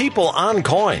current people on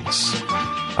coins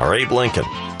are Abe Lincoln,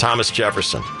 Thomas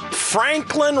Jefferson,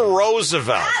 Franklin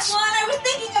Roosevelt. That's one. I was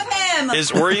thinking of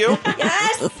him. Were you?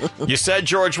 Yes. You said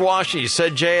George Washington. You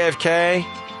said JFK.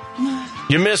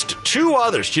 You missed 2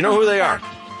 others. Do you know who they are?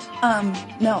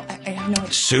 No, I have no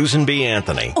idea. Susan B.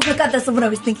 Anthony. Oh my God, that's what I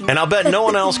was thinking. And I'll bet no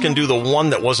one else can do the one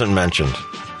that wasn't mentioned.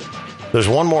 There's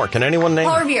one more. Can anyone name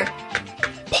Paul it? Revere.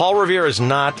 Paul Revere is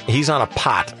not. He's on a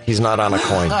pot. He's not on a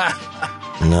coin.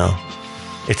 No.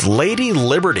 It's Lady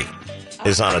Liberty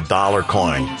is on a dollar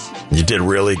coin. You did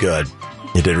really good.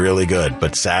 You did really good.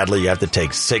 But sadly, you have to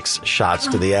take 6 shots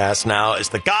to the ass now as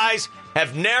the guys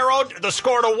have narrowed the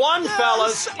score to 1,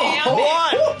 fellas.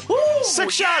 1.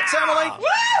 6 shots, Emily.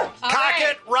 Woo! Cock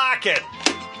it, rock it.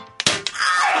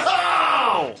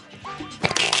 Oh!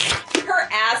 Her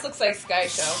ass looks like Sky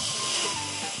Show.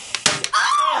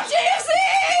 Oh, JFC!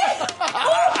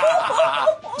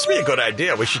 This would be a good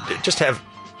idea. We should just have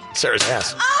Sarah's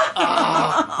ass.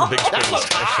 Big screen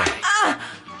discussion.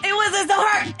 It still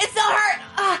hurt. It still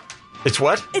hurt. It's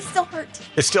what? It still hurt.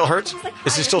 It still hurts?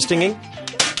 Is it still stinging?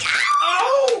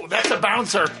 Oh, that's a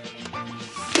bouncer.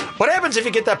 What happens if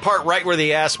you get that part right where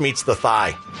the ass meets the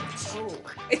thigh?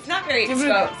 It's not very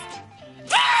exposed.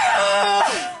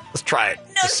 Let's try it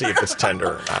to see if it's tender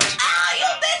or not. Oh, you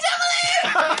bitch,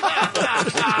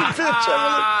 Bitch,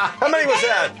 Emily. How many was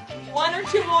that? 1 or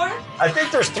 2 more? I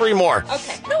think there's 3 more.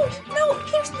 Okay. No,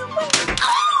 there's no way.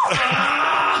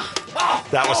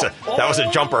 That was a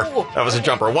jumper. That was a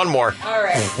jumper. 1 more. All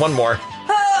right. 1 more.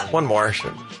 1 more.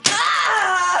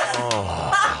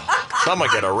 Oh. Someone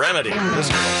get a remedy for this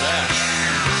girl's ass.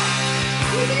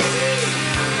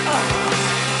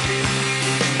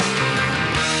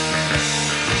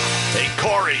 Hey,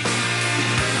 Corey.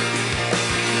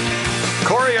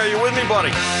 Corey, are you with me,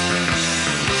 buddy?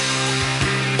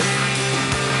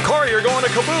 Corey, you're going to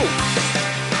Kaboo.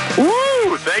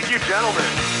 Woo! Thank you, gentlemen.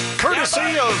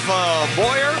 Courtesy of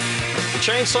Boyer, the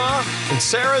chainsaw, and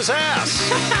Sarah's ass.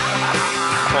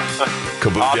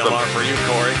 Kaboo Awesome. Dilmar for you,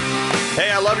 Corey. Hey,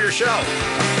 I love your show.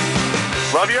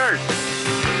 Love yours.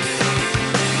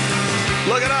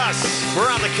 Look at us. We're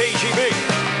on the KGB.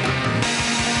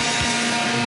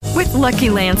 With Lucky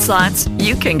Land Slots,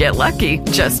 you can get lucky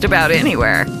just about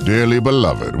anywhere. Dearly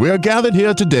beloved, we are gathered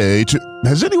here today to...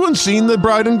 Has anyone seen the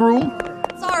bride and groom?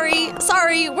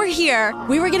 Sorry, we're here.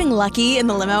 We were getting lucky in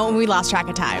the limo and we lost track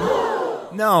of time.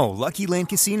 No, Lucky Land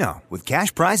Casino, with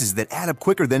cash prizes that add up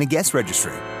quicker than a guest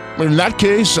registry. In that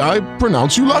case, I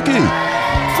pronounce you lucky.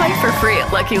 Play for free at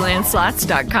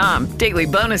LuckyLandSlots.com. Daily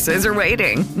bonuses are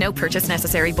waiting. No purchase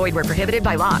necessary. Void where prohibited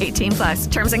by law.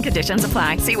 18+. Terms and conditions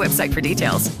apply. See website for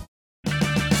details.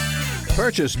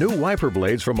 Purchase new wiper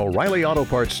blades from O'Reilly Auto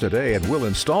Parts today and we'll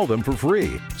install them for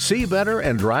free. See better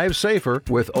and drive safer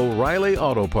with O'Reilly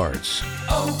Auto Parts.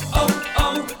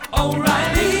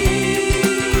 O'Reilly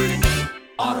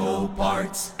Auto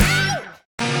Parts.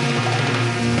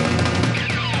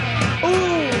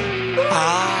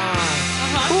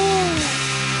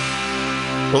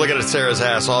 We're looking at Sarah's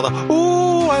ass. All the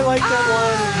ooh, I like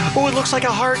that one. Oh, it looks like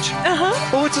a heart.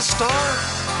 Oh, it's a star.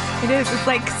 It is. It's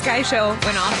like Sky Show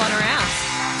went off on her ass.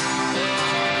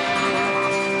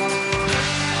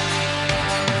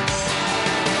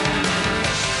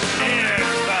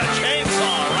 Here's the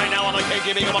chainsaw right now on the KGB.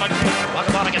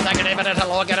 Welcome on again, David, and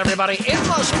hello again, everybody. In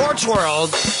the sports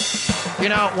world, you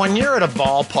know, when you're at a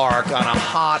ballpark on a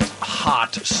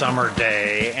hot summer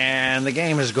day and the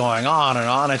game is going on and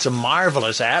on, it's a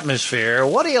marvelous atmosphere.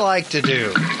 What do you like to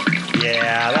do?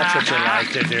 Yeah, that's what you like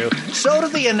to do. So do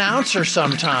the announcer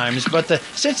sometimes, but the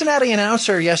Cincinnati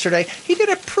announcer yesterday, he did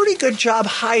a pretty good job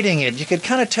hiding it. You could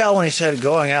kind of tell when he said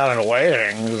going out and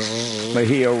waiting.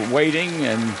 Mejia waiting,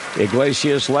 and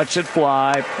Iglesias lets it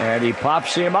fly, and he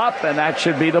pops him up, and that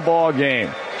should be the ball game.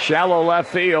 Shallow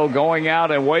left field, going out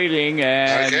and waiting,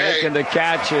 and making the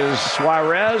catch is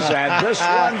Suarez, and this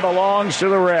one belongs to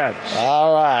the Reds.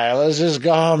 All right, let's just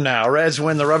go home now. Reds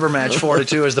win the rubber match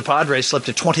 4-2 as the Padres slip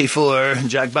to 24.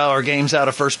 Jack Bauer games out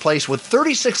of first place with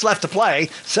 36 left to play.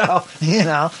 So, you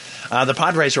know, the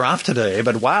Padres are off today,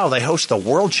 but wow, they host the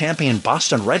world champion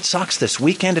Boston Red Sox this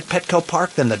weekend at Petco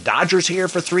Park. Then the Dodgers here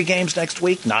for 3 games next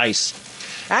week. Nice.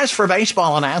 As for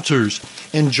baseball announcers,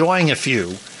 enjoying a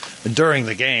few during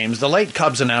the games, the late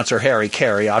Cubs announcer Harry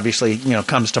Carey obviously, you know,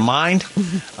 comes to mind.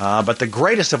 But the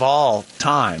greatest of all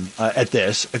time at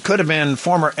this, it could have been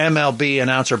former MLB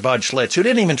announcer Bud Schlitz, who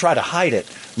didn't even try to hide it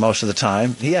most of the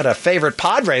time. He had a favorite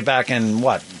Padre back in,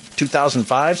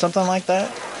 2005, something like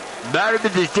that? Bottom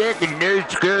of the second, no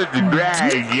score for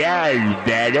Brian Jones,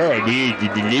 batter, and here's the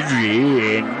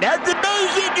delivery, and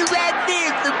observation to right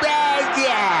field for Brian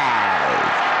Jones.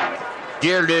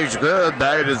 Still no score,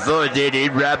 bottom of the fourth inning,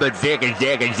 Robert second,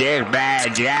 Brian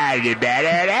Jones, the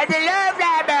batter, and that's a low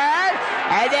fly ball,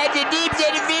 and that's a deep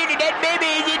center field, and that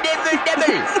baby is in there for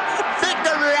double. Flick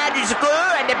over around the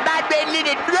score, and the Padre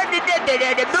lit it,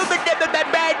 and the movement number by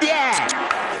Brian Jones.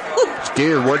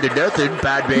 Still 1-0.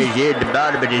 Padres in the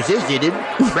bottom of the 6th inning.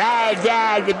 Brian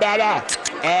Jones, the batter.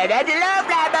 And that's a low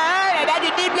fly ball. And that's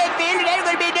a deep left field. And that's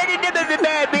going to be another number for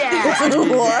Brian.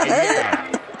 What?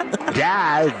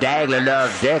 Jones dangling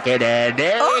off second. And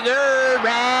there we go.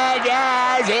 Brian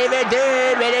Jones, even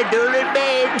third with a dueling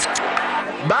base.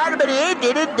 Bottom of the 8th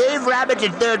inning. Dave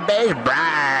Robinson, third base.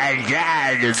 Brian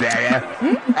Jones, the batter.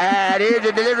 And here's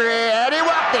the delivery. And he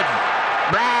walked him.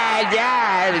 Brian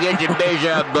Jones gets your base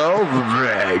up, Bo.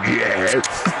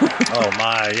 Oh,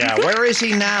 my, yeah. Where is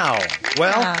he now?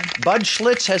 Well, Bud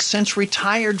Schlitz has since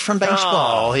retired from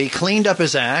baseball. He cleaned up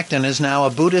his act and is now a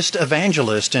Buddhist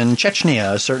evangelist in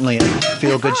Chechnya. Certainly a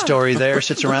feel-good story there.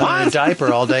 Sits around in a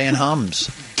diaper all day and hums.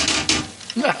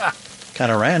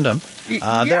 Kind of random.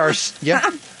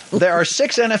 There are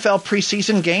 6 NFL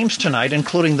preseason games tonight,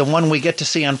 including the one we get to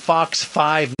see on Fox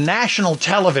 5 national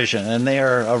television, and they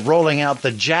are rolling out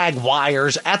the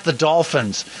Jaguars at the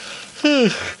Dolphins. Well,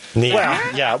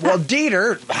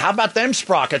 Dieter, how about them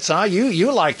sprockets, huh?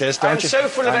 You like this, don't you? I'm so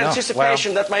full of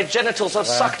anticipation that my genitals are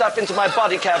sucked up into my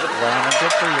body cavity. Well,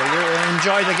 good for you.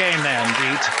 Enjoy the game then,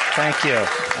 Diet. Thank you.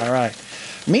 All right.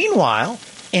 Meanwhile,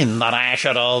 in the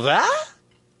National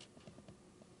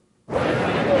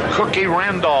Cookie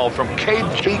Randolph from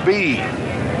KGB,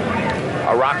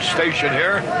 a rock station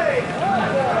here.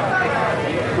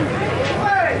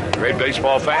 Great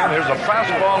baseball fan. Here's a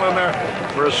fastball in there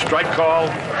for a strike call.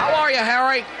 How are you,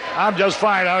 Harry? I'm just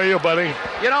fine. How are you, buddy?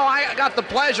 You know, I got the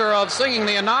pleasure of singing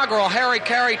the inaugural Harry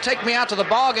Carey Take Me Out to the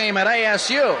Ball Game at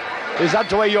ASU. Is that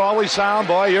the way you always sound?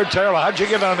 Boy, you're terrible. How'd you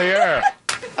get on the air?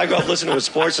 I grew up listening to a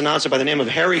sports announcer by the name of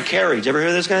Harry Carey. Did you ever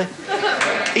hear this guy?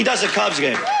 He does a Cubs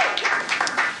game.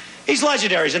 He's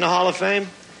legendary. He's in the Hall of Fame.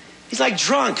 He's like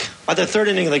drunk by the 3rd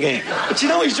inning of the game. But you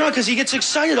know he's drunk because he gets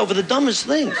excited over the dumbest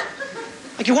things.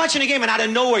 Like you're watching a game and out of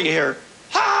nowhere you hear,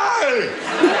 "Hey!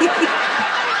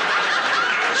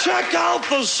 Check out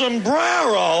the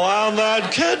sombrero on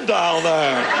that kid down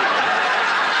there.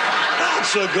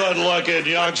 That's a good-looking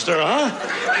youngster, huh?"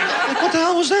 Like, what the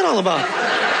hell was that all about?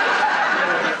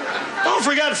 Don't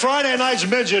forget Friday night's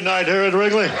midget night here at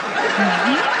Wrigley.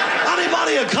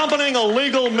 Anybody accompanying a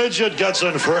legal midget gets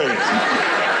in free.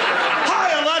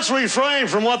 Hi, and let's refrain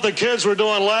from what the kids were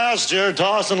doing last year,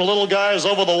 tossing the little guys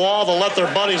over the wall to let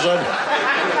their buddies in.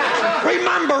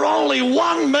 Remember, only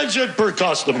 1 midget per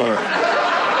customer.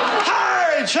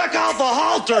 Hey, check out the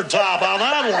halter top on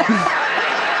that one.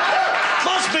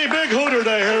 Must be Big Hooter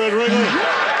Day here at Wrigley.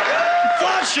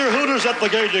 Flash your Hooters at the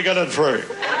gate, you get it free.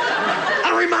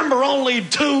 And remember, only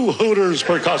 2 Hooters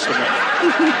per customer.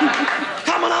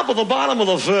 Coming up at the bottom of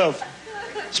the 5th.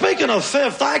 Speaking of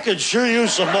 5th, I could sure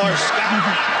use some more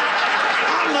scotch.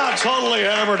 I'm not totally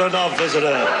hammered enough as it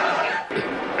is.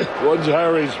 What's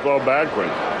Harry spelled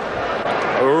backwards?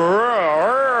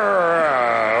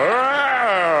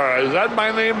 Is that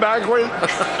my name backwards?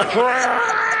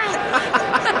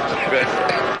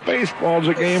 Baseball's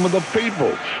a game of the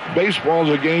people. Baseball's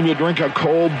a game you drink a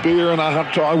cold beer and a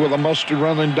hot dog with the mustard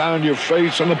running down your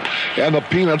face and the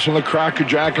peanuts and the Cracker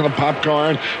Jack and the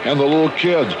popcorn and the little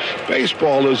kids.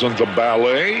 Baseball isn't the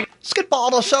ballet.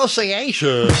 Basketball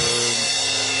Association.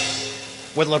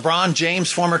 With LeBron James,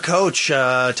 former coach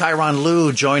Tyronn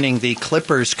Lue joining the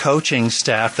Clippers coaching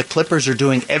staff, the Clippers are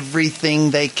doing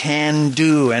everything they can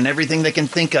do and everything they can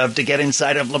think of to get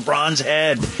inside of LeBron's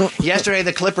head. Yesterday,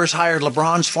 the Clippers hired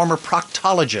LeBron's former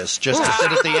proctologist just to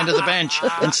sit at the end of the bench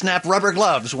and snap rubber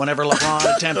gloves whenever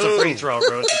LeBron attempts a free throw.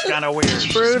 Ruth. It's kind of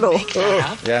weird. Brutal.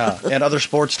 Yeah, and other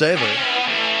sports, David.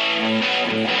 Count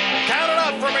it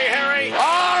up for me, Harry.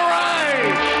 All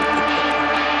right.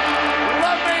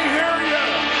 Let me hear you.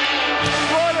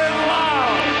 Good and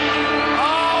loud.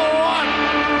 On one.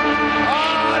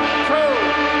 On two.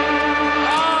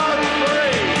 On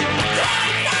three.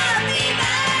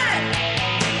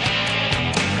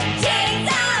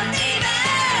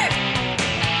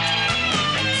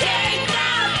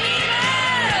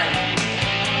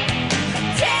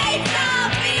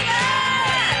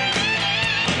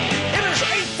 It is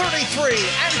 8:33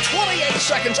 and 28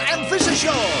 seconds, and this is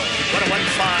your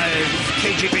 101.5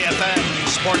 KGBFM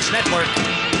Sports Network.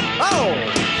 Oh,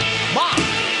 my.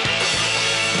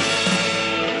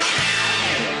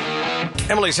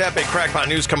 Emily's Happy Crackpot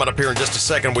News coming up here in just a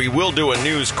second. We will do a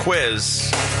news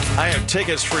quiz. I have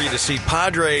tickets for you to see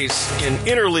Padres in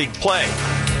interleague play.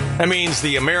 That means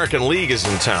the American League is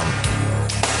in town.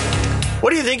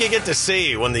 What do you think you get to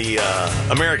see when the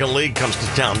American League comes to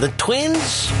town? The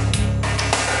Twins?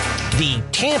 The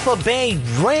Tampa Bay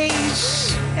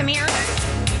Rays? Come here.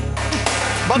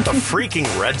 How about the freaking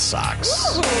Red Sox?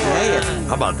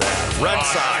 How about that? Red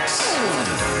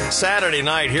Sox. Saturday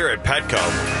night here at Petco.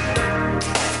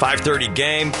 5:30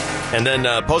 game. And then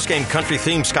post-game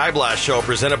country-themed Sky Blast show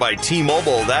presented by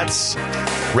T-Mobile. That's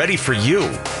ready for you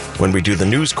when we do the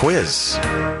news quiz.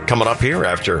 Coming up here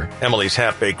after Emily's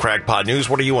Half-Baked Crackpot News.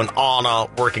 What are you and Anna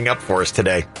working up for us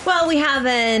today? Well, we have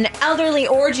an elderly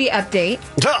orgy update.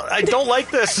 I don't like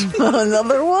this.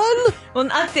 Another one? Well, an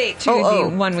update to the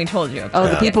one we told you about. Oh,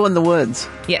 the people in the woods.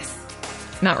 Yes.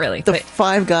 Not really. The but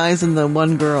 5 guys and the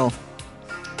 1 girl.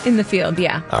 in the field,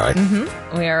 yeah. All right.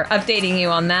 Mm-hmm. We are updating you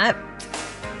on that.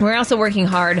 We're also working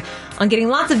hard on getting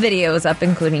lots of videos up,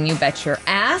 including You Bet Your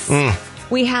Ass.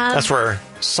 We have... That's where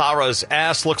Sarah's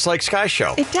ass looks like Sky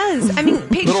Show. It does. I mean,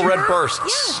 picture... Little red bursts.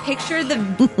 Yeah, picture the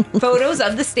photos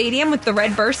of the stadium with the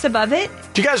red bursts above it.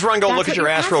 Do you guys run, go That's look at what your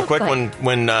ass real quick like.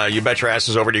 when You Bet Your Ass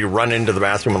is over? Do you run into the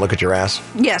bathroom and look at your ass?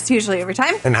 Yes, usually every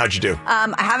time. And how'd you do?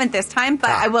 I haven't this time,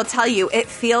 but I will tell you, it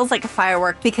feels like a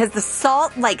firework because the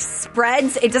salt like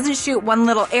spreads. It doesn't shoot one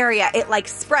little area; it like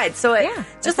spreads. So it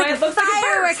just like a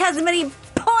firework has many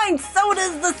points. So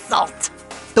does the salt.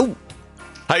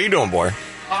 How you doing, boy?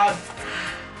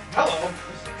 Hello.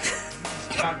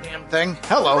 Goddamn thing.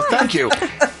 Hello, thank you.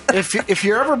 If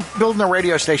you're ever building a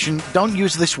radio station, don't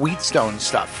use this Wheatstone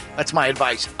stuff. That's my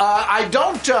advice. I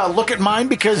don't look at mine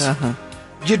because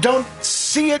you don't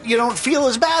see it, you don't feel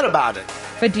as bad about it.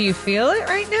 But do you feel it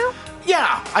right now?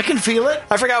 Yeah, I can feel it.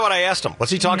 I forgot what I asked him.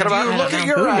 What's he talking about? You look at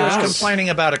your He ass. was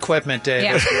complaining about equipment,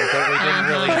 David, that we didn't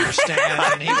really understand,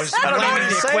 and he was I don't know what blaming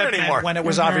he's the saying equipment anymore. when it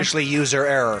was obviously user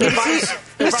error.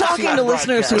 He's talking to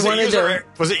listeners who wanted to...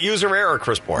 Was it user error,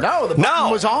 Chris Bourne? No, the button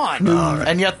was on,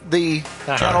 and yet the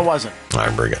channel wasn't. All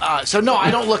right, bring it. So no, I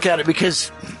don't look at it because...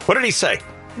 What did he say?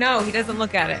 No, he doesn't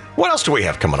look at it. What else do we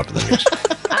have coming up in the news?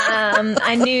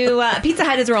 A new Pizza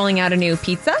Hut is rolling out a new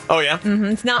pizza. Oh, yeah? Mm-hmm.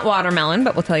 It's not watermelon,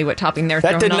 but we'll tell you what topping they're That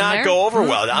throwing did on not there. go over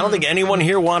well. I don't think anyone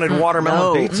here wanted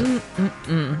watermelon pizza.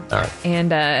 All right.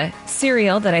 And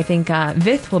cereal that I think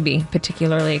Vith will be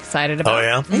particularly excited about. Oh,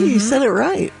 yeah? Hey, you said it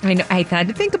right. I know. I had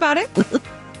to think about it.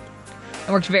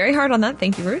 I worked very hard on that.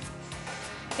 Thank you, Ruth.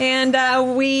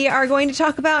 And we are going to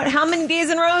talk about how many days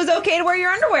in a row is okay to wear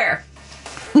your underwear.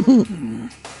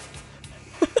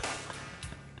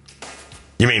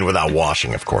 You mean without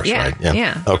washing, of course, Yeah, right?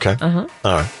 yeah. Okay. Uh-huh.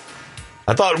 All right.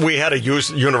 I thought we had a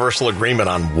universal agreement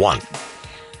on one.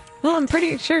 Well, I'm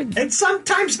pretty sure. And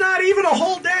sometimes not even a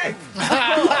whole day.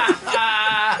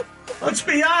 Let's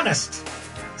be honest.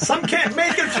 Some can't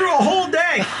make it through a whole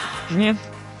day. Yeah.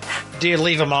 Do you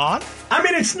leave them on? I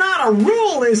mean, it's not a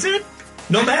rule, is it?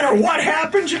 No matter what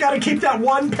happens, you got to keep that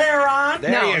one pair on.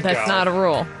 No, that's not a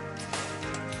rule.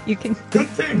 You can. Good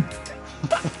thing.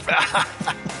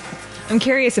 I'm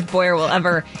curious if Boyer will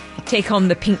ever take home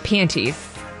the pink panties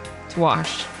to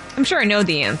wash. I'm sure I know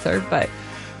the answer, but...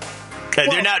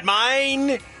 They're not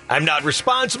mine. I'm not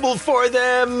responsible for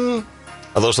them.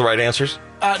 Are those the right answers?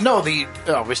 No,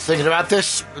 I was thinking about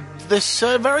this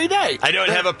very day. I don't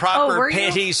have a proper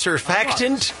panty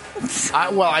surfactant.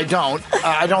 I don't.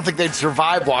 I don't think they'd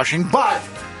survive washing, but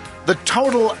the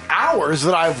total hours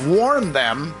that I've worn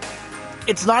them,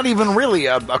 it's not even really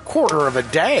a quarter of a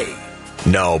day.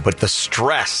 No, but the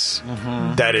stress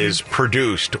that is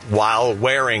produced while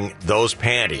wearing those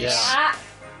panties,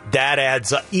 that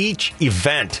adds up. Each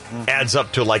event adds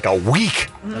up to like a week.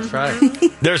 That's right.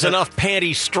 There's enough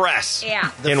panty stress in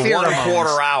pheromones.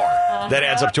 1/4 hour that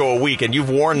adds up to a week, and you've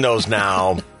worn those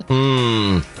now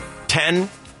 10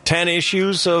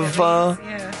 issues of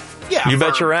You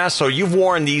Bet Your Ass. So you've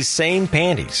worn these same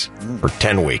panties for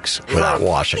 10 weeks without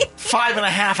washing.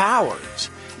 5.5 hours.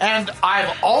 And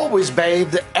I've always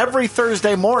bathed every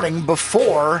Thursday morning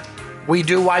before we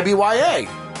do YBYA.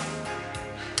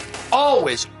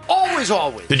 Always.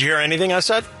 Did you hear anything I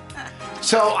said?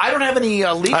 So I don't have any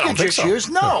leakage issues.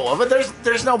 So. No, but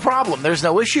there's no problem. There's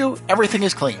no issue. Everything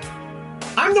is clean.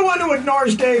 I'm the one who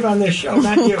ignores Dave on this show,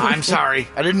 not you. I'm sorry.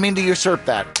 I didn't mean to usurp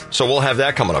that. So we'll have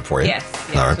that coming up for you. Yes,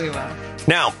 All right. we will.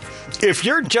 Now, if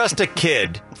you're just a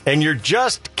kid and you're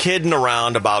just kidding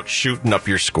around about shooting up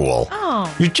your school,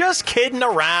 you're just kidding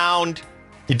around,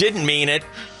 you didn't mean it,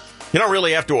 you don't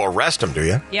really have to arrest them, do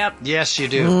you? Yep. Yes, you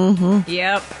do.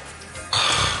 Yep.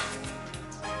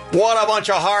 What a bunch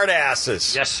of hard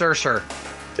asses. Yes, sir.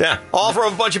 Yeah, all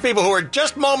from a bunch of people who were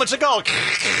just moments ago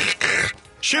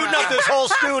shooting up this whole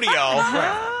studio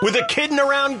with a kidding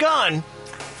around gun.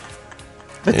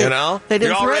 But you know? they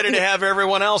didn't You're all ready threaten to have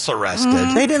everyone else arrested.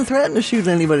 They didn't threaten to shoot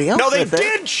anybody else. No, they did they?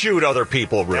 did shoot other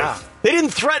people, Ruth. Yeah. They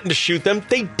didn't threaten to shoot them.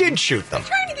 They did shoot them.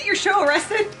 Trying to get your show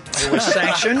arrested. It was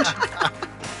sanctioned.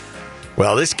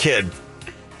 Well, this kid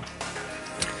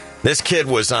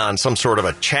was on some sort of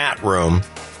a chat room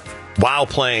while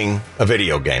playing a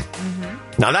video game.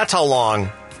 Now, that's how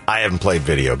long I haven't played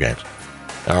video games.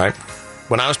 All right?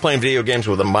 When I was playing video games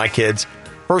with my kids,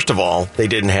 first of all, they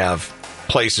didn't have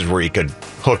places where you could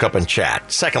hook up and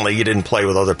chat. Secondly, you didn't play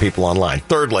with other people online.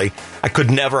 Thirdly, I could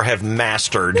never have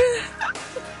mastered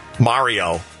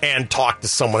Mario and talk to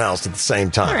someone else at the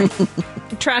same time.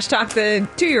 Trash talk the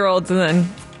 2-year-olds and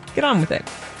then get on with it.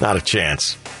 Not a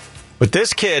chance. But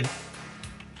this kid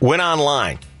went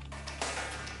online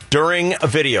during a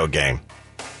video game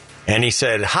and he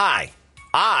said, "Hi,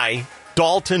 I,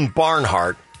 Dalton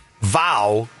Barnhart,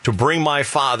 vow to bring my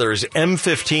father's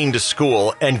M15 to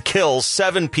school and kill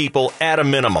 7 people at a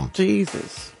minimum."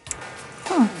 Jesus.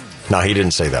 No, he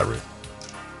didn't say that, Ruth.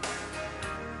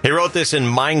 He wrote this in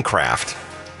Minecraft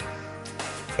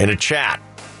in a chat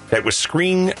that was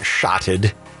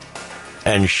screenshotted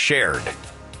and shared.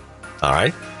 All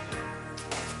right?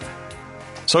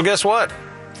 So guess what?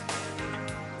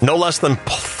 No less than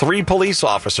 3 police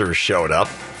officers showed up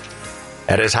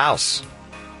at his house.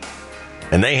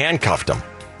 And they handcuffed him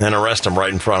and arrested him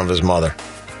right in front of his mother.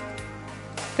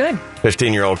 Good.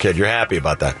 15-year-old kid. You're happy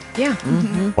about that? Yeah.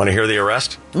 Want to hear the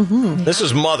arrest? This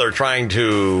is mother trying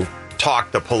to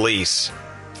talk the police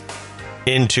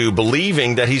into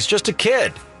believing that he's just a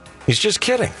kid. He's just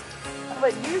kidding.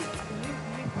 But these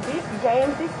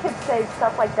games, these kids say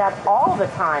stuff like that all the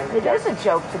time. It is a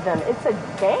joke to them. It's a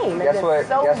game. Guess and what? it's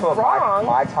so Guess what? wrong.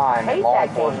 My time Hate in law that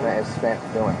enforcement game. is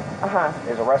spent doing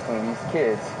is arresting these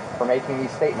kids for making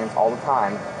these statements all the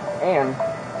time, and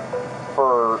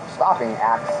for stopping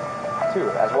acts too,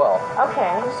 as well.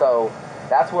 Okay. So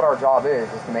that's what our job is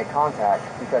to make contact,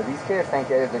 because these kids think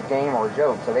it is a game or a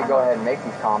joke, so they go ahead and make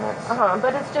these comments.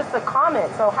 But it's just a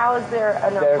comment. So how is there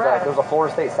an arrest? There's a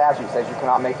Florida state statute that says you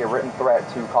cannot make a written threat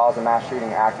to cause a mass shooting,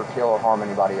 act, or kill or harm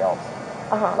anybody else.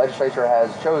 Legislature has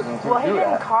chosen to Well, he do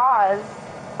didn't that. cause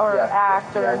or Yes.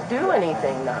 act or Yes. do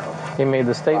anything, though. He made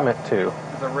the statement too.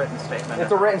 It's a written statement.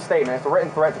 It's a written statement. It's a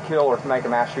written threat to kill or to make a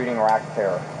mass shooting or act of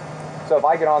terror. So if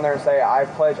I get on there and say I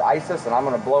pledge ISIS and I'm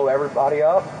going to blow everybody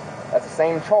up, that's the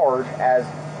same charge as,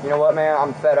 you know what, man,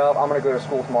 I'm fed up. I'm going to go to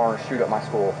school tomorrow and shoot up my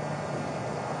school.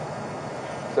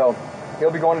 So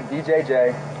he'll be going to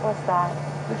DJJ, What's that?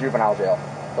 the juvenile jail.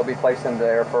 He'll be placed in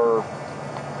there for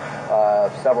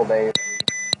several days,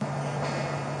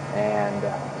 and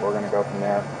we're going to go from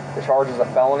there. The charge is a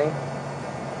felony.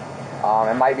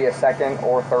 It might be a 2nd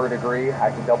or 3rd degree.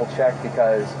 I can double check,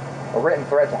 because a written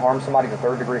threat to harm somebody is a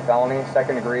 3rd degree felony.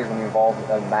 2nd degree is when you involve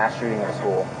a mass shooting at a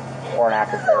school or an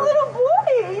act of terror. Little boy,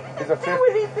 he didn't do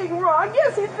anything wrong.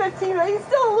 Yes, he's 15, but he's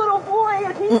still a little boy,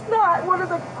 and he's not one of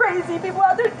the crazy people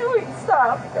out there doing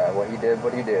stuff. Okay, well, he did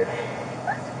what he did.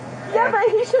 Yeah, but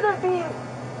he shouldn't be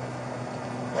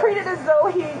treated as though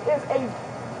he is a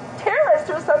terrorist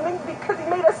or something because he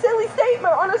made a silly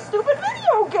statement on a stupid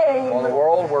video game. Well, in a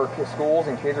world where schools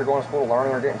and kids are going to school to learn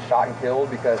and are getting shot and killed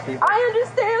because people... I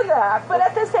understand that, but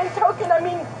at the same token, I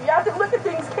mean, you have to look at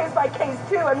things case by case,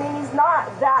 too. I mean, he's not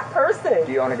that person.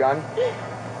 Do you own a gun?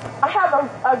 I have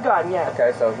a gun, yes.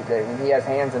 Okay, so he has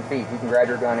hands and feet. He can grab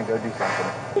your gun and go do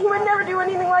something. He would never do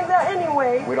anything like that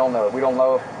anyway. We don't know. We don't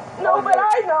know. No, but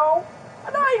I know.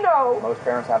 And I know. Most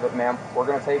parents have it, ma'am. We're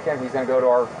going to take him. He's going to go to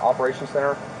our operations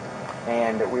center,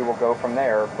 and we will go from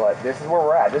there. But this is where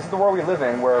we're at. This is the world we live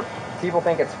in, where people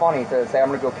think it's funny to say, I'm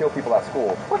going to go kill people at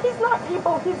school. Well, he's not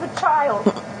people. He's a child.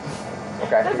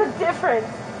 Okay. There's a difference.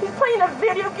 He's playing a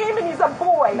video game, and he's a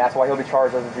boy. And that's why he'll be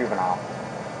charged as a juvenile.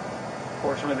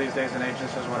 Fortunately, these days and age,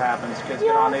 this is what happens. Kids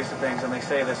get on these things, and they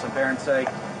say this, and parents say,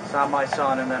 it's not my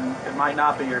son, and then it might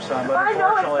not be your son, but I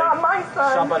know it's unfortunately, not my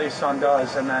son. Somebody's son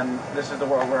does, and then this is the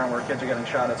world we're in, where kids are getting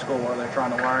shot at school, where they're trying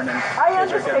to learn, and I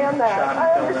kids are getting understand that. shot in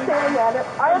I buildings. understand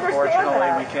that. I understand Unfortunately,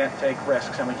 that. we can't take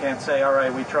risks, and we can't say, all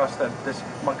right, we trust that this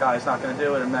guy's not going to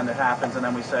do it, and then it happens, and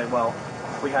then we say, well,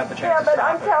 we had the chance Yeah, to but stop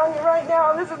I'm it. telling you right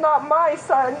now, this is not my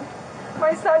son.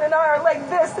 My son and I are like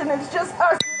this, and it's just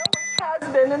us. It always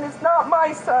has been, and it's not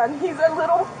my son. He's a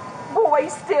little boy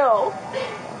still.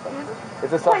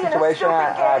 It's a tough situation.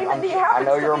 I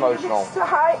know you're emotional.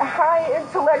 High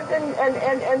intellect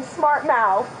and smart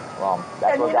mouth. Well,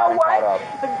 that's And what you got know him what? caught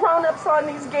up. The grown-ups on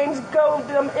these games goad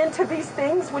them into these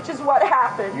things, which is what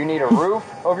happened. You need a roof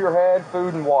over your head,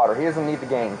 food, and water. He doesn't need the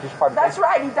games. That's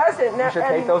right, he doesn't. You should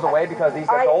take those away because these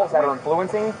adults that are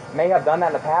influencing may have done that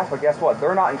in the past, but guess what?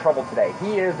 They're not in trouble today.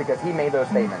 He is because he made those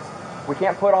statements. We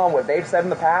can't put on what they've said in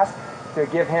the past to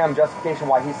give him justification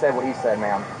why he said what he said,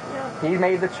 ma'am. Yeah. He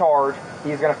made the charge.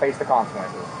 He's going to face the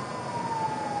consequences.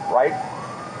 Right?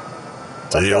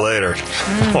 See you later.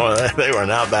 Boy, they were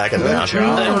not backing down.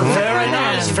 They were very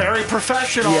nice, very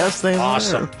professional. Yes, they were.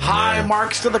 Awesome. High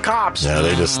marks to the cops. Yeah,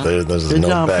 there's Good no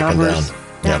job, backing coppers. down.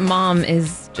 That mom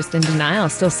is just in denial,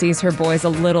 still sees her boy as a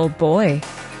little boy,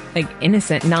 like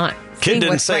innocent, not Kid seeing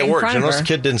didn't what's say right a in word. front You of notice her. the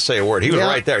kid didn't say a word. He was Yeah.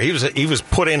 right there. He was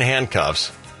put in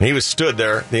handcuffs. And he was stood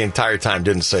there the entire time,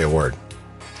 didn't say a word.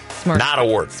 Smart. Not a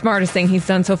word. Smartest thing he's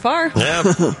done so far.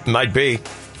 Yeah, might be.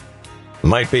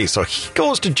 Might be. So he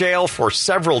goes to jail for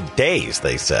several days,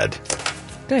 they said.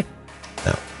 Good.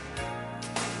 No.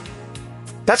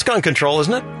 That's gun control,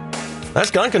 isn't it?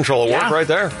 That's gun control at work right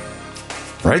there.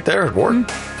 Right there at work.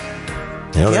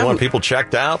 You know, they want people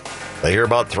checked out. They hear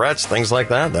about threats, things like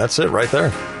that. That's it right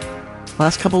there.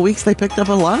 Last couple of weeks, they picked up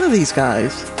a lot of these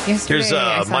guys. Here's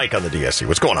Mike on the DSC.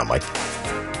 What's going on, Mike?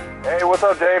 Hey, what's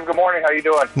up, Dave? Good morning. How you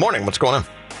doing? Morning. What's going on?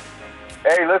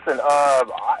 Hey, listen,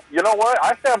 you know what?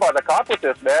 I stand by the cop with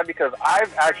this, man, because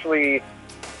I've actually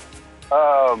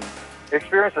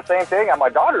experienced the same thing at my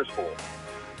daughter's school.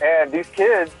 And these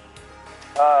kids,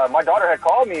 my daughter had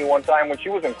called me one time when she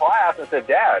was in class and said,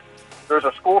 Dad, there's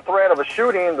a school threat of a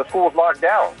shooting. The school's locked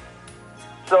down.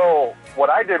 So what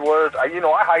I did was, I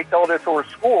hightailed it to her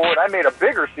school, and I made a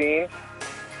bigger scene,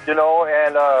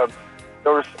 and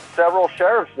there was several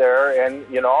sheriffs there, and,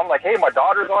 I'm like, hey, my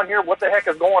daughter's on here. What the heck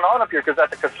is going on up here? Because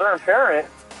as a concerned parent,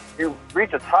 you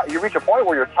reach a point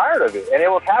where you're tired of it. And it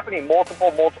was happening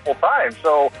multiple times.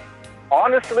 So,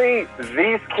 honestly,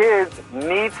 these kids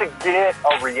need to get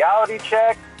a reality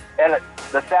check. And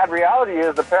the sad reality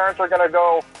is the parents are going to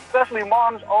go, especially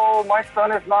moms, oh, my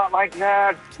son is not like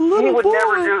that. He would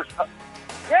never do...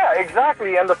 Yeah,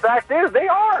 exactly. And the fact is, they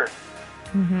are.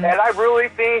 Mm-hmm. And I really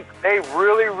think they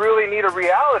really, really need a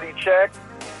reality check.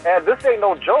 And this ain't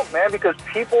no joke, man, because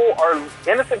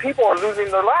innocent people are losing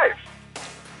their lives.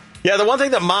 Yeah, the one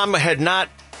thing that mom had not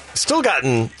still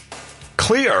gotten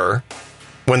clear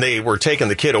when they were taking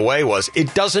the kid away was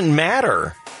it doesn't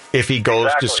matter if he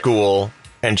goes to school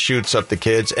and shoots up the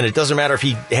kids, and it doesn't matter if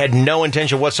he had no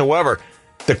intention whatsoever.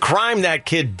 The crime that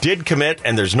kid did commit,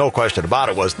 and there's no question about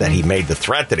it, was that he made the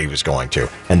threat that he was going to.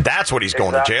 And that's what he's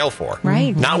going to jail for.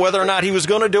 Right. Not whether or not he was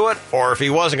going to do it or if he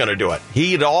wasn't going to do it.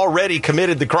 He had already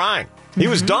committed the crime. He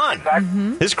was done.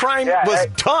 His crime was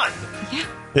done.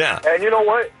 Yeah. And you know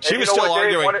what? She was still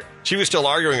arguing. She was still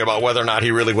arguing about whether or not he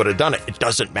really would have done it. It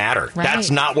doesn't matter. Right. That's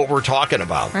not what we're talking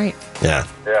about. Right. Yeah.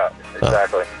 Yeah,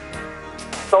 exactly.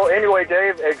 So anyway,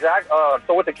 Dave,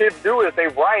 so what the kids do is they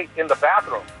write in the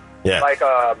bathroom. Yeah. Like,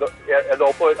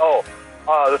 they'll put,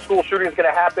 the school shooting's going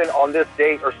to happen on this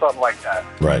date or something like that.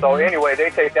 Right. So anyway, they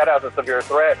take that as a severe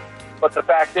threat. But the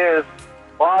fact is,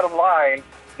 bottom line,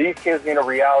 these kids need a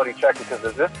reality check because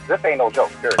this ain't no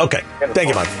joke. Period. Okay. Thank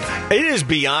you, Mike. It is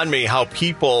beyond me how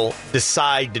people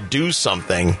decide to do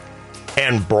something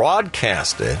and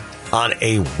broadcast it on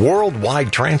a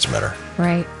worldwide transmitter.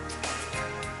 Right.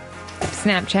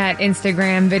 Snapchat,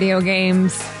 Instagram, video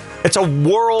games. It's a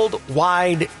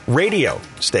worldwide radio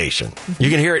station. You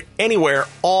can hear it anywhere,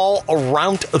 all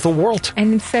around the world.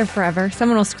 And it's there forever.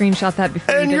 Someone will screenshot that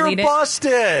before And you you're delete it.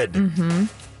 busted.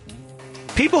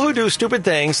 Mm-hmm. People who do stupid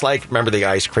things, like, remember the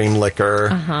ice cream liquor?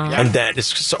 And that is,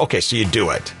 so you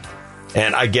do it.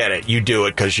 And I get it. You do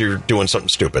it because you're doing something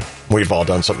stupid. We've all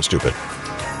done something stupid.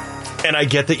 And I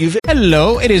get that you've...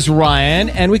 Hello, it is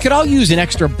Ryan, and we could all use an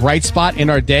extra bright spot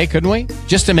in our day, couldn't we?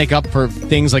 Just to make up for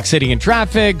things like sitting in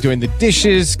traffic, doing the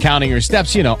dishes, counting your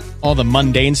steps, all the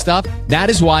mundane stuff. That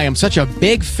is why I'm such a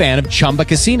big fan of Chumba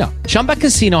Casino. Chumba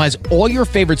Casino has all your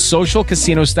favorite social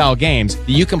casino-style games that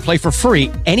you can play for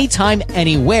free anytime,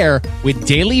 anywhere with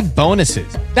daily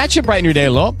bonuses. That should brighten your day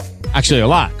a little. Actually, a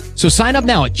lot. So sign up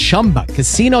now at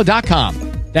ChumbaCasino.com.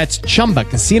 That's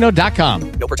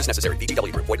ChumbaCasino.com. No purchase necessary.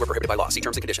 VGW Group. Void where prohibited by law. See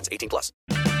terms and conditions. 18+.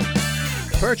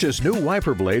 Purchase new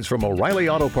wiper blades from O'Reilly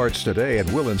Auto Parts today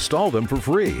and we'll install them for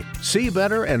free. See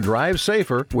better and drive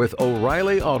safer with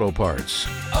O'Reilly Auto Parts.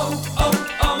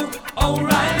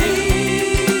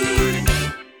 O'Reilly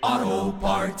Auto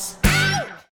Parts.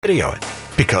 Video it.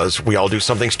 Because we all do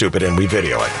something stupid and we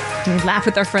video it. We laugh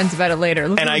with our friends about it later.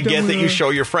 And I get that you show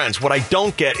your friends. What I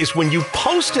don't get is when you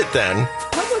post it then...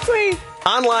 publicly.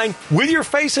 Online with your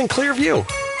face in clear view.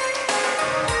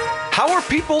 How are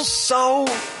people so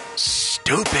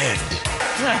stupid?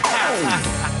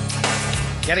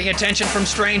 Getting attention from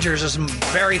strangers is a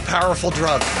very powerful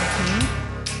drug.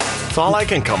 That's all I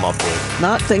can come up with.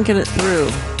 Not thinking it through.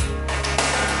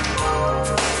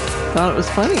 Thought it was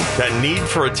funny. That need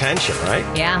for attention, right?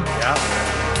 Yeah.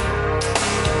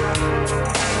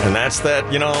 And that's that,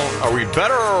 are we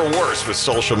better or worse with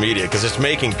social media? Because it's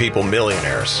making people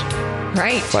millionaires.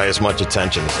 Right. By as much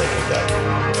attention as they can get.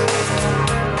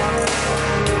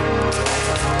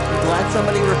 Glad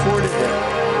somebody reported it.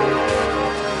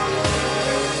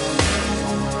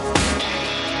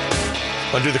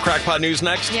 Want to do the Crackpot News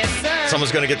next? Yes, sir.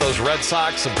 Someone's going to get those Red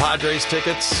Sox and Padres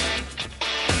tickets.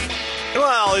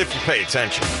 Well, if you pay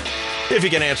attention. If you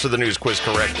can answer the news quiz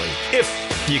correctly. If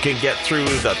you can get through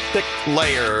the thick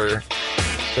layer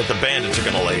that the bandits are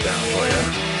going to lay down for you.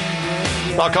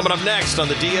 Well, coming up next on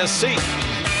the DSC.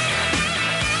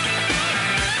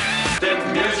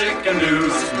 Music and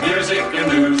news, music and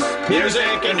news,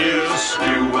 music and news.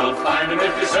 You will find them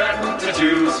if you're certain to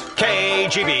choose.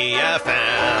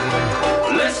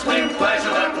 KGB-FM. Listening pleasure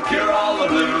that will cure all the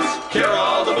blues. Cure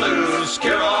all the blues,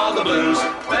 cure all the blues.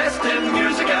 Best in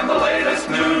music and the latest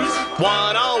news.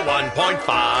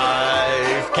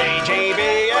 101.5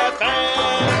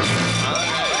 KGB-FM.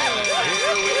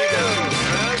 Here we go.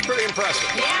 That's pretty impressive.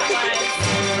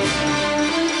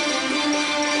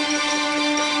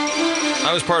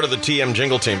 I was part of the TM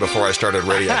Jingle team before I started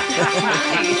radio.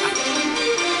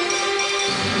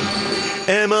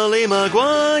 Emily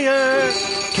McGuire,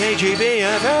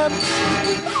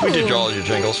 KGB-FM. We did all your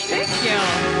jingles. Thank you.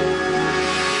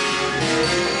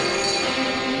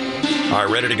 All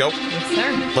right, ready to go? Yes,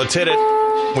 sir. Let's hit it.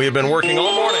 We have been working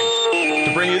all morning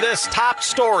to bring you this top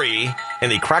story in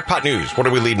the Crackpot News. What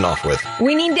are we leading off with?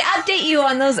 We need to update you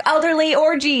on those elderly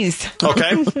orgies.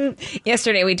 Okay.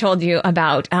 Yesterday, we told you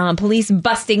about police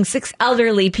busting 6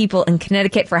 elderly people in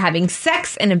Connecticut for having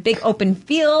sex in a big open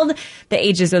field. The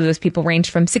ages of those people range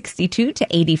from 62 to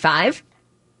 85.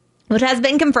 It has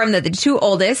been confirmed that the 2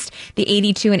 oldest, the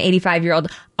 82 and 85-year-old,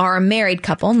 are a married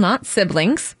couple, not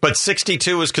siblings. But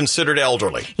 62 is considered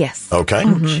elderly. Yes. Okay.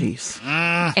 Oh, jeez.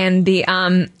 And the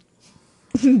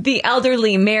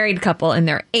elderly married couple in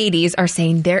their 80s are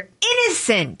saying they're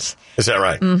innocent. Is that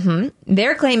right? Mm-hmm.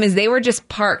 Their claim is they were just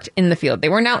parked in the field. They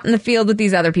weren't out in the field with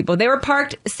these other people. They were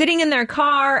parked sitting in their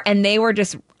car, and they were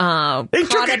just they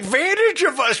took advantage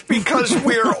of us because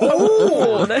we're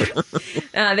old.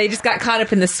 They just got caught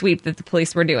up in the sweep that the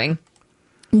police were doing.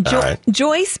 Right.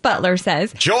 Joyce Butler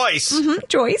says. Joyce? Mm-hmm,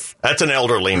 Joyce. That's an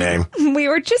elderly name. We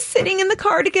were just sitting in the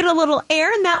car to get a little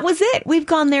air, and that was it. We've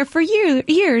gone there for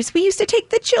years. We used to take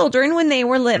the children when they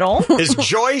were little. Is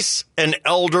Joyce an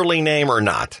elderly name or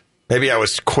not? Maybe I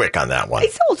was quick on that one.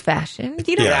 It's old-fashioned.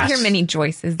 You don't hear many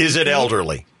Joyces. Is it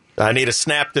elderly? I need a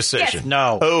snap decision. Yes.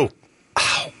 No. Oh.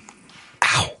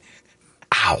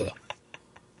 Ow.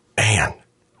 Man.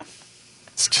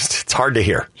 It's hard to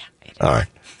hear. All right.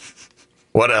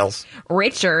 What else?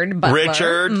 Richard Butler.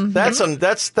 Richard.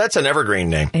 Mm-hmm. That's an evergreen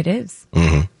name. It is.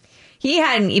 Mm-hmm. He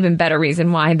had an even better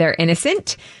reason why they're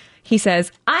innocent. He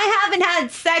says, I haven't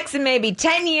had sex in maybe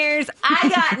 10 years. I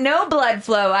got no blood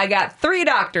flow. I got 3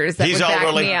 doctors that would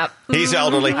back me up. He's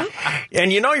elderly.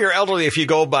 And you're elderly if you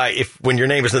go by, when your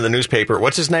name is in the newspaper.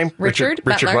 What's his name? Richard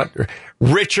Butler.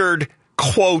 Richard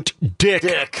quote,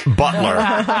 Dick Butler.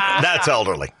 That's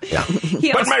elderly. Yeah.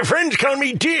 But my friends call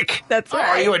me Dick. That's right.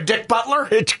 Are you a Dick Butler?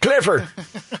 It's clever.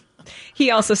 He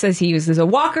also says he uses a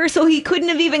walker, so he couldn't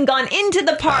have even gone into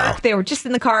the park. They were just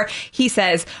in the car. He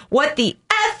says, what the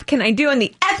F can I do in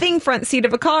the effing front seat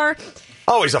of a car?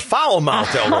 Oh, he's a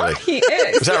foul-mouthed elderly. He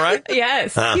is. Is that right?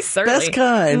 Yes. He's certainly. Best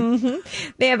kind.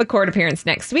 Mm-hmm. They have a court appearance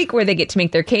next week where they get to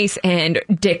make their case, and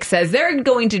Dick says they're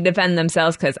going to defend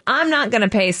themselves because I'm not going to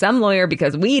pay some lawyer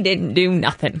because we didn't do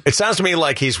nothing. It sounds to me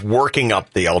like he's working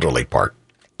up the elderly part.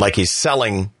 Like he's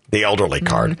selling the elderly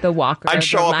card. The walker. I'd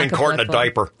show up in court in a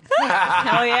diaper.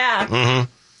 Hell yeah.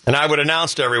 Mm-hmm. And I would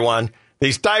announce to everyone,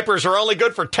 these diapers are only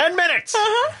good for 10 minutes.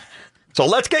 So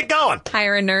let's get going.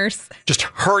 Hire a nurse. Just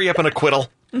hurry up an acquittal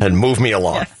and move me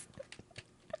along. Yes.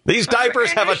 These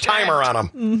diapers have a timer on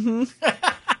them.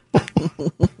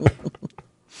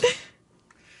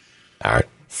 All right.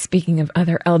 Speaking of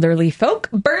other elderly folk,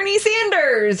 Bernie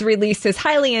Sanders released his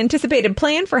highly anticipated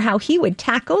plan for how he would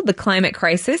tackle the climate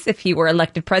crisis if he were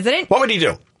elected president. What would he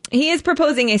do? He is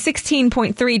proposing a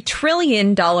 $16.3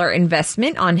 trillion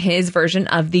investment on his version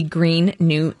of the Green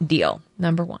New Deal.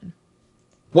 Number one.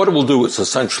 What it will do is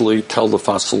essentially tell the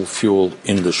fossil fuel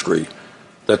industry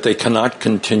that they cannot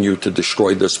continue to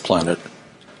destroy this planet.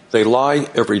 They lie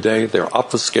every day. They're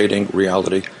obfuscating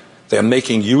reality. They're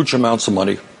making huge amounts of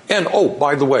money. And, oh,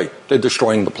 by the way, they're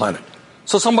destroying the planet.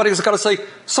 So somebody's got to say,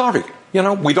 sorry,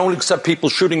 we don't accept people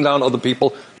shooting down other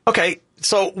people. Okay,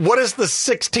 so what is the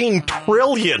 16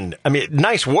 trillion? I mean,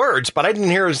 nice words, but I didn't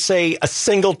hear him say a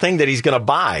single thing that he's going to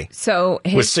buy with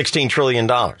 $16 trillion.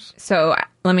 So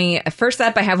let me, first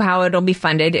up, I have how it'll be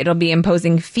funded. It'll be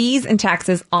imposing fees and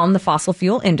taxes on the fossil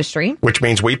fuel industry. Which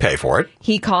means we pay for it.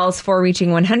 He calls for reaching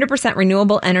 100%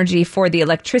 renewable energy for the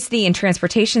electricity and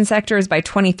transportation sectors by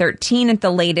 2013 at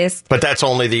the latest. But that's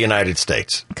only the United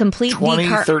States. Complete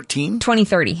 2013?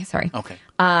 2030, sorry. Okay.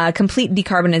 Complete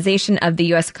decarbonization of the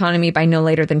U.S. economy by no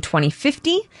later than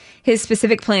 2050. His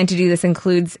specific plan to do this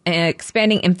includes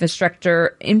expanding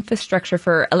infrastructure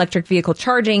for electric vehicle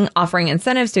charging, offering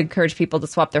incentives to encourage people to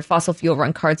swap their fossil fuel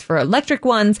run cars for electric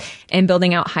ones, and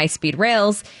building out high-speed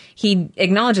rails. He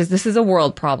acknowledges this is a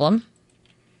world problem.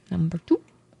 Number two.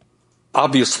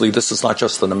 Obviously, this is not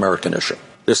just an American issue.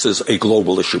 This is a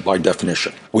global issue by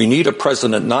definition. We need a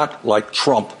president not like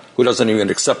Trump, who doesn't even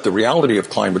accept the reality of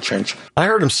climate change. I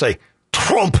heard him say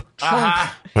Trump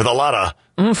with a lot of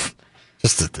oomph.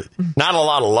 Not a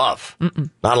lot of love.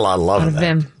 Not a lot of love in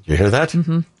that. You hear that?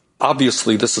 Mm-hmm.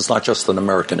 Obviously, this is not just an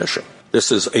American issue.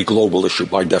 This is a global issue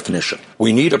by definition.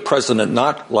 We need a president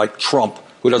not like Trump,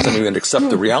 who doesn't even accept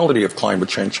the reality of climate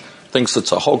change, thinks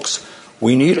it's a hoax.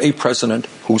 We need a president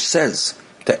who says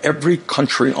to every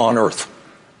country on earth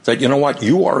that, you know what,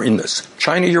 you are in this.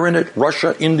 China, you're in it.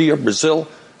 Russia, India, Brazil,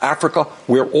 Africa,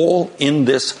 we're all in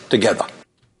this together.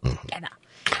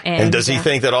 And does he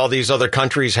think that all these other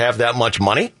countries have that much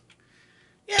money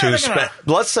to spend?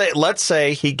 Let's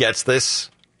say he gets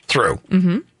this through.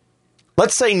 Mm-hmm.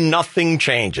 Let's say nothing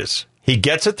changes. He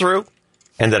gets it through,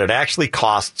 and that it actually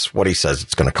costs what he says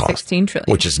it's going to cost. $16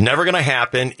 trillion. Which is never going to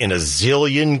happen in a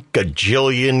zillion,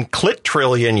 gajillion,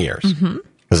 trillion years.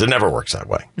 Because it never works that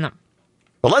way. No.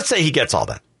 But let's say he gets all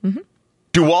that. Mm-hmm.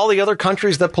 Do all the other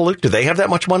countries that pollute, do they have that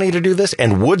much money to do this?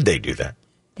 And would they do that?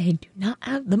 They do not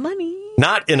have the money.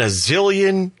 Not in a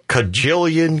zillion,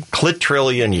 kajillion,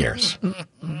 trillion years.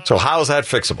 So how is that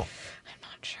fixable? I'm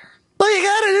not sure. Well, you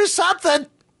got to do something.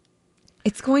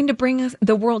 It's going to bring us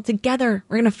the world together.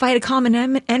 We're going to fight a common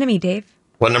enemy, Dave.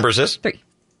 What number is this? 3.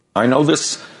 I know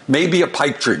this may be a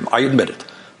pipe dream. I admit it.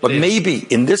 But maybe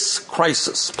in this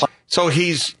crisis. So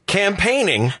he's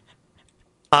campaigning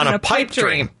on a pipe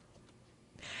dream.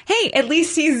 Hey, at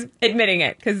least he's admitting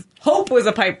it, because hope was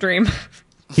a pipe dream.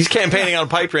 He's campaigning on a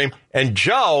pipe dream, and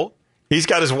Joe, he's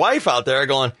got his wife out there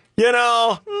going,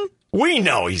 we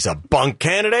know he's a bunk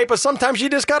candidate, but sometimes you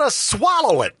just got to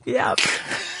swallow it. Yeah.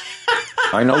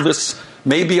 I know this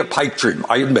may be a pipe dream.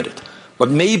 I admit it. But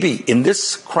maybe in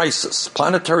this crisis,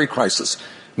 planetary crisis,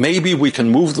 maybe we can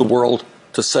move the world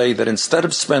to say that instead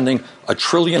of spending $1.5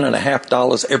 trillion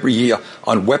every year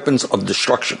on weapons of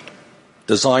destruction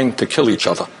designed to kill each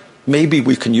other, maybe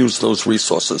we can use those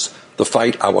resources to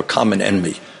fight our common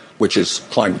enemy, which is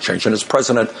climate change. And as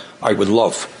president, I would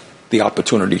love the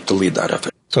opportunity to lead that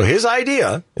effort. So his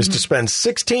idea is to spend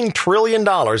 $16 trillion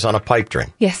on a pipe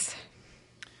dream. Yes.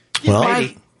 Well,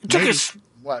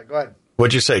 What? Go ahead.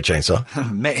 What'd you say,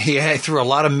 Chainsaw? He threw a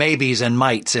lot of maybes and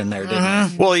mights in there, didn't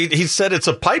he? Well, he said it's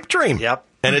a pipe dream. Yep.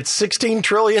 And it's $16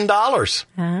 trillion.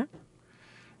 Uh-huh.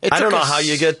 I don't know how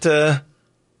you get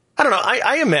I don't know.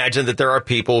 I imagine that there are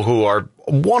people who are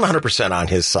 100% on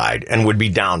his side and would be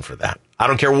down for that. I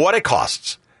don't care what it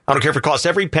costs. I don't care if it costs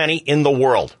every penny in the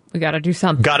world. We got to do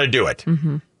something. Got to do it.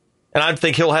 Mm-hmm. And I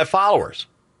think he'll have followers.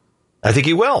 I think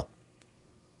he will.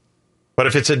 But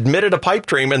if it's admitted a pipe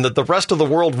dream and that the rest of the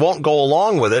world won't go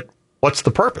along with it, what's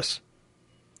the purpose?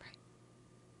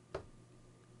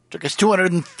 Took us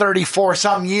 234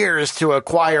 some years to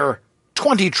acquire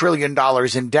 $20 trillion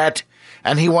in debt,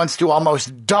 and he wants to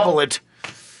almost double it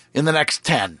in the next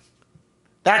 10.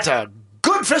 That's a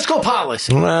good fiscal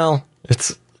policy. Well,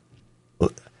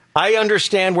 I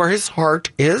understand where his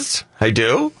heart is. I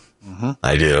do. Mm-hmm.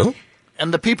 I do.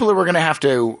 And the people who are going to have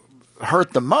to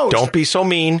hurt the most. Don't be so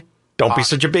mean. Don't be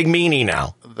such a big meanie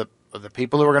now. The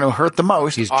people who are going to hurt the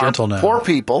most are gentle now. poor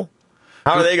people.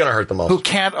 How are they going to hurt the most? Who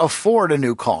can't afford a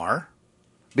new car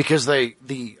because the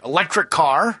electric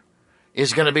car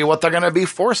is going to be what they're going to be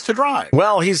forced to drive.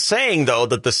 Well, he's saying, though,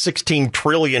 that the $16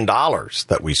 trillion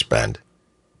that we spend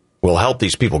will help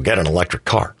these people get an electric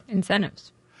car.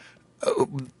 Incentives.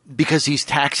 Because he's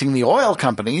taxing the oil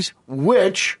companies,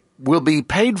 which will be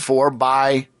paid for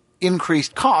by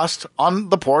increased cost on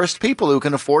the poorest people who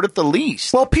can afford it the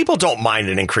least. Well, people don't mind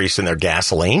an increase in their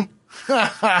gasoline.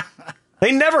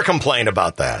 They never complain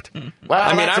about that. Well,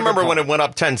 I mean, I remember when it went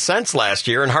up 10 cents last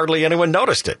year and hardly anyone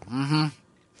noticed it. Mm-hmm.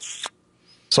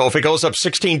 So if it goes up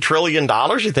 $16 trillion,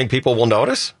 you think people will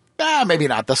notice? Maybe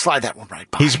not. They'll slide that one right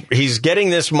by. He's getting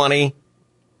this money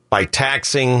by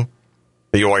taxing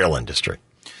the oil industry.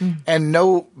 And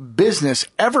no business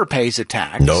ever pays a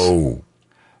tax. No,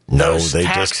 Those they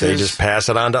taxes- just pass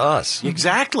it on to us.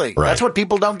 Exactly. Right. That's what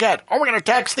people don't get. Oh, we're going to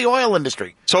tax the oil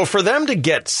industry. So for them to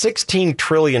get $16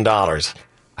 trillion,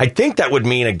 I think that would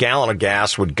mean a gallon of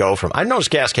gas would go from, I noticed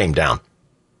gas came down.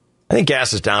 I think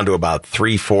gas is down to about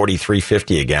 $3.40,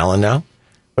 $3.50 a gallon now.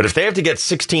 But if they have to get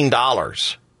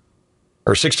 $16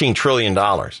 or $16 trillion,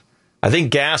 I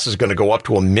think gas is going to go up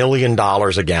to $1 million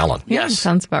a gallon. Yeah, Yes.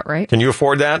 sounds about right. Can you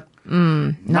afford that?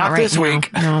 Not right this now.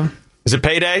 week. No. Is it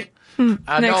payday?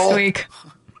 Next no. week.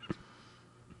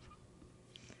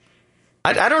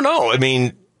 I don't know. I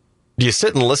mean, do you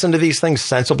sit and listen to these things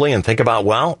sensibly and think about,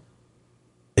 well,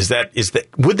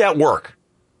 would that work?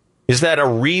 Is that a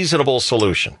reasonable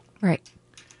solution? Right.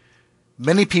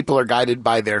 Many people are guided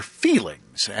by their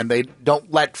feelings, and they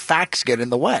don't let facts get in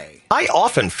the way. I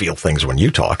often feel things when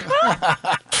you talk.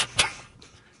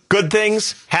 Good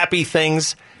things, happy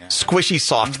things, squishy,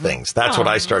 soft things. That's what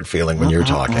I start feeling when you're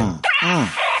talking.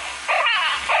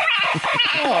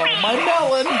 Oh, my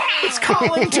melon. It's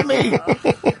calling to me.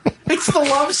 It's the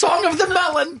love song of the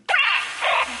melon.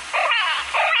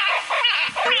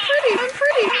 I'm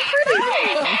pretty.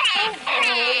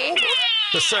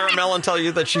 Does Sarah Mellon tell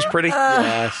you that she's pretty?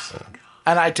 Yes.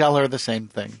 And I tell her the same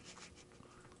thing.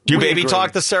 Do you We baby agree.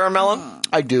 talk to Sarah Mellon?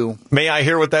 I do. May I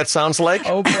hear what that sounds like?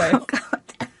 Oh, boy.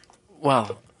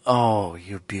 Well, oh,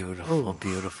 you beautiful,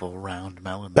 beautiful round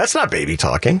melon. That's not baby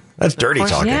talking. That's dirty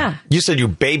course, talking. yeah. You said you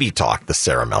baby talk the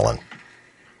Sarah Mellon.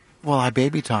 Well, I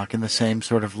baby talk in the same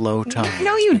sort of low tone.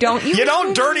 No, you don't. You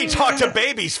don't dirty talk to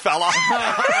babies, fella.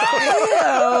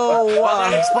 Well,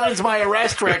 that explains my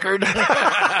arrest record.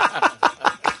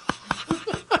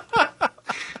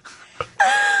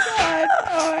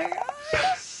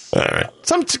 All right.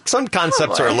 Some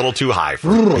concepts are a little too high for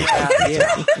people.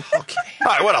 Yeah. All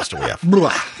right, what else do we have?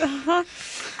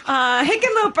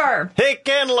 Hickenlooper.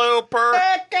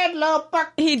 Hickenlooper.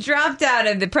 He dropped out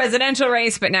of the presidential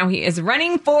race, but now he is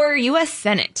running for U.S.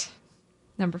 Senate.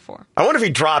 Number 4. I wonder if he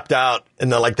dropped out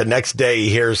and then, the next day he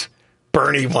hears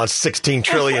Bernie wants $16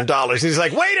 trillion. He's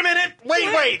like, wait a minute.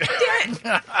 Wait.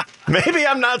 Maybe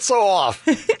I'm not so off.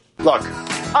 Look,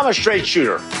 I'm a straight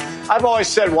shooter. I've always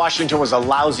said Washington was a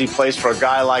lousy place for a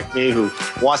guy like me who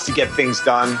wants to get things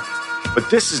done. But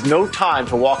this is no time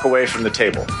to walk away from the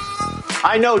table.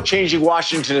 I know changing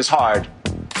Washington is hard,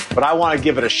 but I want to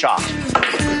give it a shot.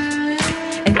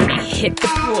 And then he hit the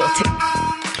pool.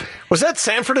 Was that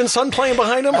Sanford and Son playing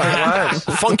behind him?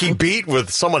 Funky beat with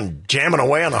someone jamming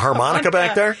away on the harmonica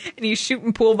back there? And he's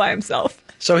shooting pool by himself.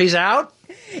 So he's out?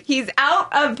 He's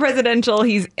out of presidential.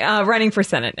 He's running for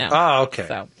Senate now. Oh,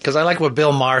 okay. Because I like what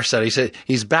Bill Maher said. He said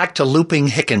he's back to looping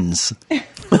Hickens.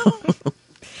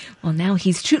 Well, now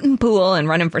he's shooting pool and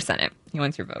running for Senate. He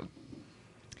wants your vote.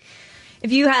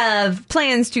 If you have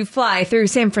plans to fly through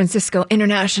San Francisco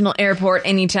International Airport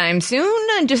anytime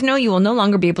soon, just know you will no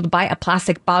longer be able to buy a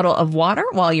plastic bottle of water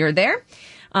while you're there.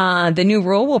 The new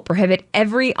rule will prohibit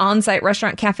every on-site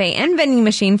restaurant, cafe, and vending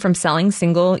machine from selling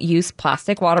single-use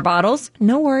plastic water bottles.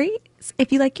 No worries.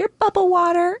 If you like your bubble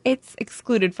water, it's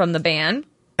excluded from the ban.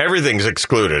 Everything's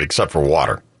excluded except for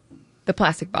water. The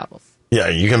plastic bottles. Yeah,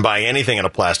 you can buy anything in a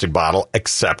plastic bottle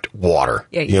except water.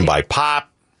 Yeah, you can buy pop.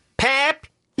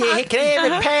 Yeah, can I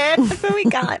have a pet? That's what we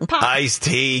got. Pop. Iced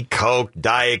tea, Coke,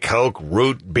 Diet Coke,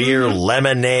 root beer,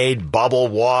 lemonade, bubble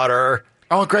water.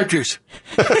 Oh, grape juice.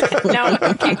 No,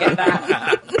 you can't get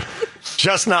that.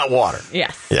 Just not water.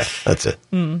 Yes. Yeah, that's it.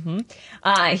 Mm-hmm.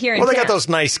 Here in Well, they got town- those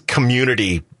nice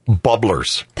community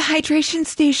bubblers the hydration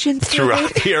stations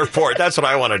throughout the airport. That's what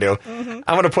I want to do. Mm-hmm.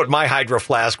 I want to put my Hydro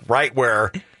Flask right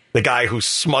where the guy who's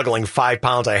smuggling 5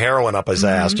 pounds of heroin up his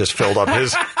ass just filled up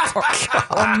his.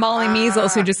 or Molly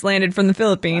Measles, who just landed from the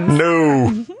Philippines.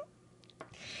 No.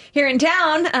 Here in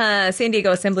town, San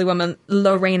Diego Assemblywoman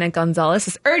Lorena Gonzalez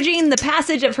is urging the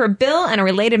passage of her bill and a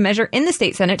related measure in the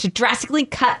state Senate to drastically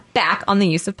cut back on the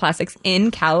use of plastics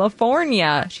in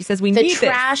California. She says we The need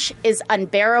trash is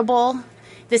unbearable.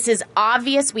 This is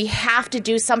obvious. We have to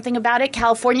do something about it.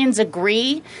 Californians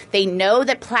agree. They know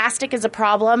that plastic is a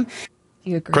problem.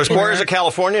 You agree? Chris Moore is a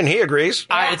Californian. He agrees.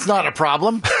 It's not a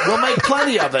problem. We'll make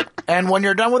plenty of it. And when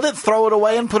you're done with it, throw it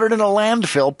away and put it in a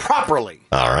landfill properly.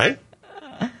 All right.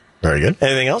 Very good.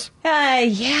 Anything else?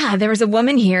 Yeah, there was a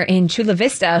woman here in Chula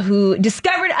Vista who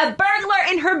discovered a burglar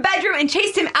in her bedroom and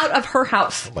chased him out of her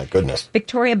house. Oh, my goodness.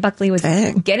 Victoria Buckley was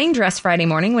getting dressed Friday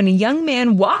morning when a young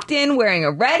man walked in wearing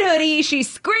a red hoodie. She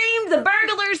screamed, the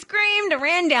burglar screamed, and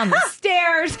ran down the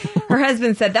stairs. Her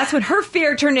husband said that's when her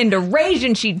fear turned into rage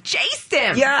and she chased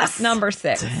him. Yes. Number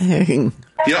 6. Dang.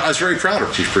 You know, I was very proud of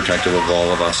her. She's protective of all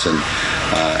of us,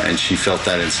 and she felt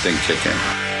that instinct kick in.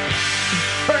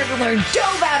 Burglar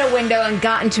dove out a window and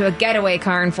got into a getaway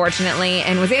car, unfortunately,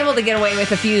 and was able to get away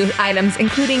with a few items,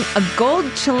 including a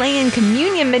gold Chilean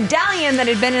communion medallion that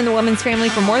had been in the woman's family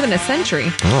for more than a century.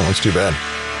 Oh, that's too bad.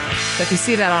 So if you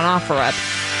see that on OfferUp,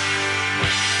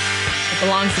 it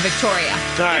belongs to Victoria.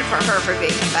 Good for her for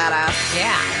being badass.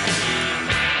 Yeah.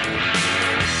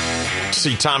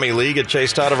 See Tommy Lee get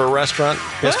chased out of a restaurant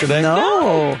yesterday?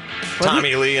 No.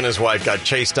 Tommy Lee and his wife got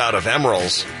chased out of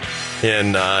Emeril's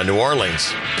in New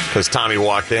Orleans because Tommy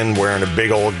walked in wearing a big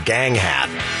old gang hat.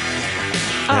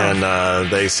 And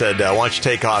they said, why don't you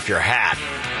take off your hat?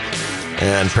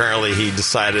 And apparently he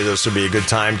decided this would be a good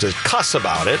time to cuss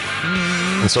about it.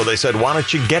 And so they said, why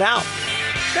don't you get out?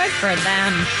 Good for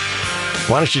them.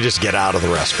 Why don't you just get out of the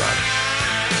restaurant?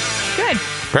 Good.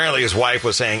 Apparently his wife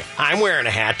was saying, I'm wearing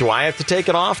a hat. Do I have to take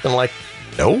it off? And like,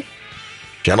 no.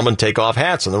 Gentlemen take off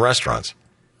hats in the restaurants.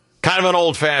 Kind of an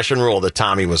old-fashioned rule that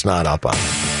Tommy was not up on.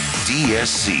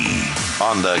 DSC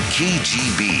on the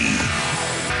KGB.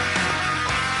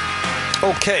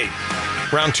 Okay,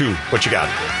 round 2. What you got?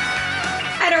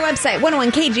 At our website,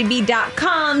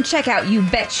 101kgb.com, check out You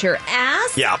Bet Your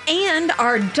Ass. Yeah. And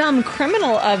our dumb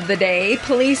criminal of the day.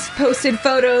 Police posted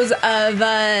photos of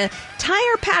a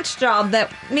tire patch job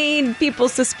that made people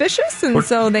suspicious, and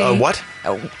so they... what?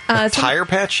 Tire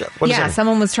patch? What is that?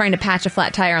 Someone was trying to patch a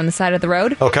flat tire on the side of the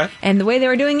road. Okay. And the way they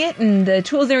were doing it and the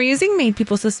tools they were using made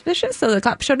people suspicious, so the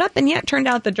cop showed up, and it turned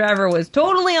out the driver was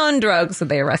totally on drugs, so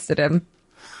they arrested him.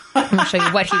 I'm going to show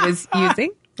you what he was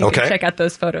using. You can check out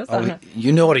those photos. Oh,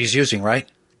 you know what he's using, right?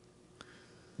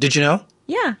 Did you know?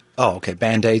 Yeah. Oh, okay.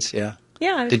 Band-Aids, yeah.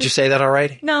 Yeah. Did you say that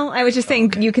already? No, I was just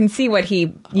saying you can see what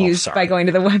he used by going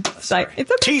to the website. It's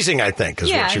okay. Teasing, I think,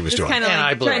 is what she was doing. Kind of And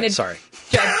I blew trying it. to Sorry.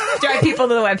 drive people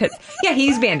to the web hits. Yeah, he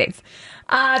used Band-Aids.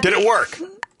 Did it work?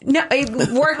 No,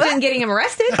 it worked in getting him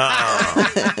arrested.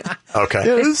 Oh. Okay.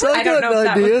 I don't know if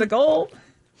that was the goal.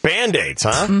 Band-Aids,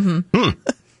 huh? Mm-hmm.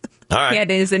 All right. He had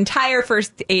his entire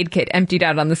first aid kit emptied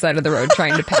out on the side of the road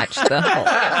trying to patch the hole.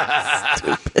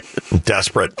 Stupid.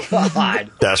 Desperate. God.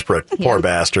 Desperate. Poor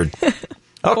bastard.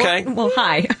 Okay. Well,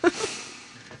 hi.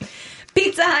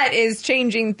 Pizza Hut is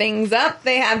changing things up.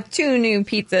 They have 2 new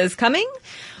pizzas coming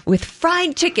with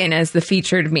fried chicken as the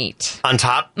featured meat. On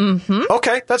top? Mm-hmm.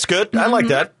 Okay, that's good. I like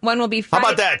that. One will be fried. How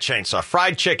about that, Chainsaw?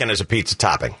 Fried chicken as a pizza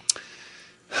topping.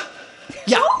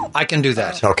 Yeah, I can do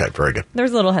that. Okay, very good.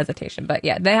 There's a little hesitation, but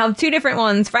yeah, they have 2 different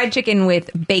ones. Fried chicken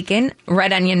with bacon,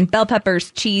 red onion, bell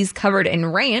peppers, cheese covered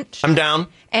in ranch. I'm down.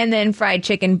 And then fried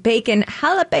chicken, bacon,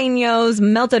 jalapenos,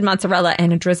 melted mozzarella,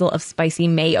 and a drizzle of spicy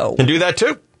mayo. Can do that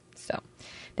too. So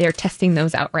they are testing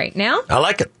those out right now. I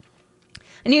like it.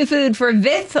 A new food for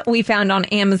Vith we found on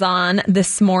Amazon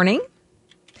this morning.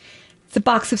 It's a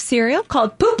box of cereal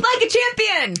called Poop Like a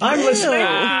Champion. I'm listening.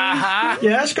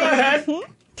 Yes, go ahead.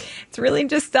 It's really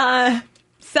just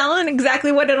selling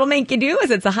exactly what it'll make you do. Is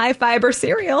it's a high fiber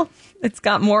cereal. It's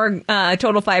got more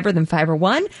total fiber than Fiber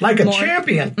One. Like a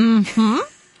champion. Mm-hmm.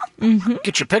 Mm-hmm.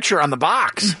 Get your picture on the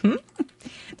box. Mm-hmm.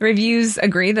 The reviews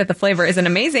agree that the flavor isn't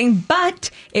amazing, but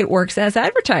it works as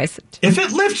advertised. If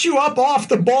it lifts you up off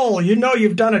the bowl, you know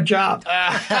you've done a job.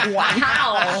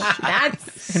 Wow.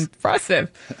 That's impressive.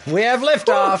 We have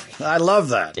liftoff. I love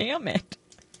that. Damn it.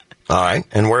 All right.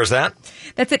 And where's that?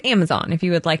 That's at Amazon if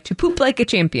you would like to poop like a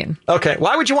champion. Okay.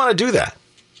 Why would you want to do that?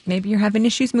 Maybe you're having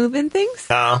issues moving things.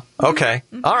 Oh, okay.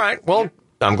 All right. Well,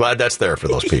 I'm glad that's there for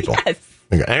those people. Yes.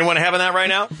 Okay. Anyone having that right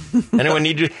now? Anyone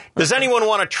need to? Does anyone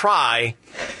want to try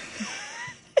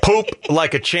poop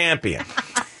like a champion?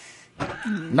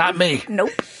 Not me.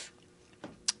 Nope.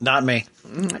 Not me.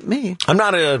 Not me. I'm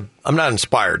not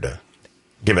inspired to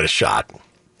give it a shot.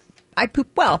 I poop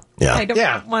well. Yeah. I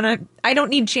don't want to. I don't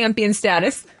need champion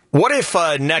status. What if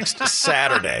next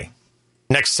Saturday,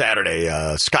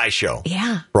 Sky Show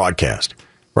broadcast,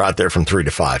 we're out there from 3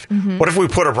 to 5. Mhm. What if we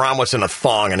put Abramowitz in a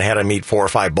thong and had him eat 4 or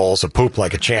 5 bowls of poop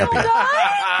like a champion?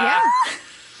 Yeah.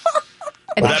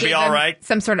 Would that be all right?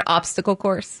 Some sort of obstacle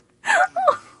course.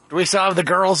 Do we still have the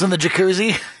girls in the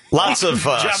jacuzzi? Lots of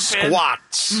Jump in.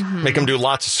 squats. Mhm. Make them do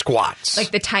lots of squats.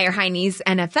 Like the tire high knees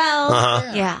NFL.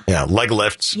 Uh-huh. Yeah. Yeah, leg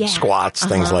lifts, Yeah. squats,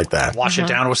 things like that. Wash it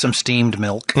down with some steamed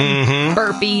milk. Mm-hmm.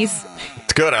 Burpees.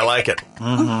 It's good. I like it.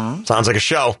 Mm-hmm. Sounds like a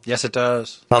show. Yes, it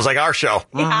does. Sounds like our show.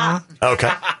 Yeah.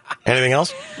 Okay. Anything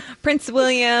else? Prince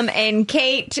William and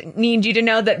Kate need you to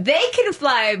know that they can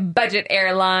fly budget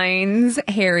airlines,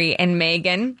 Harry and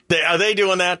Meghan. Are they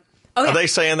doing that? Oh, yeah. Are they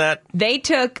saying that? They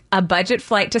took a budget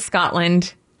flight to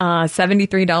Scotland,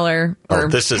 $73 Oh,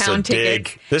 this is a pound dig.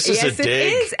 ticket. This is yes, a dig.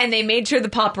 It is, and they made sure the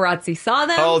paparazzi saw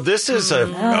them. Oh, this is a...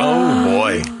 Oh,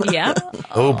 boy. Yep.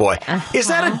 Oh, boy. Is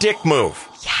that a dick move?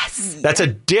 Yes. That's a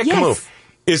dick move.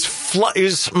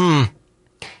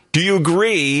 Do you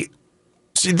agree?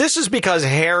 See, this is because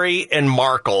Harry and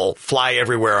Markle fly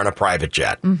everywhere on a private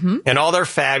jet. Mm-hmm. And all their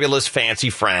fabulous, fancy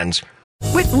friends.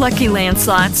 With Lucky Land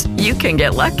Slots, you can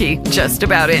get lucky just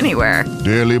about anywhere.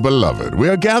 Dearly beloved, we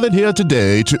are gathered here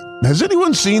today to... Has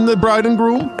anyone seen the bride and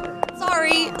groom?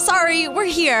 Sorry, we're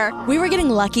here. We were getting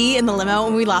lucky in the limo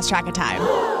and we lost track of time.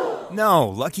 No,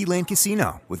 Lucky Land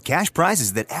Casino, with cash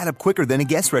prizes that add up quicker than a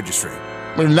guest registry.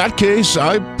 In that case,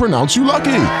 I pronounce you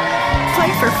lucky.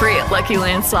 Play for free at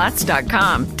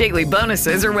LuckyLandSlots.com. Daily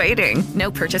bonuses are waiting. No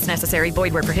purchase necessary.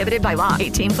 Void where prohibited by law.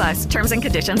 18+. Terms and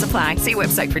conditions apply. See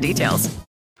website for details.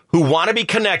 Who want to be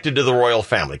connected to the royal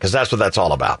family, because that's what that's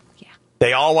all about. Yeah.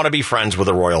 They all want to be friends with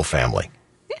the royal family.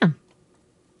 Yeah.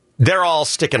 They're all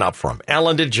sticking up for him.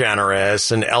 Ellen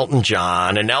DeGeneres and Elton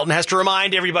John. And Elton has to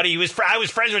remind everybody I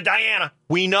was friends with Diana.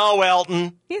 We know,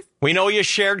 Elton. Yes. We know you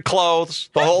shared clothes,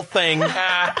 the whole thing.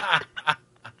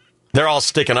 They're all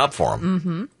sticking up for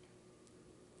him.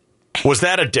 Mm-hmm. Was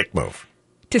that a dick move?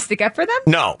 To stick up for them?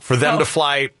 No, for them to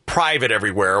fly private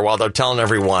everywhere while they're telling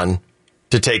everyone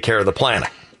to take care of the planet.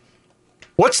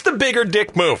 What's the bigger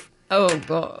dick move? Oh,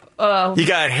 God. Oh. You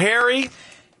got Harry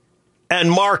and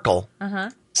Markle Uh-huh.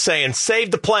 saying,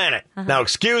 save the planet. Uh-huh. Now,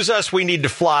 excuse us, we need to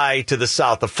fly to the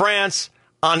south of France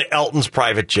on Elton's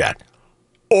private jet.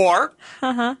 Or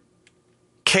Uh-huh.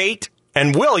 Kate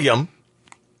and William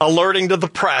alerting to the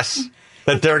press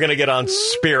that they're going to get on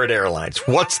Spirit Airlines.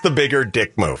 What's the bigger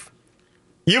dick move?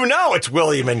 You know it's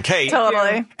William and Kate.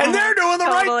 Totally. And they're doing the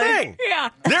Totally. right thing. Yeah.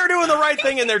 They're doing the right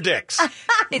thing in their dicks.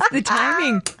 It's the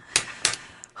timing.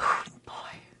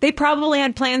 They probably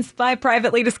had plans to fly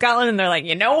privately to Scotland, and they're like,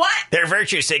 you know what? They're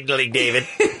virtue signaling, David.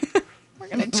 We're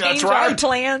going to change our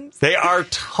plans. They are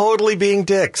totally being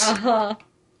dicks. Uh-huh.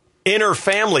 Inner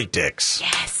family dicks.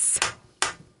 Yes.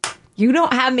 You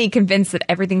don't have me convinced that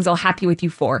everything's all happy with you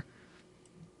for.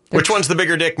 Which one's the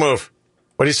bigger dick move?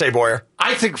 What do you say, Boyer?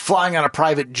 I think flying on a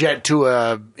private jet to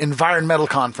a environmental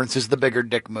conference is the bigger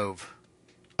dick move.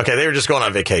 Okay, they were just going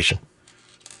on vacation.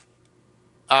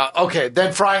 Okay,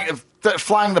 then flying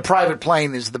the private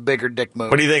plane is the bigger dick move.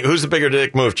 What do you think? Who's the bigger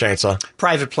dick move, Chainsaw?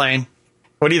 Private plane.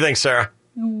 What do you think, Sarah?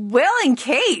 Will and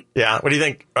Kate. Yeah. What do you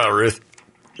think, Ruth?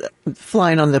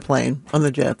 Flying on the plane, on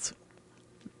the jets.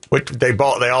 They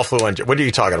all flew on. What are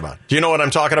you talking about? Do you know what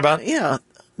I'm talking about? Yeah.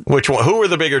 Which one? Who are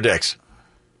the bigger dicks?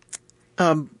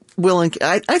 Will and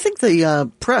I think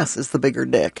the press is the bigger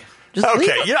dick. Just leave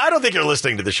Okay. it. Yeah, I don't think you're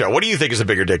listening to the show. What do you think is a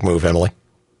bigger dick move, Emily?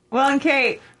 Will and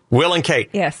Kate. Will and Kate.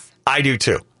 Yes. I do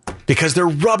too. Because they're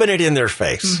rubbing it in their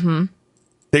face. Mm-hmm.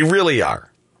 They really are.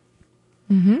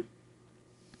 Mm-hmm.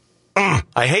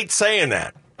 I hate saying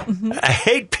that. Mm-hmm. I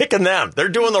hate picking them. They're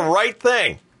doing the right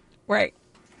thing. Right.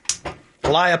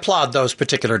 Well, I applaud those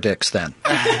particular dicks then.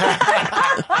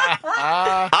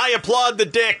 I applaud the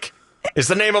dick is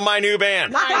the name of my new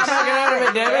band.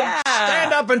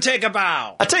 Stand up and take a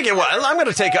bow. I tell you what, I'm going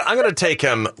to take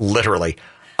him literally.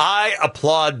 I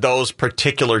applaud those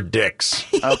particular dicks.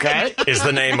 Okay. Is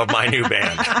the name of my new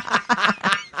band.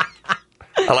 I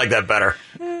like that better.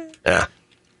 Yeah.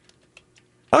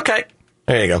 Okay.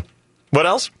 There you go. What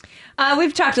else?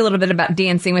 We've talked a little bit about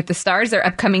Dancing with the Stars, their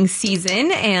upcoming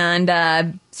season,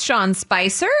 and Sean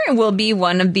Spicer will be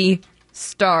one of the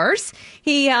stars.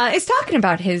 He is talking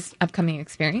about his upcoming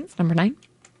experience, number 9.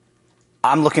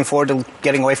 I'm looking forward to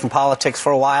getting away from politics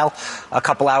for a while, a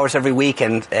couple hours every week,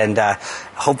 and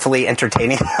hopefully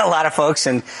entertaining a lot of folks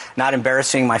and not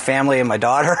embarrassing my family and my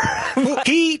daughter.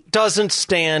 He doesn't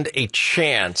stand a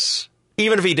chance,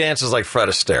 even if he dances like Fred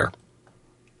Astaire.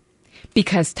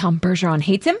 Because Tom Bergeron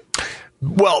hates him?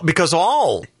 Well, because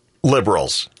all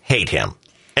liberals hate him.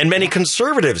 And many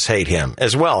conservatives hate him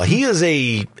as well. He is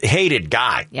a hated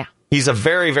guy. Yeah. He's a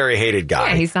very, very hated guy.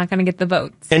 Yeah, he's not going to get the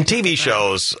votes. And TV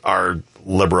shows are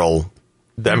liberal.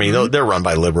 I mean, they're run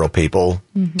by liberal people.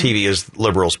 Mm-hmm. TV is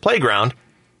liberals' playground.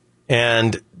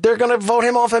 And they're going to vote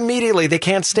him off immediately. They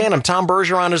can't stand him. Tom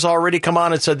Bergeron has already come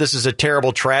on and said this is a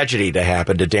terrible tragedy to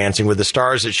happen to Dancing with the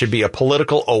Stars. It should be a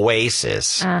political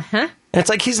oasis. Uh-huh. And it's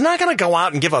like he's not going to go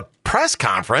out and give a press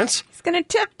conference. He's going to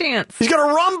tip dance. He's going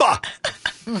to rumba.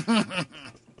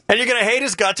 And you're going to hate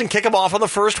his guts and kick him off on the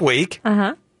first week.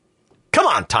 Uh-huh. Come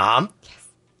on, Tom. Yes.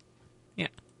 Yeah.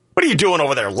 What are you doing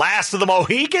over there? Last of the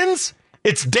Mohicans?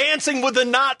 It's Dancing with the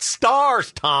Not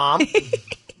Stars, Tom.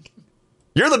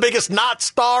 You're the biggest not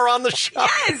star on the show.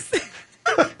 Yes.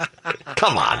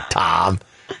 Come on, Tom.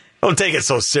 Don't take it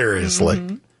so seriously.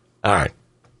 Mm-hmm. All right.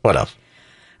 What else?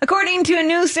 According to a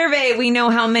new survey, we know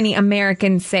how many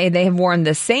Americans say they have worn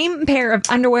the same pair of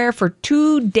underwear for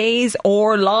 2 days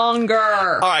or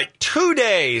longer. All right, 2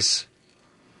 days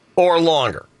or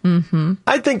longer. Mm-hmm.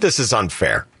 I think this is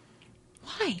unfair.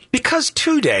 Why? Because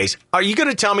 2 days. Are you going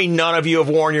to tell me none of you have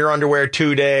worn your underwear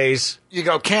 2 days? You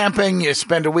go camping, you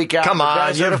spend a week out Come in the on,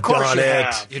 desert. you've Of course done you it.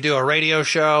 have. You do a radio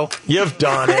show. You've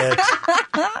done it.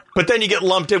 But then you get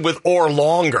lumped in with or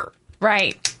longer.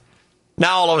 Right.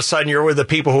 Now all of a sudden you're with the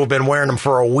people who have been wearing them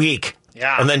for a week.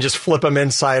 Yeah. And then just flip them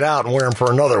inside out and wear them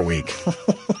for another week.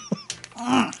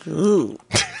 Ooh.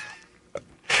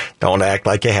 Don't act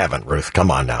like you haven't, Ruth.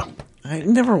 Come on now. I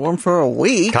never wore them for a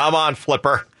week. Come on,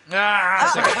 Flipper.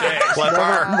 Flipper.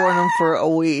 Never worn them for a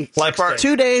week. Flipper.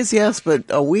 2 days, yes, but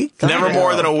a week? Never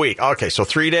more than a week. Okay, so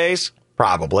 3 days?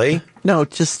 Probably. No,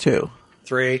 just 2.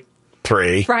 3.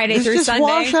 3. Friday Just, through just Sunday.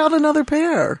 wash out another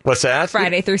pair. What's that?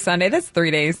 Friday through Sunday. That's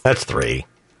 3 days. That's 3.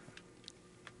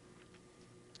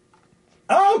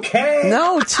 Okay.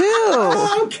 No,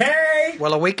 2. Okay.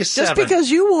 Well, a week is 7. Just because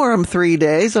you wore them 3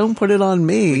 days, don't put it on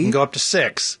me. You can go up to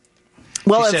 6.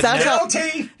 Well, You if said that's how,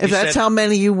 Guilty. if that's how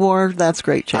many you wore, that's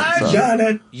great chance. I've done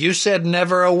it. You said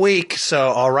never a week, so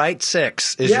all right,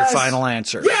 6 is your Yes. final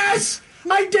answer. Yes,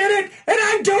 I did it, and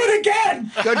I'm doing it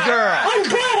again. Good girl. I'm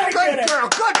glad I did it.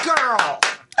 Good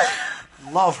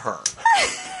girl. Love her.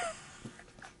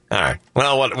 All right.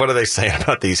 Well, what are they saying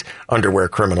about these underwear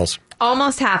criminals?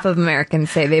 Almost half of Americans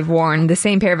say they've worn the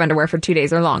same pair of underwear for 2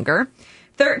 days or longer.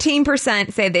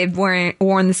 13% say they've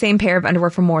worn the same pair of underwear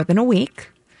for more than a week.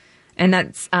 And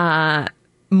that's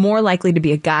more likely to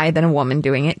be a guy than a woman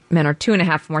doing it. Men are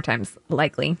 2.5 more times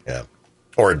likely. Yeah.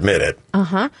 Or admit it.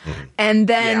 Uh-huh. And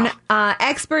then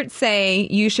experts say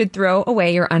you should throw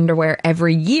away your underwear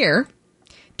every year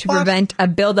to prevent a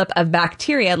buildup of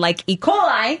bacteria like E.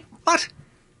 coli. What?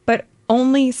 But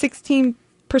only 16%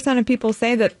 of people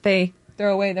say that they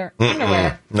throw away their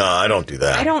underwear. No, I don't do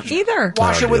that. I don't either.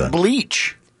 Wash I it don't do with that.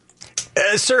 bleach.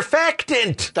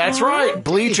 Surfactant. That's right.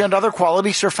 Bleach and other quality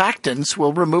surfactants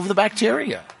will remove the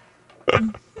bacteria.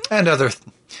 And other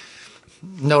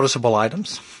noticeable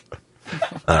items.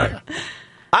 All right.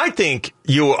 I think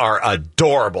you are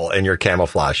adorable in your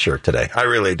camouflage shirt today. I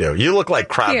really do. You look like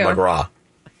Krav Thank you. McGraw.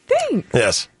 Thanks.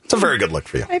 Yes. It's a very good look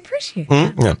for you. I appreciate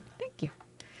it. Yeah. Thank you.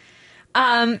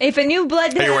 If a new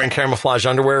blood... Are you wearing camouflage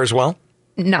underwear as well?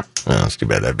 No. Oh, that's too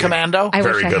bad. That'd be Commando? I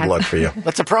very wish I good had. look for you.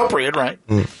 That's appropriate, right?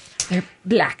 They're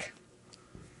black.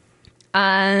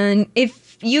 And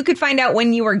if you could find out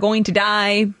when you are going to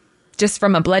die just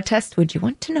from a blood test, would you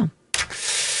want to know?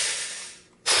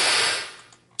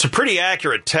 It's a pretty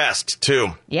accurate test, too.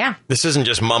 Yeah. This isn't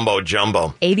just mumbo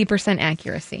jumbo. 80%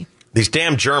 accuracy. These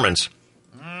damn Germans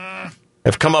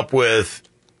have come up with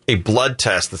a blood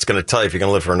test that's going to tell you if you're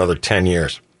going to live for another 10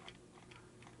 years.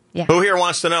 Yeah. Who here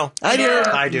wants to know? I do.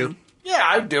 I do. Yeah,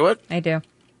 I'd do it. I do.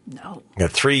 No.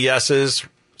 Got 3 yeses.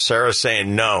 Sarah's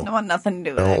saying no. I want nothing to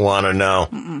do with Don't it. want to know.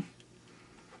 Mm-mm.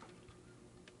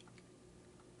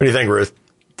 What do you think, Ruth?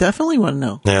 Definitely want to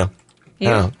know. Yeah.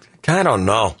 Yeah. I don't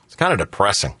know. It's kind of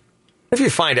depressing. If you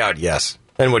find out yes,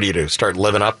 then what do? Start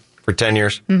living up for 10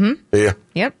 years? Mm-hmm. Do you?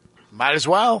 Yep. Might as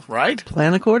well, right?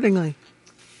 Plan accordingly.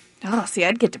 Oh, see,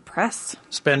 I'd get depressed.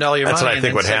 Spend all your That's money. what I and think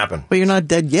then would say, happen. But you're not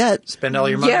dead yet. Spend all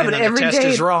your money, Yeah, and but then the every test day-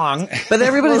 is wrong. But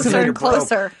everybody's Closer going and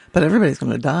closer. But everybody's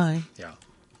going to die.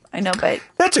 I know, but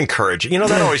That's encouraging. You know,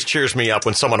 that always cheers me up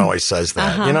when someone always says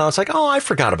that. Uh-huh. You know, it's like, oh, I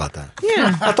forgot about that.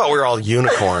 Yeah. I thought we were all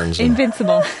unicorns. and-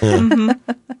 Invincible.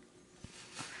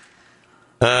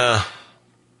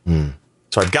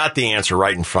 So I've got the answer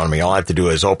right in front of me. All I have to do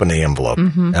is open the envelope.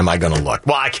 Mhm. Am I going to look?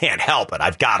 Well, I can't help it.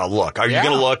 I've got to look. Are you Yeah.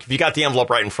 going to look? If you got the envelope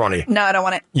right in front of you, no, I don't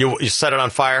want it. you set it on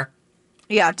fire?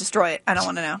 Yeah, destroy it. I don't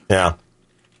want to know. Yeah.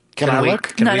 Can I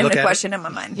look? Not even a question in my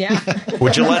mind. Yeah.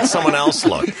 Would you let someone else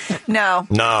look? No.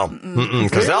 No.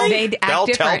 Because They'd act they'll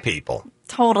tell different. people.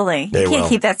 Totally. They You can't will.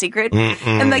 keep that secret. Mm-mm.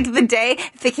 And like the day,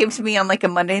 if they came to me on like a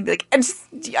Monday and be like,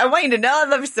 I want you to know I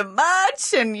love you so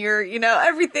much and you're,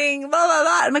 everything, blah, blah,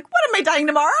 blah. I'm like, what, am I dying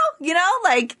tomorrow?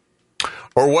 Like,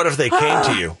 Or what if they came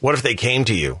to you? What if they came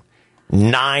to you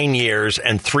 9 years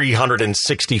and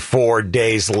 364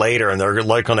 days later and they're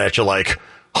looking at you like,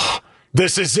 oh,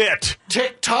 this is it.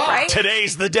 TikTok. Right?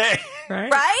 Today's the day.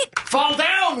 right? Fall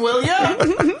down, will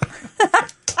you?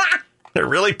 They're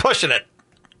really pushing it.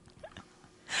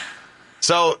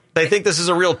 So they think this is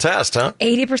a real test, huh?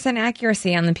 80%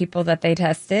 accuracy on the people that they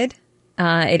tested.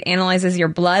 It analyzes your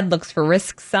blood, looks for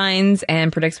risk signs,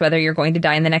 and predicts whether you're going to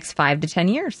die in the next 5 to 10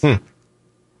 years.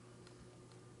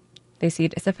 They see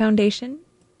it as a foundation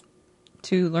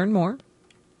to learn more.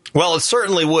 Well, it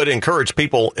certainly would encourage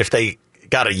people, if they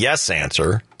got a yes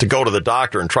answer, to go to the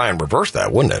doctor and try and reverse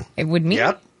that, wouldn't it? It would mean.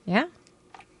 Yep. Yeah.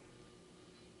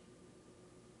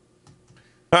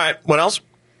 All right. What else?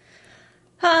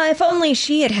 If only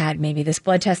she had had maybe this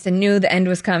blood test and knew the end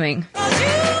was coming.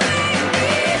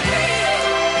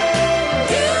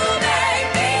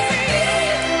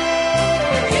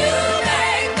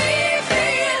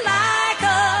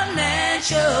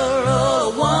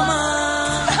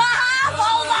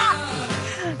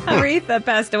 Aretha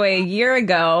passed away a year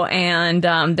ago, and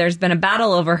there's been a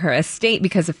battle over her estate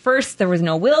because at first there was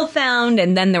no will found,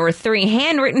 and then there were 3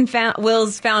 handwritten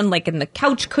wills found, like in the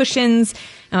couch cushions,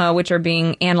 which are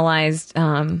being analyzed.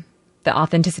 The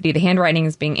authenticity of the handwriting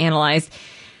is being analyzed.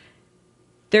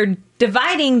 They're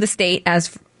dividing the estate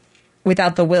as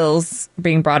without the wills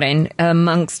being brought in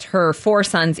amongst her 4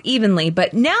 sons evenly,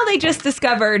 but now they just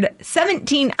discovered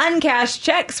 17 uncashed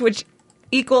checks, which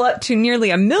equal up to nearly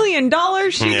 $1 million.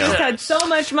 She Yeah. just had so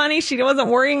much money she wasn't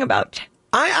worrying about.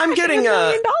 I'm getting $1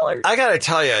 million. I got to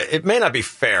tell you, it may not be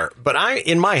fair, but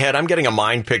in my head, I'm getting a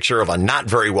mind picture of a not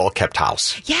very well kept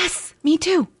house. Yes, me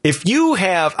too. If you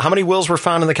have, how many wills were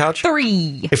found in the couch?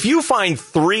 3. If you find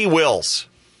 3 wills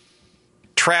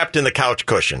trapped in the couch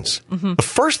cushions, the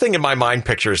first thing in my mind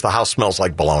picture is the house smells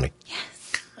like bologna.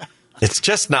 Yes. It's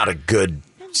just not a good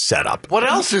setup. What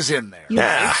else is in there? You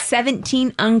have like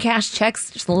 17 uncashed checks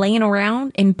just laying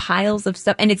around in piles of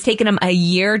stuff, and it's taken them a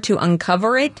year to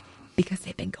uncover it because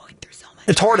they've been going through so much.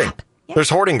 It's hoarding. There's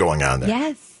hoarding going on there.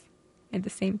 Yes. I had the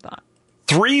same thought.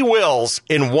 3 wills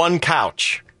in 1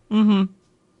 couch. Mm-hmm.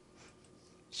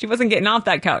 She wasn't getting off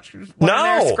that couch. She was laying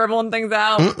there scribbling things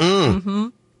out. Mm-hmm.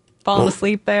 Falling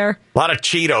asleep there. A lot of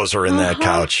Cheetos are in that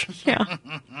couch. Yeah.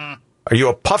 Are you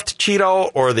a puffed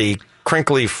Cheeto or the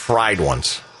crinkly fried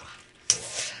ones?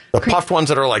 The puffed ones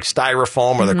that are like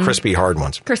styrofoam or the crispy hard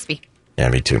ones? Crispy. Yeah,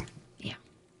 me too. Yeah.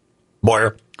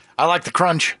 Boyer? I like the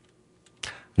crunch.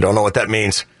 Don't know what that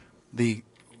means. The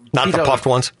Not the Cheeto- puffed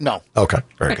ones? No. Okay,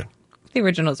 very good. The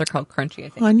originals are called crunchy, I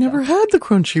think. I never had the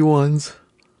crunchy ones.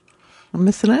 I'm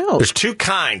missing out. There's 2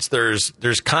 kinds. There's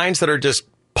kinds that are just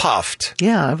puffed.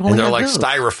 Yeah, I've only And they're had like those.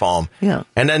 styrofoam. Yeah.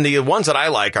 And then the ones that I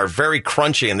like are very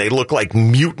crunchy and they look like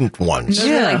mutant ones. Those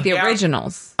are like the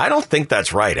originals. I don't think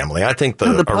that's right, Emily. I think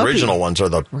No, the the puffy. original ones are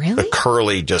the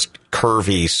curly, just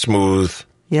curvy, smooth.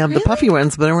 Yeah, the puffy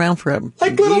one's been around for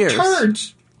Like little years.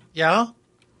 turds. Yeah?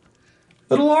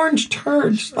 Little orange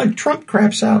turds, like Trump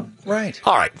craps out. Right.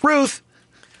 All right, Ruth,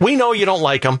 we know you don't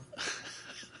like them.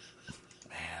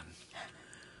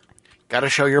 Got to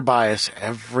show your bias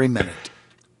every minute.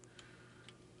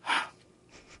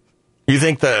 You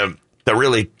think the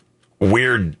really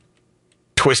weird,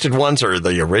 twisted ones are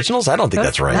the originals? I don't think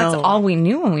that's right. That's all we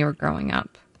knew when we were growing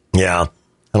up. Yeah,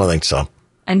 I don't think so.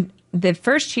 And the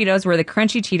first Cheetos were the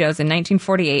crunchy Cheetos in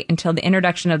 1948 until the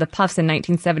introduction of the Puffs in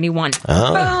 1971.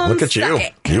 Oh, Boom, look at you. suck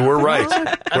it. You were right.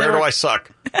 Where do I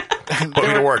suck? Put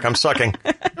me to work. I'm sucking.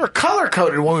 They were color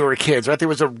coded when we were kids, right? There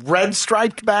was a red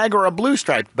striped bag or a blue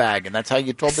striped bag, and that's how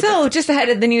you told the So, just ahead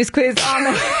of the news quiz on the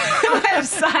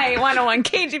website,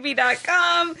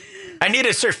 101kgb.com. I need a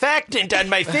surfactant on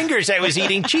my fingers. I was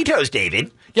eating Cheetos,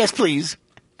 David. Yes, please.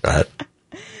 Go ahead.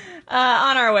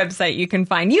 On our website, you can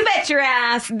find You Bet Your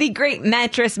Ass, the great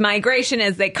mattress migration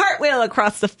as they cartwheel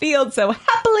across the field so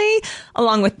happily,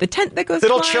 along with the tent that goes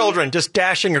Little flying. children just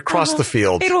dashing across the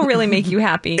field. It'll really make you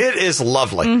happy. It is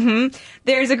lovely. Mm-hmm.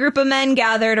 There's a group of men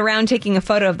gathered around taking a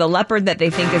photo of the leopard that they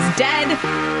think is dead,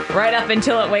 right up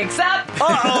until it wakes up.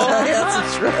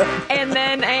 That's true. And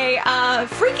then a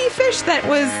freaky fish that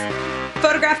was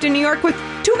photographed in New York with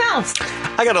 2 mouths.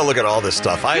 I got to look at all this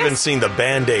stuff. I haven't seen the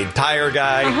Band-Aid tire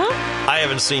guy. I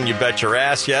haven't seen You Bet Your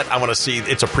Ass yet. I want to see.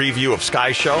 It's a preview of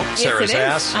Sky Show, Sarah's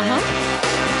ass.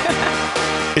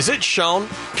 Is it shown?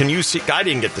 Can you see? I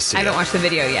didn't get to see it. I don't watch the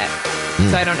video yet,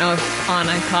 so I don't know if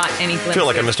Anna caught any glimpses. I feel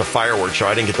like I missed a fireworks show.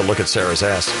 I didn't get to look at Sarah's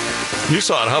ass. You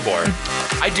saw it, huh, boy?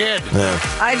 I did. Yeah.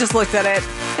 I just looked at it.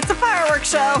 It's a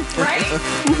fireworks show, right?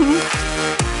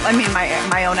 I mean,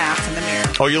 my own ass in the mirror.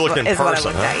 Oh, you looked in is person, what I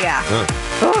looked huh? at,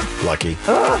 yeah. Lucky.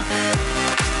 All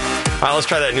right, let's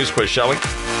try that news quiz, shall we?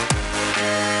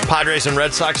 Padres and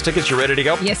Red Sox tickets, you ready to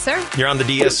go? Yes, sir. You're on the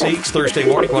DSC. It's Thursday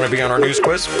morning. You want to be on our news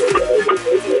quiz?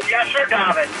 Yes, sir,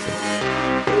 David.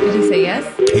 Did he say yes?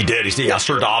 He did. He said, yes,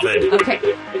 sir, David. Okay.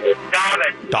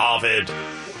 David.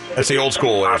 That's the old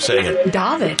school way of saying it.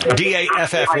 David.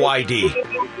 Daffyd.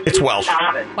 It's Welsh.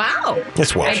 Wow.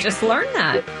 It's Welsh. I just learned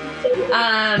that.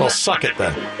 Well, suck it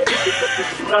then.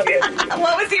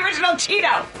 What was the original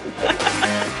Cheeto?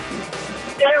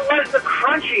 It was the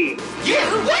crunchy. You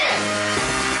win.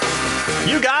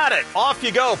 You got it. Off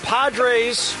you go.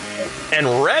 Padres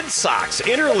and Red Sox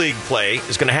interleague play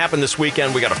is going to happen this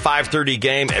weekend. We got a 5:30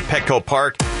 game at Petco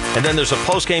Park. And then there's a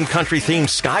post-game country-themed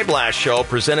Sky Blast show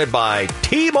presented by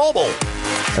T-Mobile.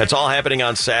 That's all happening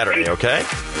on Saturday, okay?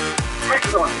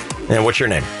 Excellent. And what's your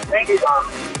name? Thank you,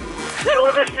 Tom.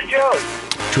 Chula Vista Joe.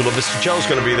 Chula Vista Joe's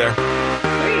going to be there.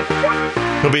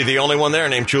 He'll be the only one there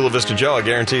named Chula Vista Joe, I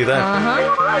guarantee you that.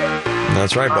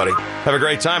 That's right, buddy. Have a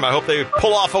great time. I hope they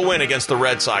pull off a win against the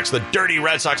Red Sox, the dirty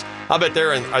Red Sox. I'll bet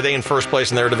are they in first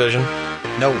place in their division?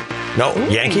 No. No? Ooh.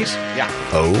 Yankees? Yeah.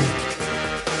 Oh.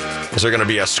 Is there going to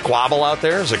be a squabble out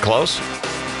there? Is it close?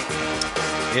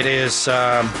 It is.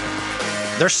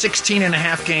 They're 16 and a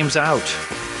half games out.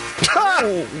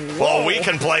 Well, we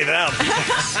can play them.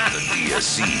 The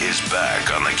DSC is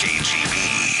back on the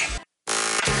KGB.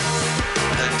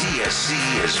 The DSC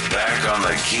is back on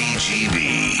the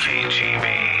KGB.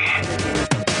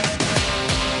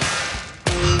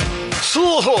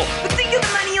 But think of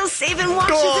the money you'll save in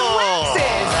washes and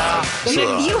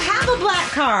waxes. You have a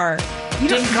black car. You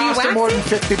Didn't cost him more than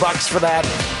 $50 for that.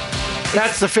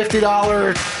 That's the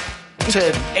 $50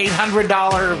 to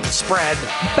 $800 spread.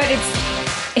 But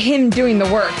it's him doing the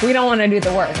work. We don't want to do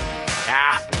the work.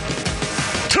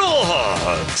 Tool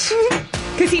Hunt.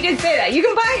 Because he did say that. You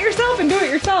can buy it yourself and do it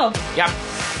yourself. Yep.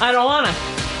 I don't want to.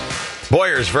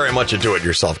 Boyer is very much a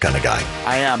do-it-yourself kind of guy.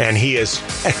 I am. And he is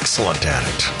excellent at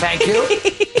it. Thank you.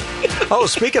 Oh,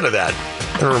 speaking of that,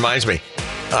 it reminds me.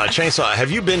 Chainsaw,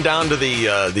 have you been down to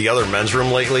the other men's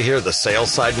room lately here, the sales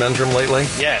side men's room lately?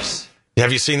 Yes.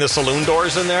 Have you seen the saloon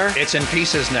doors in there? It's in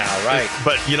pieces now, right?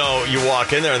 But, you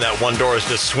walk in there and that one door is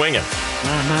just swinging.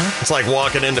 Mm-hmm. It's like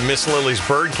walking into Miss Lily's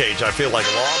birdcage. I feel like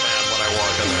Lawman when I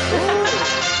walk in there.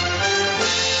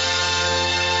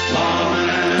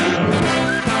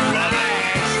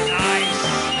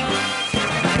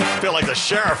 I feel like the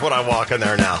sheriff when I walk in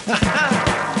there now.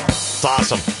 It's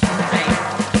awesome. All right.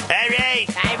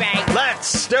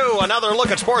 Let's do another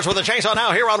look at sports with a chainsaw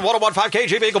now here on 101.5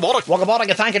 KGB. Good morning. Well, good morning,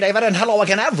 and thank you, David, and hello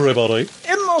again, everybody.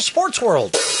 In the sports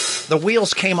world, the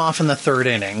wheels came off in the third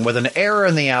inning with an error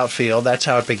in the outfield. That's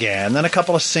how it began. Then a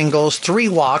couple of singles, 3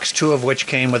 walks, 2 of which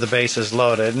came with the bases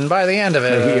loaded. And by the end of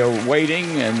it... You're waiting,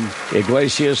 and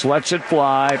Iglesias lets it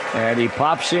fly, and he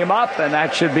pops him up, and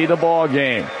that should be the ball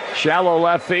game. Shallow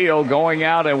left field, going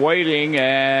out and waiting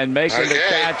and making the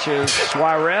catch is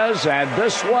Suarez, and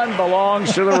this one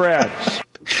belongs to the Reds.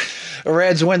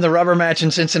 Reds win the rubber match in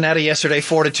Cincinnati yesterday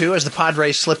 4-2 as the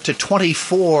Padres slipped to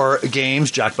 24 games.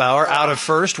 Jock Bauer out of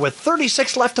first with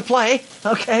 36 left to play.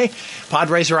 Okay.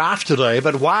 Padres are off today,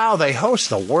 but wow, they host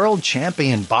the world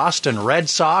champion Boston Red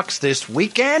Sox this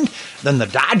weekend. Then the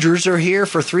Dodgers are here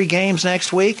for 3 games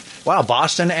next week. Wow,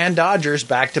 Boston and Dodgers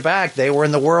back-to-back. They were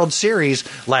in the World Series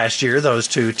last year, those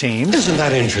two teams. Isn't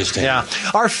that interesting? Yeah.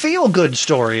 Our feel-good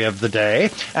story of the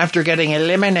day, after getting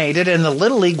eliminated in the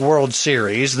Little League World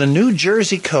Series, the New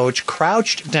Jersey coach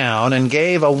crouched down and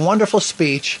gave a wonderful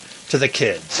speech to the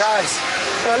kids. Guys,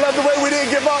 I love the way we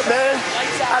didn't give up, man.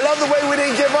 I love the way we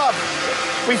didn't give up.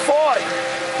 We fought.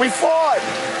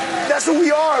 That's who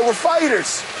we are. We're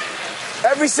fighters.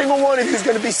 Every single one of you is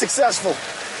going to be successful.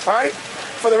 All right?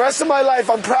 For the rest of my life,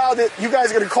 I'm proud that you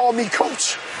guys are going to call me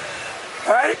coach.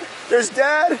 All right? There's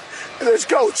Dad, And there's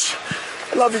Coach.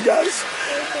 I love you guys.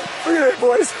 Look at it,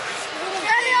 boys.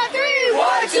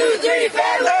 1, 2, 3,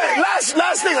 family. Hey,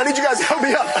 last thing. I need you guys to help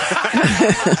me up.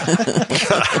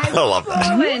 I love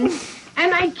that.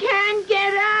 And I can't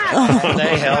get up.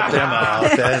 They helped him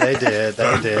out. They did.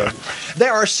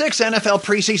 There are 6 NFL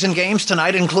preseason games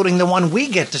tonight, including the one we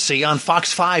get to see on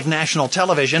Fox 5 national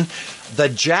television. The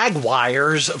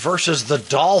Jaguars versus the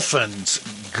Dolphins.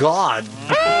 God.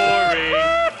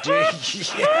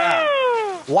 Yeah.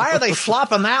 Why are they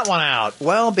flopping that one out?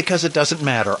 Well, because it doesn't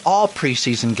matter. All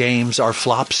preseason games are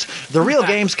flops. The real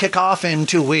games kick off in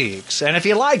 2 weeks. And if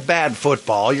you like bad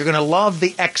football, you're going to love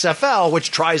the XFL,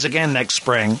 which tries again next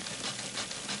spring.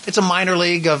 It's a minor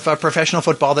league of professional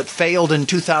football that failed in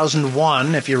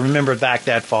 2001, if you remember back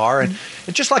that far. And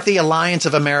it's just like the Alliance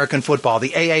of American Football. The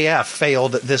AAF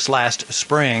failed this last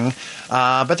spring.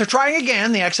 But they're trying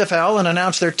again, the XFL, and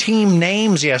announced their team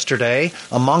names yesterday.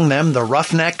 Among them, the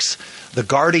Roughnecks, the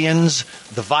Guardians,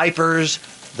 the Vipers,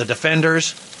 the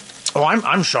Defenders. Oh,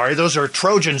 I'm sorry. Those are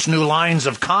Trojans' new lines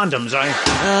of condoms.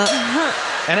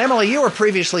 And Emily, you were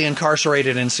previously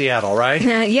incarcerated in Seattle, right?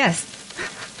 Yes.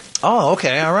 Oh,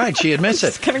 okay. All right. She admits it.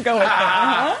 Just going to go with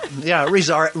that. Yeah,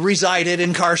 resided,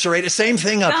 incarcerated. Same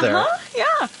thing up there.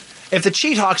 Yeah. If the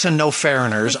Cheathawks and No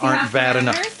Fariners aren't bad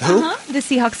enough. Who? The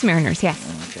Seahawks Mariners, yes.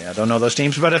 Okay, I don't know those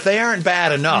teams. But if they aren't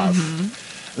bad enough,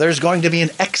 there's going to be an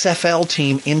XFL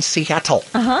team in Seattle.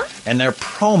 And their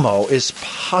promo is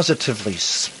positively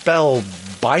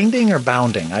spellbinding or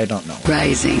bounding. I don't know.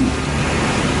 Rising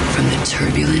from the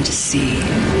turbulent sea,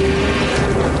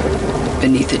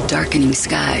 beneath the darkening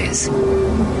skies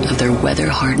of their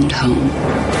weather-hardened home.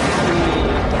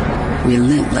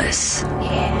 Relentless.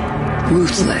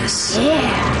 Ruthless.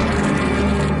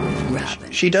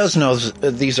 She does know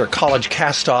these are college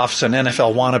cast-offs and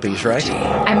NFL wannabes, right?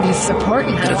 I'm just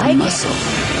supporting her. I like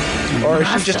it. Or is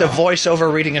she just a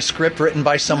voiceover reading a script written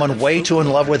by someone way too in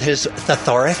love with his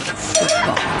thesaurus?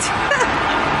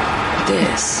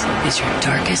 This is your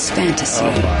darkest fantasy.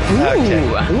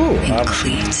 In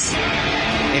cleats.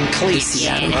 In cleats. The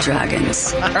Seattle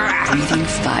Dragons. Breathing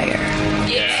fire.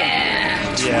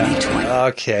 Yeah. 2020.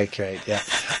 Okay, great. Yeah.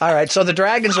 All right. So the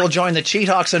Dragons will join the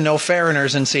Cheathawks and No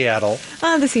Fariners in Seattle.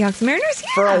 The Seahawks Mariners, yeah.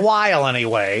 For a while,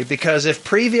 anyway, because if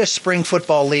previous spring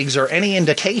football leagues are any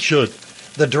indication,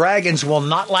 the Dragons will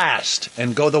not last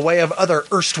and go the way of other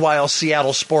erstwhile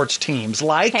Seattle sports teams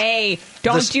like... Hey,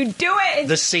 don't you do it!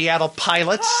 The Seattle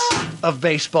Pilots of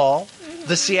baseball,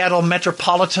 the Seattle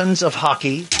Metropolitans of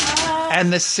hockey,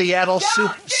 and the Seattle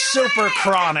Super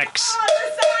Chronics.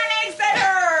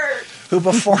 Who,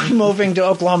 before moving to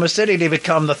Oklahoma City to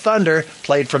become the Thunder,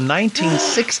 played from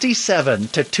 1967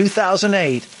 to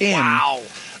 2008 in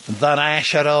the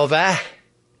National League.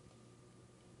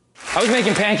 I was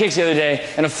making pancakes the other day,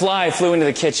 and a fly flew into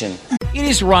the kitchen. It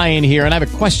is Ryan here, and I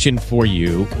have a question for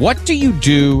you. What do you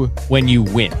do when you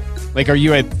win? Like, are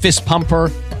you a fist pumper,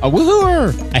 a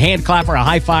woohooer, a hand clapper, a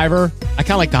high fiver? I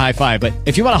kind of like the high five, but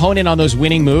if you want to hone in on those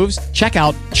winning moves, check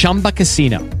out Chumba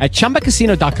Casino. At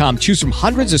ChumbaCasino.com, choose from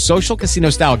hundreds of social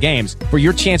casino-style games for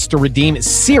your chance to redeem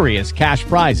serious cash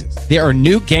prizes. There are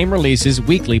new game releases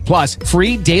weekly, plus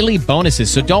free daily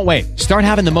bonuses, so don't wait. Start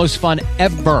having the most fun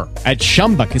ever at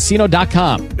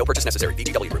ChumbaCasino.com. No purchase necessary.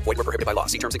 VGW. Void where prohibited by law.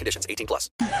 See terms and conditions. 18+.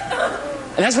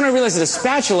 And that's when I realized that a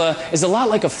spatula is a lot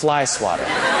like a fly swatter.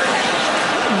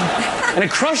 And a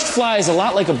crushed fly is a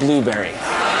lot like a blueberry. No,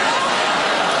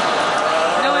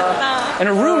 it's not. And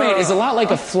a roommate is a lot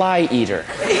like a fly eater.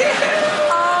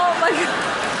 Oh, my God.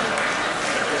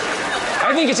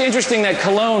 I think it's interesting that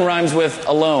cologne rhymes with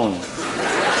alone.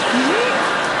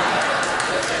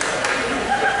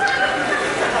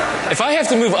 If I have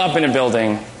to move up in a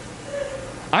building,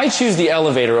 I choose the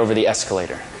elevator over the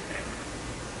escalator.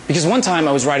 Because one time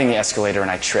I was riding the escalator and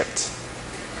I tripped.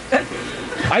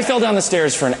 I fell down the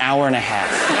stairs for an hour and a half.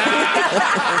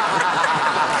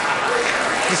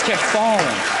 Just kept falling.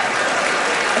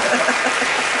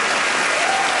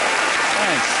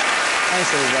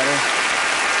 Thanks, everybody.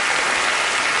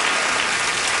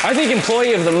 I think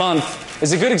Employee of the Month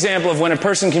is a good example of when a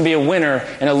person can be a winner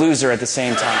and a loser at the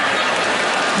same time.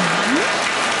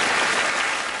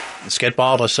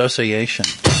 Sketball Association.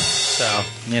 So,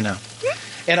 you know.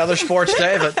 In other sports,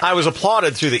 David. I was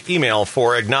applauded through the email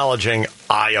for acknowledging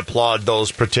I applaud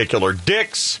those particular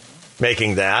dicks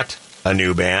making that a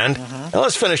new band. Now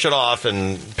let's finish it off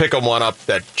and pick one up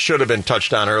that should have been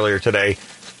touched on earlier today.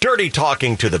 Dirty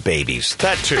Talking to the Babies.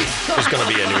 That, too, is going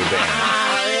to be a new band.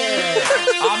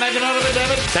 I'll make a note of it,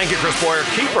 David. Thank you, Chris Boyer,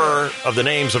 keeper of the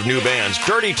names of new bands.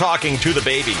 Dirty Talking to the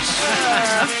Babies.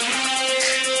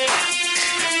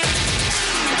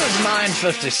 is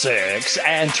 9:56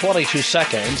 and 22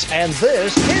 seconds, and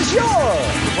this is your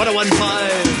 1015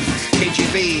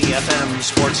 KGB FM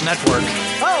Sports Network.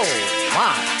 Oh,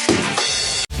 my.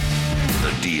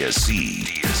 The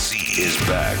DSC is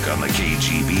back on the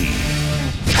KGB.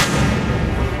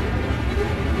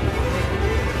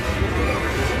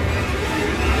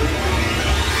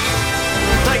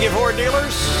 Thank you, Ford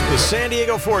dealers. The San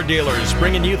Diego Ford dealers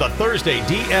bringing you the Thursday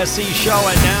DSC show.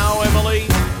 And now, Emily,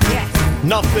 Yes.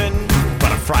 nothing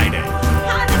but a Friday.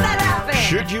 How did that happen?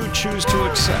 Should you choose to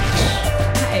accept,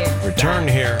 return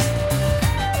here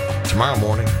tomorrow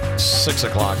morning, 6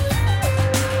 o'clock.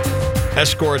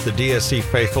 Escort the DSC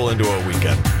faithful into a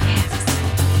weekend.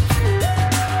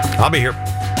 I'll be here.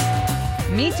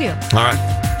 Me too. All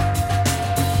right.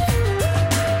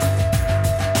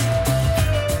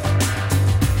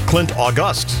 Clint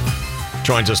August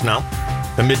joins us now.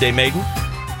 The Midday Maiden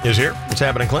is here. What's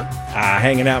happening, Clint?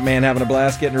 Hanging out, man. Having a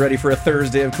blast. Getting ready for a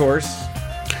Thursday, of course.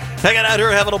 Hanging out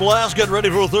here, having a blast, getting ready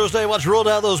for a Thursday. Watch roll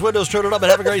down those windows, turn it up, and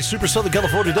have a great Super Southern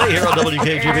California day here on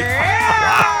WKGB.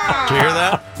 Wow. Did you hear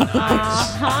that?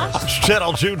 It's 10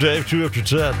 on 2, Dave, 2 after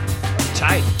 10.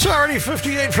 Tight. It's already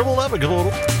 58 from 11. Come on.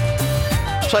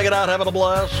 Let's take it out, having a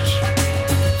blast.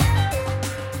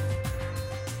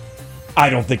 I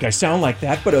don't think I sound like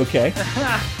that, but okay.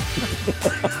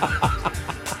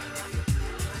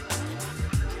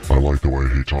 I like the way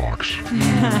he talks.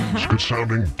 He's a good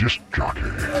sounding disc jockey.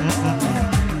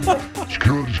 It's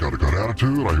good. He's got a good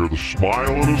attitude. I hear the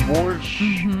smile in his voice.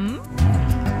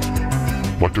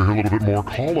 Like to hear a little bit more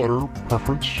call letter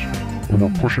preference. A little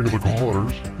more pushing of the call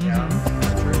letters.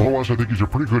 Otherwise, I think he's a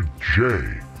pretty good J,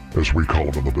 as we call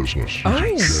him in the business. He's a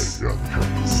J. Yeah, that's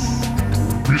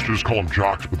right. We used to just call him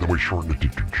Jocks, but then we shortened it to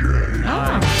J.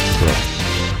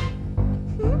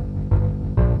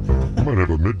 I might have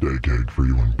a midday gig for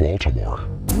you in Baltimore.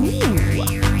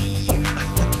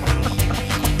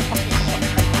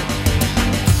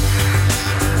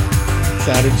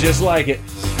 Sounded just like it.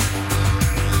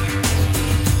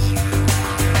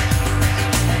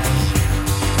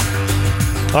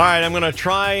 All right, I'm going to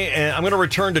try, and I'm going to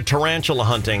return to tarantula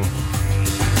hunting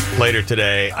later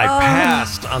today. I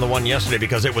passed on the one yesterday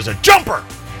because it was a jumper.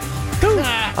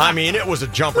 I mean, it was a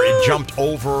jumper. It jumped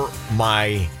over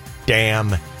my damn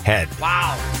head.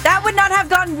 Wow. That would not have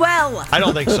gone well. I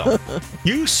don't think so.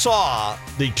 You saw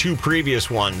the 2 previous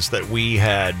ones that we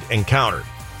had encountered.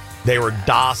 They were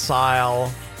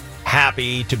docile,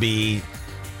 happy to be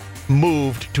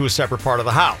moved to a separate part of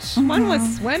the house. One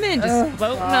was swimming, just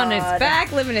floating on its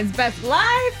back, living its best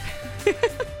life.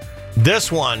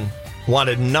 This one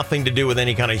wanted nothing to do with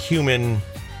any kind of human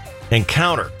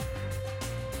encounter.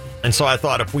 And so I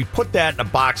thought if we put that in a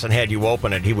box and had you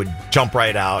open it, he would jump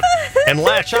right out and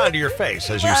latch onto your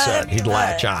face, as you said. He'd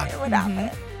latch on. It would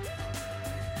happen.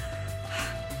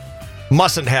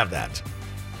 Mustn't have that.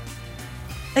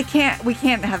 We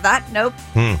can't have that. Nope.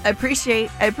 I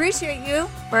appreciate you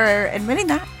for admitting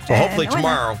that. So hopefully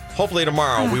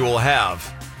tomorrow we will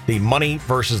have the money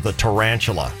versus the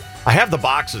tarantula. I have the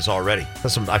boxes already.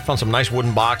 I found some nice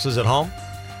wooden boxes at home.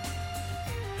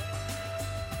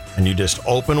 And you just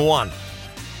open one.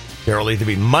 There will either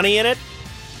be money in it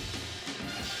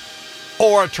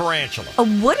or a tarantula. A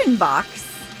wooden box?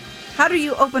 How do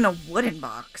you open a wooden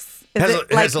box?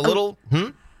 Has a little...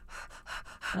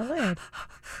 A lid.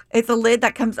 It's a lid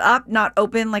that comes up, not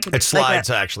open like a... It slides,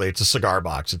 actually. It's a cigar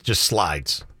box. It just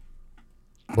slides.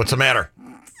 What's the matter?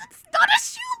 It's not a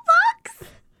shoe box.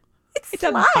 It's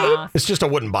a box. It's just a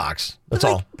wooden box. That's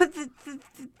all. But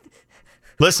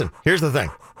listen, here's the thing.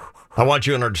 I want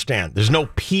you to understand. There's no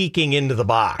peeking into the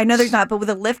box. I know there's not, but with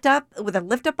a lift up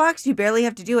box, you barely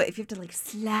have to do it. If you have to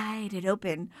slide it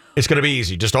open. It's going to be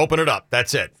easy. Just open it up.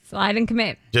 That's it. Slide and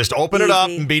commit. Just open it up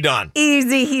and be done.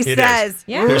 Easy, he says.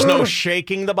 Yeah. There's no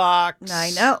shaking the box.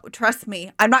 I know. Trust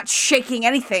me. I'm not shaking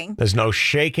anything. There's no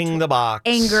shaking the box.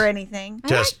 Anger anything.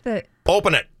 Just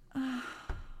open it.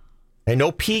 And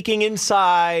no peeking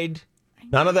inside.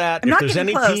 None of that. If there's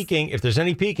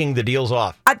any peeking, the deal's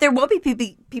off. There will be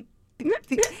peeking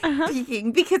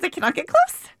because I cannot get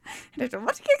close. And I don't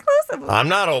want to get close. I'm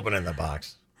not opening the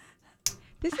box.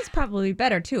 This is probably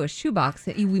better, too. A shoebox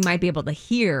that we might be able to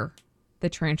hear the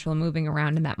tarantula moving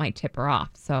around, and that might tip her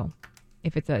off. So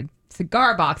if it's a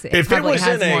cigar box, it probably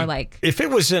has more like... If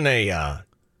it was in a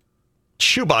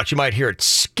shoebox, you might hear it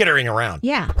skittering around.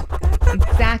 Yeah,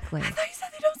 exactly. I thought you said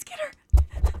they don't skitter.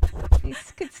 You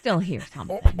could still hear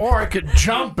something. Or it could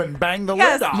jump and bang the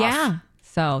lid off. Yeah.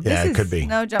 So this it could be.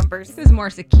 No jumpers. This is more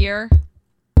secure.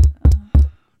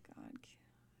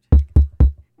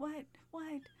 What?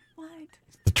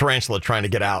 The tarantula trying to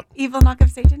get out. Evil knock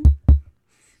of Satan?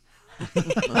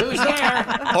 Who's there?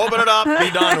 Open it up,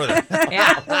 be done with it.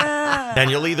 Yeah. And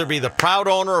you'll either be the proud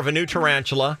owner of a new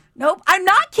tarantula. Nope, I'm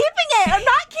not keeping it. I'm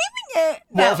not keeping it.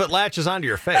 Well, if it latches onto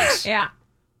your face. Yeah.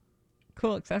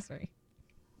 Cool accessory.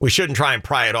 We shouldn't try and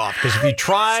pry it off, because if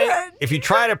you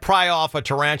try to pry off a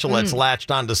tarantula that's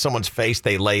latched onto someone's face,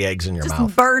 they lay eggs in your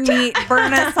mouth. Burn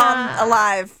us on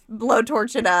alive,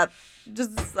 blowtorch it up.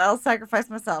 I'll sacrifice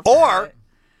myself. Or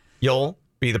you'll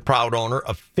be the proud owner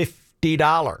of $50. I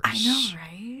know,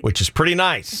 right? Which is pretty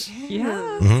nice.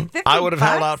 Yeah. Mhm. I would have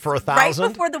held out for Right $1,000.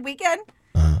 before the weekend.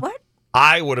 What?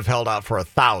 I would have held out for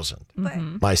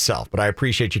 $1,000 myself, but I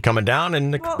appreciate you coming down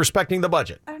and respecting the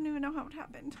budget. I don't even know how it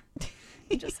happened.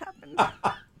 It just happened.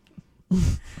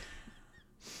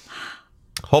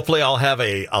 Hopefully, I'll have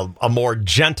a more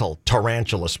gentle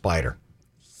tarantula spider.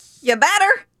 You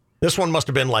better. This one must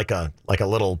have been like a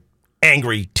little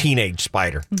angry teenage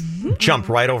spider. Jumped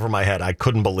right over my head. I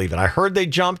couldn't believe it. I heard they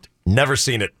jumped. Never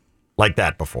seen it like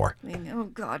that before. I mean, oh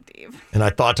God, Dave. And I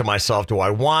thought to myself, do I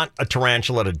want a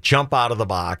tarantula to jump out of the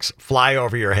box, fly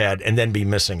over your head, and then be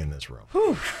missing in this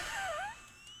room?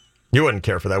 You wouldn't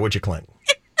care for that, would you, Clint?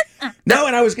 No,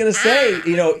 and I was going to say,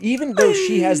 even though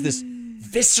she has this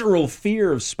visceral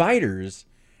fear of spiders,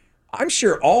 I'm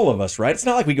sure all of us, right? It's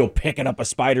not like we go picking up a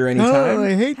spider anytime.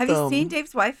 I hate Have you seen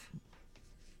Dave's wife?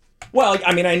 Well,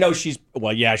 I mean, I know she's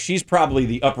probably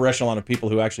the upper echelon of people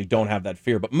who actually don't have that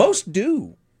fear, but most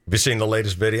do. Have you seen the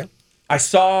latest video?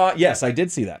 Yes, I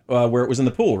did see that, where it was in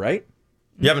the pool, right?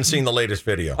 You haven't seen the latest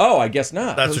video. Oh, I guess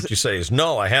not. That's what you say is,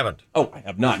 no, I haven't. Oh, I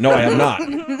have not. No, I have not.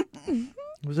 It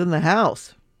was in the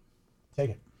house.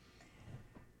 Take it.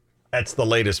 That's the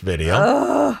latest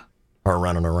video. Her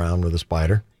running around with a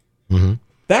spider. Mm-hmm.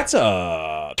 That's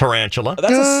a tarantula.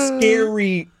 That's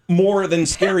a more than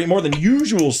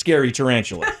usual scary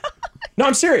tarantula. No,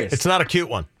 I'm serious. It's not a cute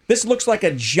one. This looks like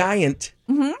a giant,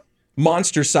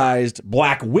 monster-sized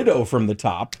black widow from the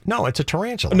top. No, it's a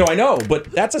tarantula. No, I know,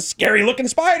 but that's a scary-looking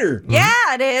spider.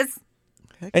 Yeah, it is.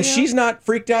 And she's not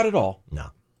freaked out at all.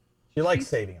 No. She likes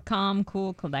saving him. Calm,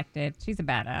 cool, collected. She's a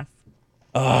badass.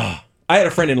 I had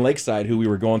a friend in Lakeside who we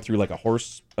were going through like a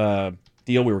horse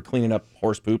deal. We were cleaning up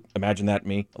horse poop. Imagine that,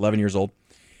 me, 11 years old.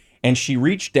 And she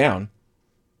reached down,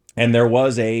 and there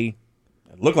was it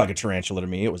looked like a tarantula to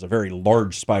me. It was a very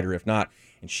large spider, if not.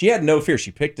 And she had no fear.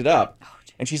 She picked it up,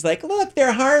 and she's like, look,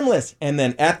 they're harmless. And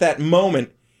then at that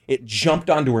moment, it jumped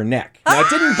onto her neck. Now, it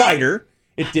didn't bite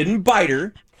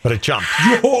her. But it jumped.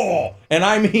 Oh! And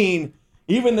I mean,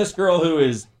 even this girl who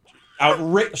is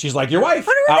she's like your wife,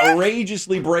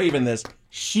 outrageously brave in this.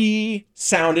 She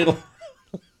sounded it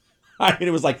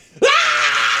was like,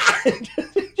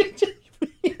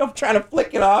 trying to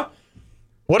flick it off.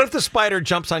 What if the spider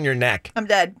jumps on your neck? I'm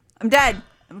dead. I'm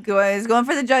going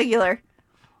for the jugular.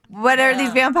 What are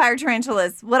these vampire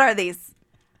tarantulas? What are these?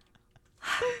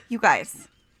 You guys.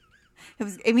 It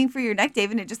was aiming for your neck, Dave,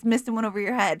 and it just missed and went over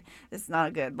your head. It's not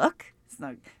a good look. It's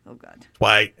not. Oh, God.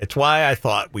 It's why I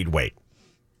thought we'd wait.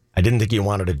 I didn't think you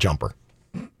wanted a jumper.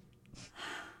 But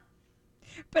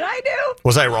I do.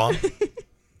 Was I wrong?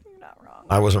 You're not wrong.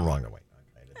 I wasn't wrong to wait.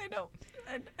 I know.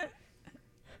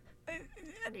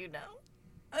 How do you know?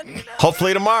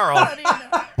 Hopefully tomorrow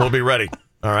we'll be ready.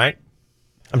 All right?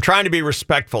 I'm trying to be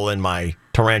respectful in my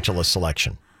tarantula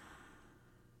selection.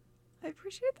 I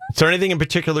appreciate that. Is there anything in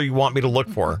particular you want me to look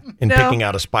for in picking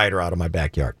out a spider out of my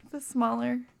backyard? The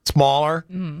smaller. Smaller?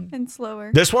 And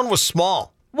slower. This one was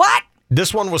small. What?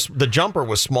 The jumper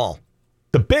was small.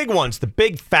 The big ones, the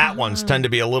big fat ones tend to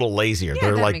be a little lazier.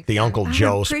 They're like the Uncle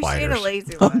Joe spiders. I appreciate a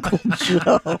lazy one. Uncle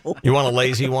Joe. You want a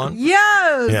lazy one?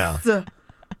 Yes. Yeah.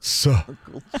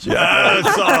 Yes.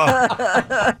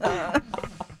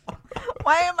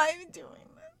 Why am I doing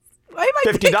this? Why am I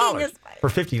picking a spider? For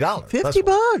 $50. $50.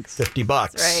 $50.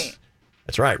 That's right.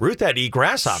 That's right. Ruth had to eat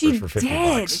grasshoppers for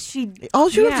 $50. All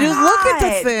you have to do is look at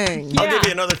the thing. I'll give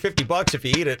you another $50 if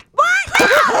you eat it. What?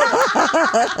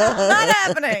 Not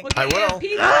happening. I will.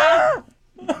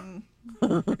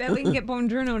 I bet we can get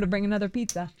Buongiorno to bring another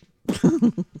pizza.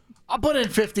 I'll put in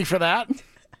 50 for that.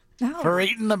 No. For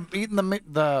eating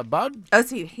the bug. Oh,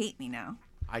 so you hate me now?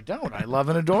 I don't. I love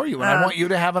and adore you, and I want you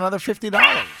to have another $50.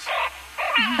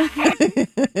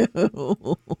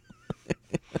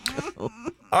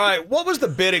 All right, what was the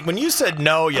bidding? When you said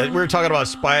no, we were talking about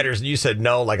spiders, and you said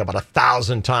no like about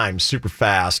 1,000 times super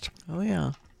fast. Oh,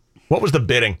 yeah. What was the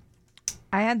bidding?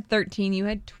 I had 13. You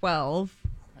had 12.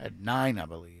 I had 9, I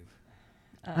believe.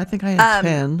 I think I had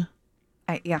 10.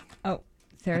 Yeah. Oh,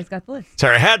 Sarah's got the list.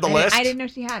 Sarah had the list. I didn't know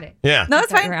she had it. Yeah. No,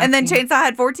 it's fine. And then Chainsaw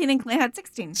had 14 and Clay had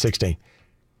 16. 16.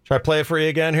 Should I play it for you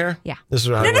again here? Yeah. This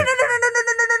is how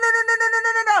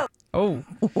No. Oh,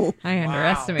 I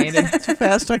underestimated. Too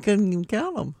fast, I couldn't even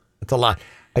count them. It's a lot.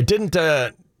 I didn't.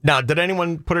 Now, did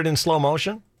anyone put it in slow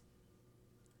motion?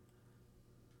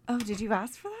 Oh, did you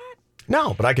ask for that?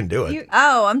 No, but I can do it.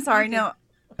 I'm sorry. No,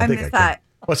 I think missed I that.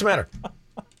 What's the matter?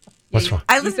 What's wrong?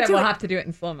 I You listened said to we'll it. have to do it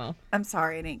in slow-mo. I'm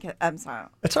sorry. I didn't get. I'm sorry.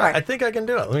 It's all right. I think I can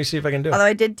do it. Let me see if I can do it. Although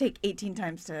I did take 18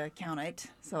 times to count it,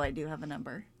 so I do have a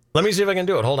number. Let me see if I can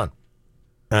do it. Hold on.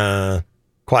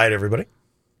 Quiet, everybody.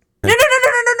 No.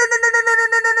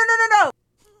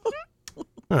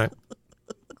 All right.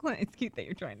 It's cute that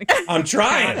you're trying to. I'm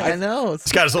trying. I know.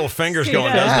 He's got his little fingers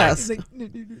going, doesn't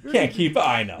he? Can't keep.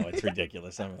 I know it's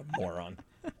ridiculous. I'm a moron.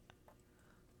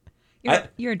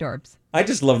 You're adorbs. I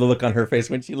just love the look on her face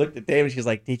when she looked at Dave and she's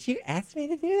like, "Did you ask me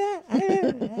to do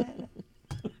that?"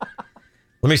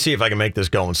 Let me see if I can make this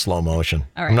go in slow motion.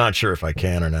 All right. I'm not sure if I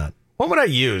can or not. What would I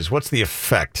use? What's the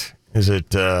effect? Is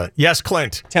it yes,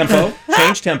 Clint? Tempo,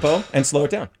 change tempo, and slow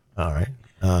it down. All right.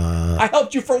 I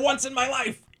helped you for once in my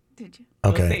life. Did you?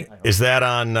 Okay. Is that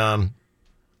on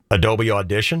Adobe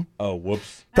Audition? Oh,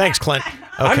 whoops. Thanks, Clint. Okay,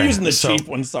 I'm using the cheap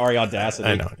one. Sorry, Audacity.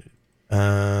 I know.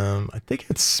 I think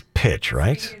it's pitch,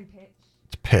 right?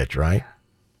 It's pitch, right?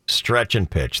 Stretch and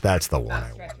pitch. That's the one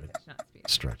I wanted.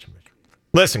 Stretch and pitch.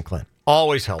 Listen, Clint.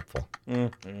 Always helpful.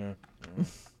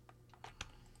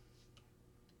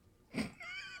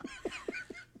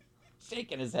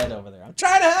 Shaking his head over there. I'm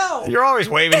trying to help. You're always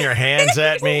waving your hands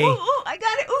at me. I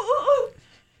got it.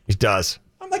 He does.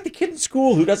 I'm like the kid in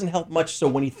school who doesn't help much, so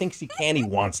when he thinks he can, he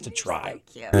wants to try.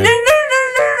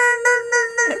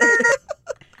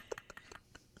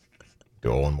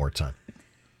 Do it one more time.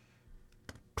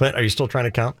 Clint, are you still trying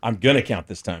to count? I'm going to count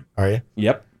this time. Are you?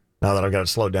 Yep. Now that I've got it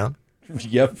slowed down?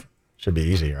 Yep. Should be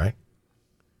easy, right?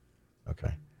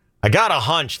 Okay. I got a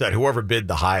hunch that whoever bid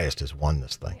the highest has won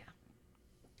this thing.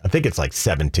 I think it's like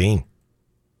 17.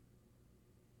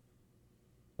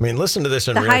 I mean, listen to this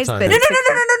in The real highest time. bid.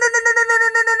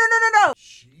 No.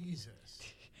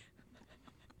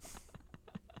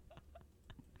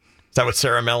 Is that what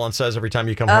Sarah Mellon says every time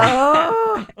you come home?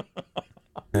 Oh.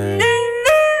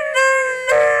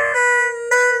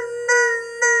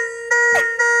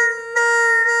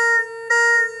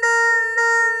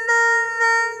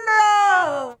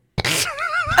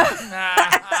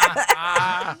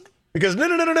 Because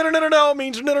no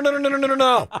means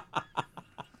no.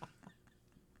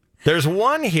 There's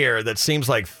one here that seems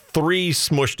like three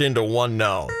smushed into one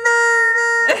no.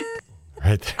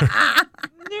 Right there.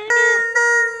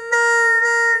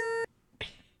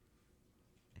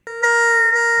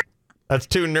 That's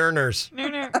two nerners.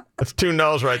 That's two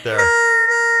no's right there.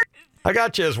 I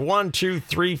got you as 1, 2,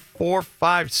 3, 4,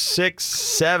 5, 6,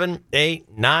 7,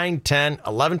 8, 9, 10,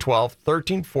 11, 12,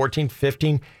 13, 14,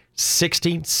 15,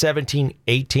 16, 17,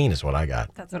 18 is what I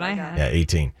got. That's what I had. Yeah,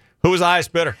 18. Who was the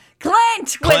highest bidder?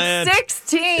 Clint Clint. with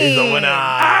 16. He's the winner.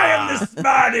 I am the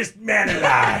smartest man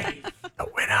alive. The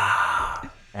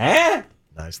winner. Eh?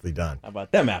 Nicely done. How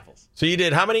about them apples? So you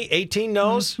did how many? 18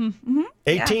 no's? Mm-hmm.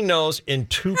 18 no's in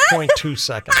 2.2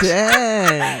 seconds.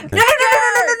 Dang. No.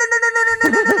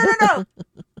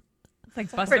 It's like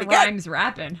Busta Pretty good. Rhymes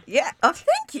rapping. Yeah. Oh,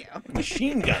 thank you.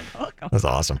 Machine gun. That's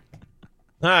awesome.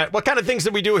 All right. What kind of things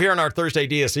did we do here on our Thursday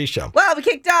DSC show? Well, we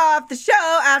kicked off the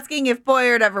show asking if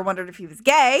Boyard ever wondered if he was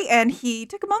gay, and he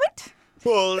took a moment.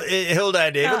 Well, hold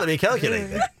on, David. Let me calculate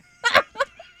that.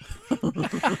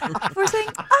 We're saying,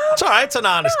 It's all right. It's an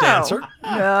honest no. answer.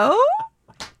 No.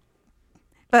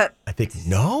 But I think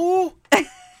no.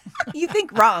 you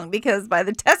think wrong, because by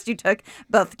the test you took,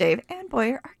 both Dave and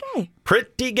Boyer are gay.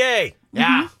 Pretty gay.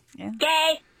 Yeah. Yeah.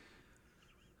 Gay.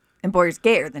 And Boyer's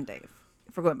gayer than Dave,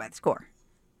 if we're going by the score.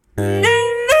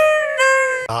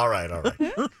 All right.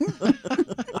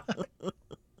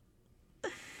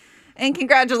 And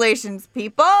congratulations,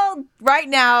 people. Right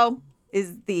now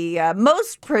is the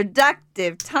most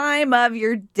productive time of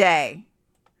your day.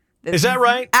 Is that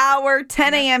right? Hour,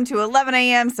 10 a.m. to 11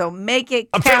 a.m., so make it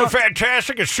I'm count. feeling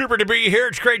fantastic. It's super to be here.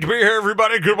 It's great to be here,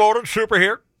 everybody. Good morning. Super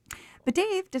here. But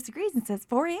Dave disagrees and says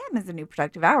 4 a.m. is a new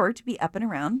productive hour to be up and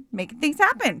around making things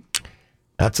happen.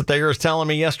 That's what they were telling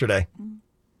me yesterday.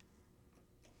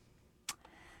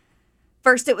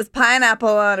 First, it was pineapple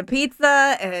on a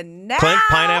pizza, and now... Clint,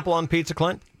 pineapple on pizza,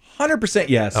 Clint? 100%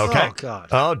 yes. Okay. Oh, God.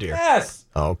 Oh, dear. Yes.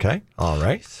 Okay. All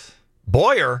right.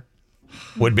 Boyer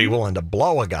would be willing to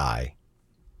blow a guy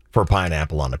for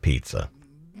pineapple on a pizza.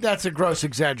 That's a gross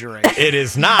exaggeration. It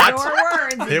is not.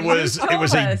 Your words. It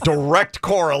was a direct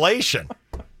correlation.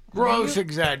 Gross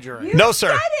exaggeration. No,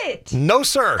 sir. said it. No,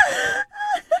 sir.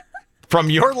 From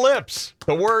your lips,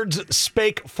 the words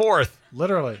spake forth.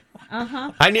 Literally.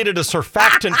 Uh-huh. I needed a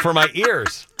surfactant for my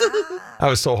ears. I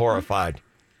was so horrified.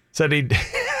 Said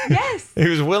he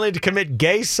was willing to commit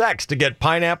gay sex to get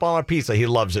pineapple on a pizza. He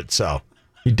loves it so.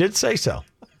 He did say so.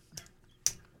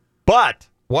 But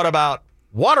what about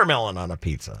watermelon on a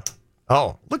pizza?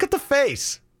 Oh, look at the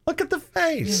face. Look at the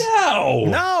face.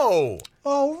 No.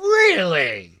 Oh,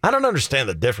 really? I don't understand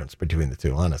the difference between the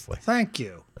two, honestly. Thank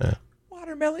you.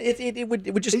 Watermelon, it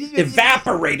would just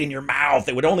evaporate in your mouth.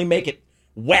 It would only make it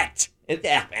wet.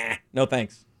 No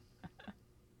thanks.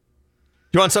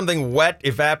 You want something wet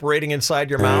evaporating inside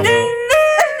your mouth?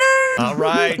 All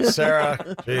right, Sarah.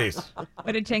 Jeez.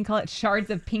 What did Shane call it? Shards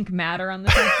of pink matter on the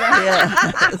pizza?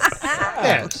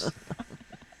 Yes.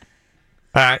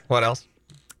 All right, what else?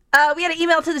 We had an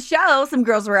email to the show. Some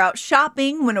girls were out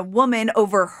shopping when a woman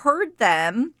overheard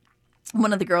them.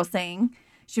 One of the girls saying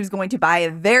she was going to buy a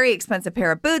very expensive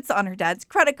pair of boots on her dad's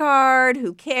credit card.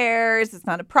 Who cares? It's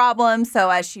not a problem. So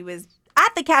as she was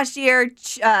at the cashier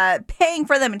paying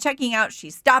for them and checking out, she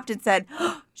stopped and said,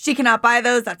 she cannot buy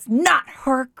those. That's not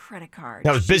her credit card.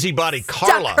 That was busybody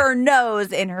Carla. Stuck her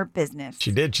nose in her business.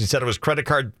 She did. She said it was credit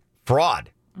card fraud.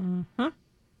 Mm-hmm.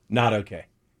 Not okay.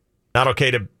 Not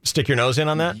okay to stick your nose in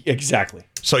on that? Exactly.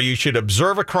 So you should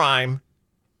observe a crime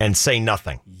and say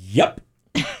nothing. Yep.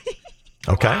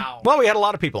 Okay. Wow. Well, we had a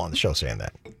lot of people on the show saying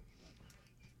that.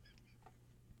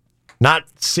 Not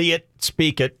see it,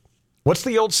 speak it. What's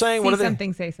the old saying? See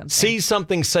something, say something. See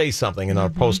something, say something in our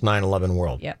post 9/11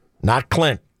 world. Yep. Not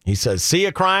Clint. He says, see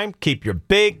a crime, keep your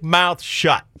big mouth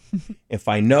shut. If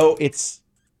I know it's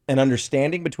an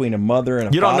understanding between a mother and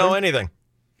a You don't father, know anything.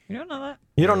 You don't know that.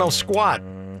 You don't know squat.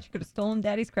 She could have stolen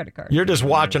Daddy's credit card. You're just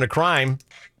watching a crime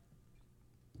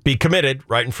be committed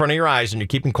right in front of your eyes, and you're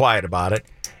keeping quiet about it.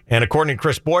 And according to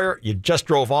Chris Boyer, you just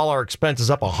drove all our expenses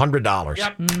up $100.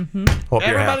 Yep. Hope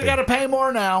you're Everybody happy. got to pay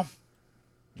more now.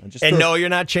 And no, you're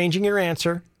not changing your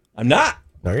answer. I'm not.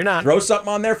 No, you're not. Throw something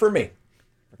on there for me.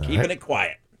 For keeping it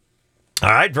quiet. All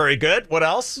right, very good. What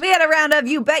else? We had a round of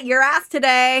You Bet Your Ass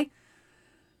today.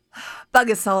 Bug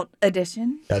Assault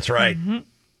edition. That's right.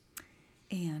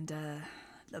 And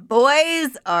the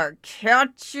boys are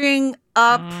catching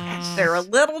up. They're a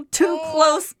little too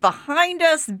close behind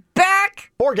us.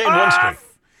 Back 4-game win streak.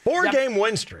 off. 4-game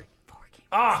win streak.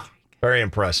 Very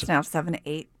impressive. It's now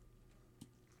 7-8.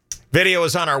 Video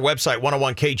is on our website,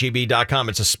 101kgb.com.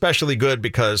 It's especially good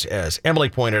because, as Emily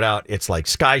pointed out, it's like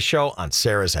Sky Show on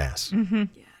Sarah's ass. Mm-hmm.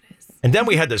 Yeah, it is. And then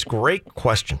we had this great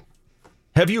question.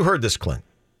 Have you heard this, Clint?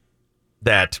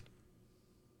 That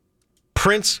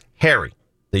Prince Harry,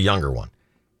 the younger one,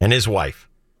 and his wife,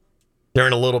 they're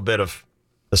in a little bit of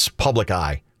this public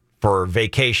eye for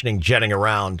vacationing, jetting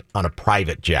around on a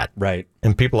private jet. Right.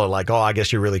 And people are like, oh, I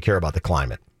guess you really care about the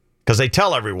climate. Because they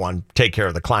tell everyone, take care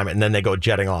of the climate, and then they go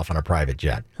jetting off on a private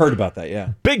jet. Heard about that,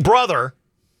 yeah. Big Brother,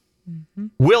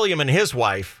 William and his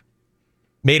wife,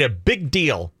 made a big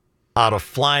deal out of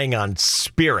flying on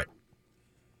Spirit.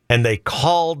 And they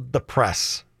called the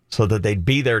press so that they'd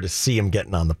be there to see him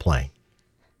getting on the plane.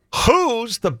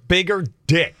 Who's the bigger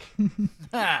dick?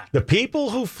 The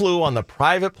people who flew on the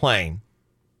private plane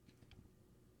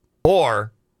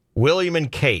or William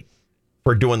and Kate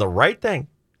for doing the right thing,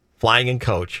 flying in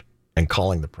coach, and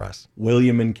calling the press?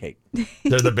 William and Kate.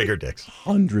 They're the bigger dicks.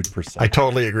 100%. I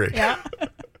totally agree. Yeah.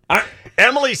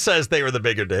 Emily says they were the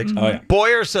bigger dicks. Oh, yeah.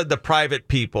 Boyer said the private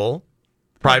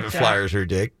flyers are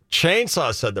dick.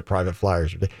 Chainsaw said the private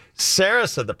flyers were dick. Sarah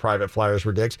said the private flyers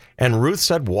were dicks. And Ruth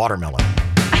said watermelon.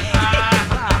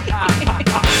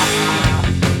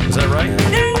 Is that right?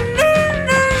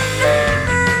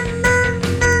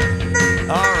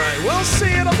 All right. We'll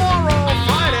see you tomorrow,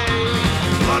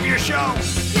 Friday. Love your show.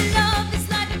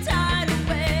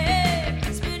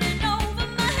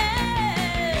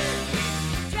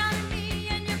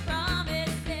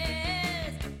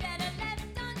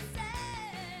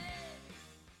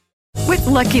 With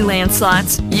Lucky Land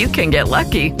Slots, you can get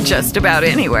lucky just about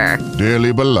anywhere.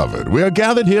 Dearly beloved, we are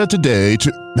gathered here today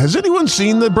to... Has anyone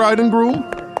seen the bride and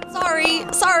groom?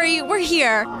 Sorry, we're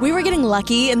here. We were getting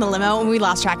lucky in the limo and we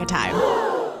lost track of time.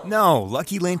 No,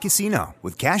 Lucky Land Casino,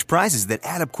 with cash prizes that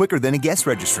add up quicker than a guest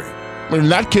registry. In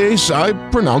that case, I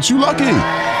pronounce you lucky.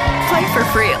 Play for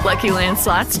free at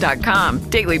LuckyLandSlots.com.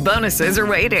 Daily bonuses are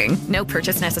waiting. No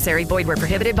purchase necessary. Void where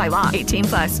prohibited by law.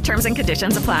 18+. Terms and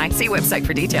conditions apply. See website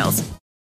for details.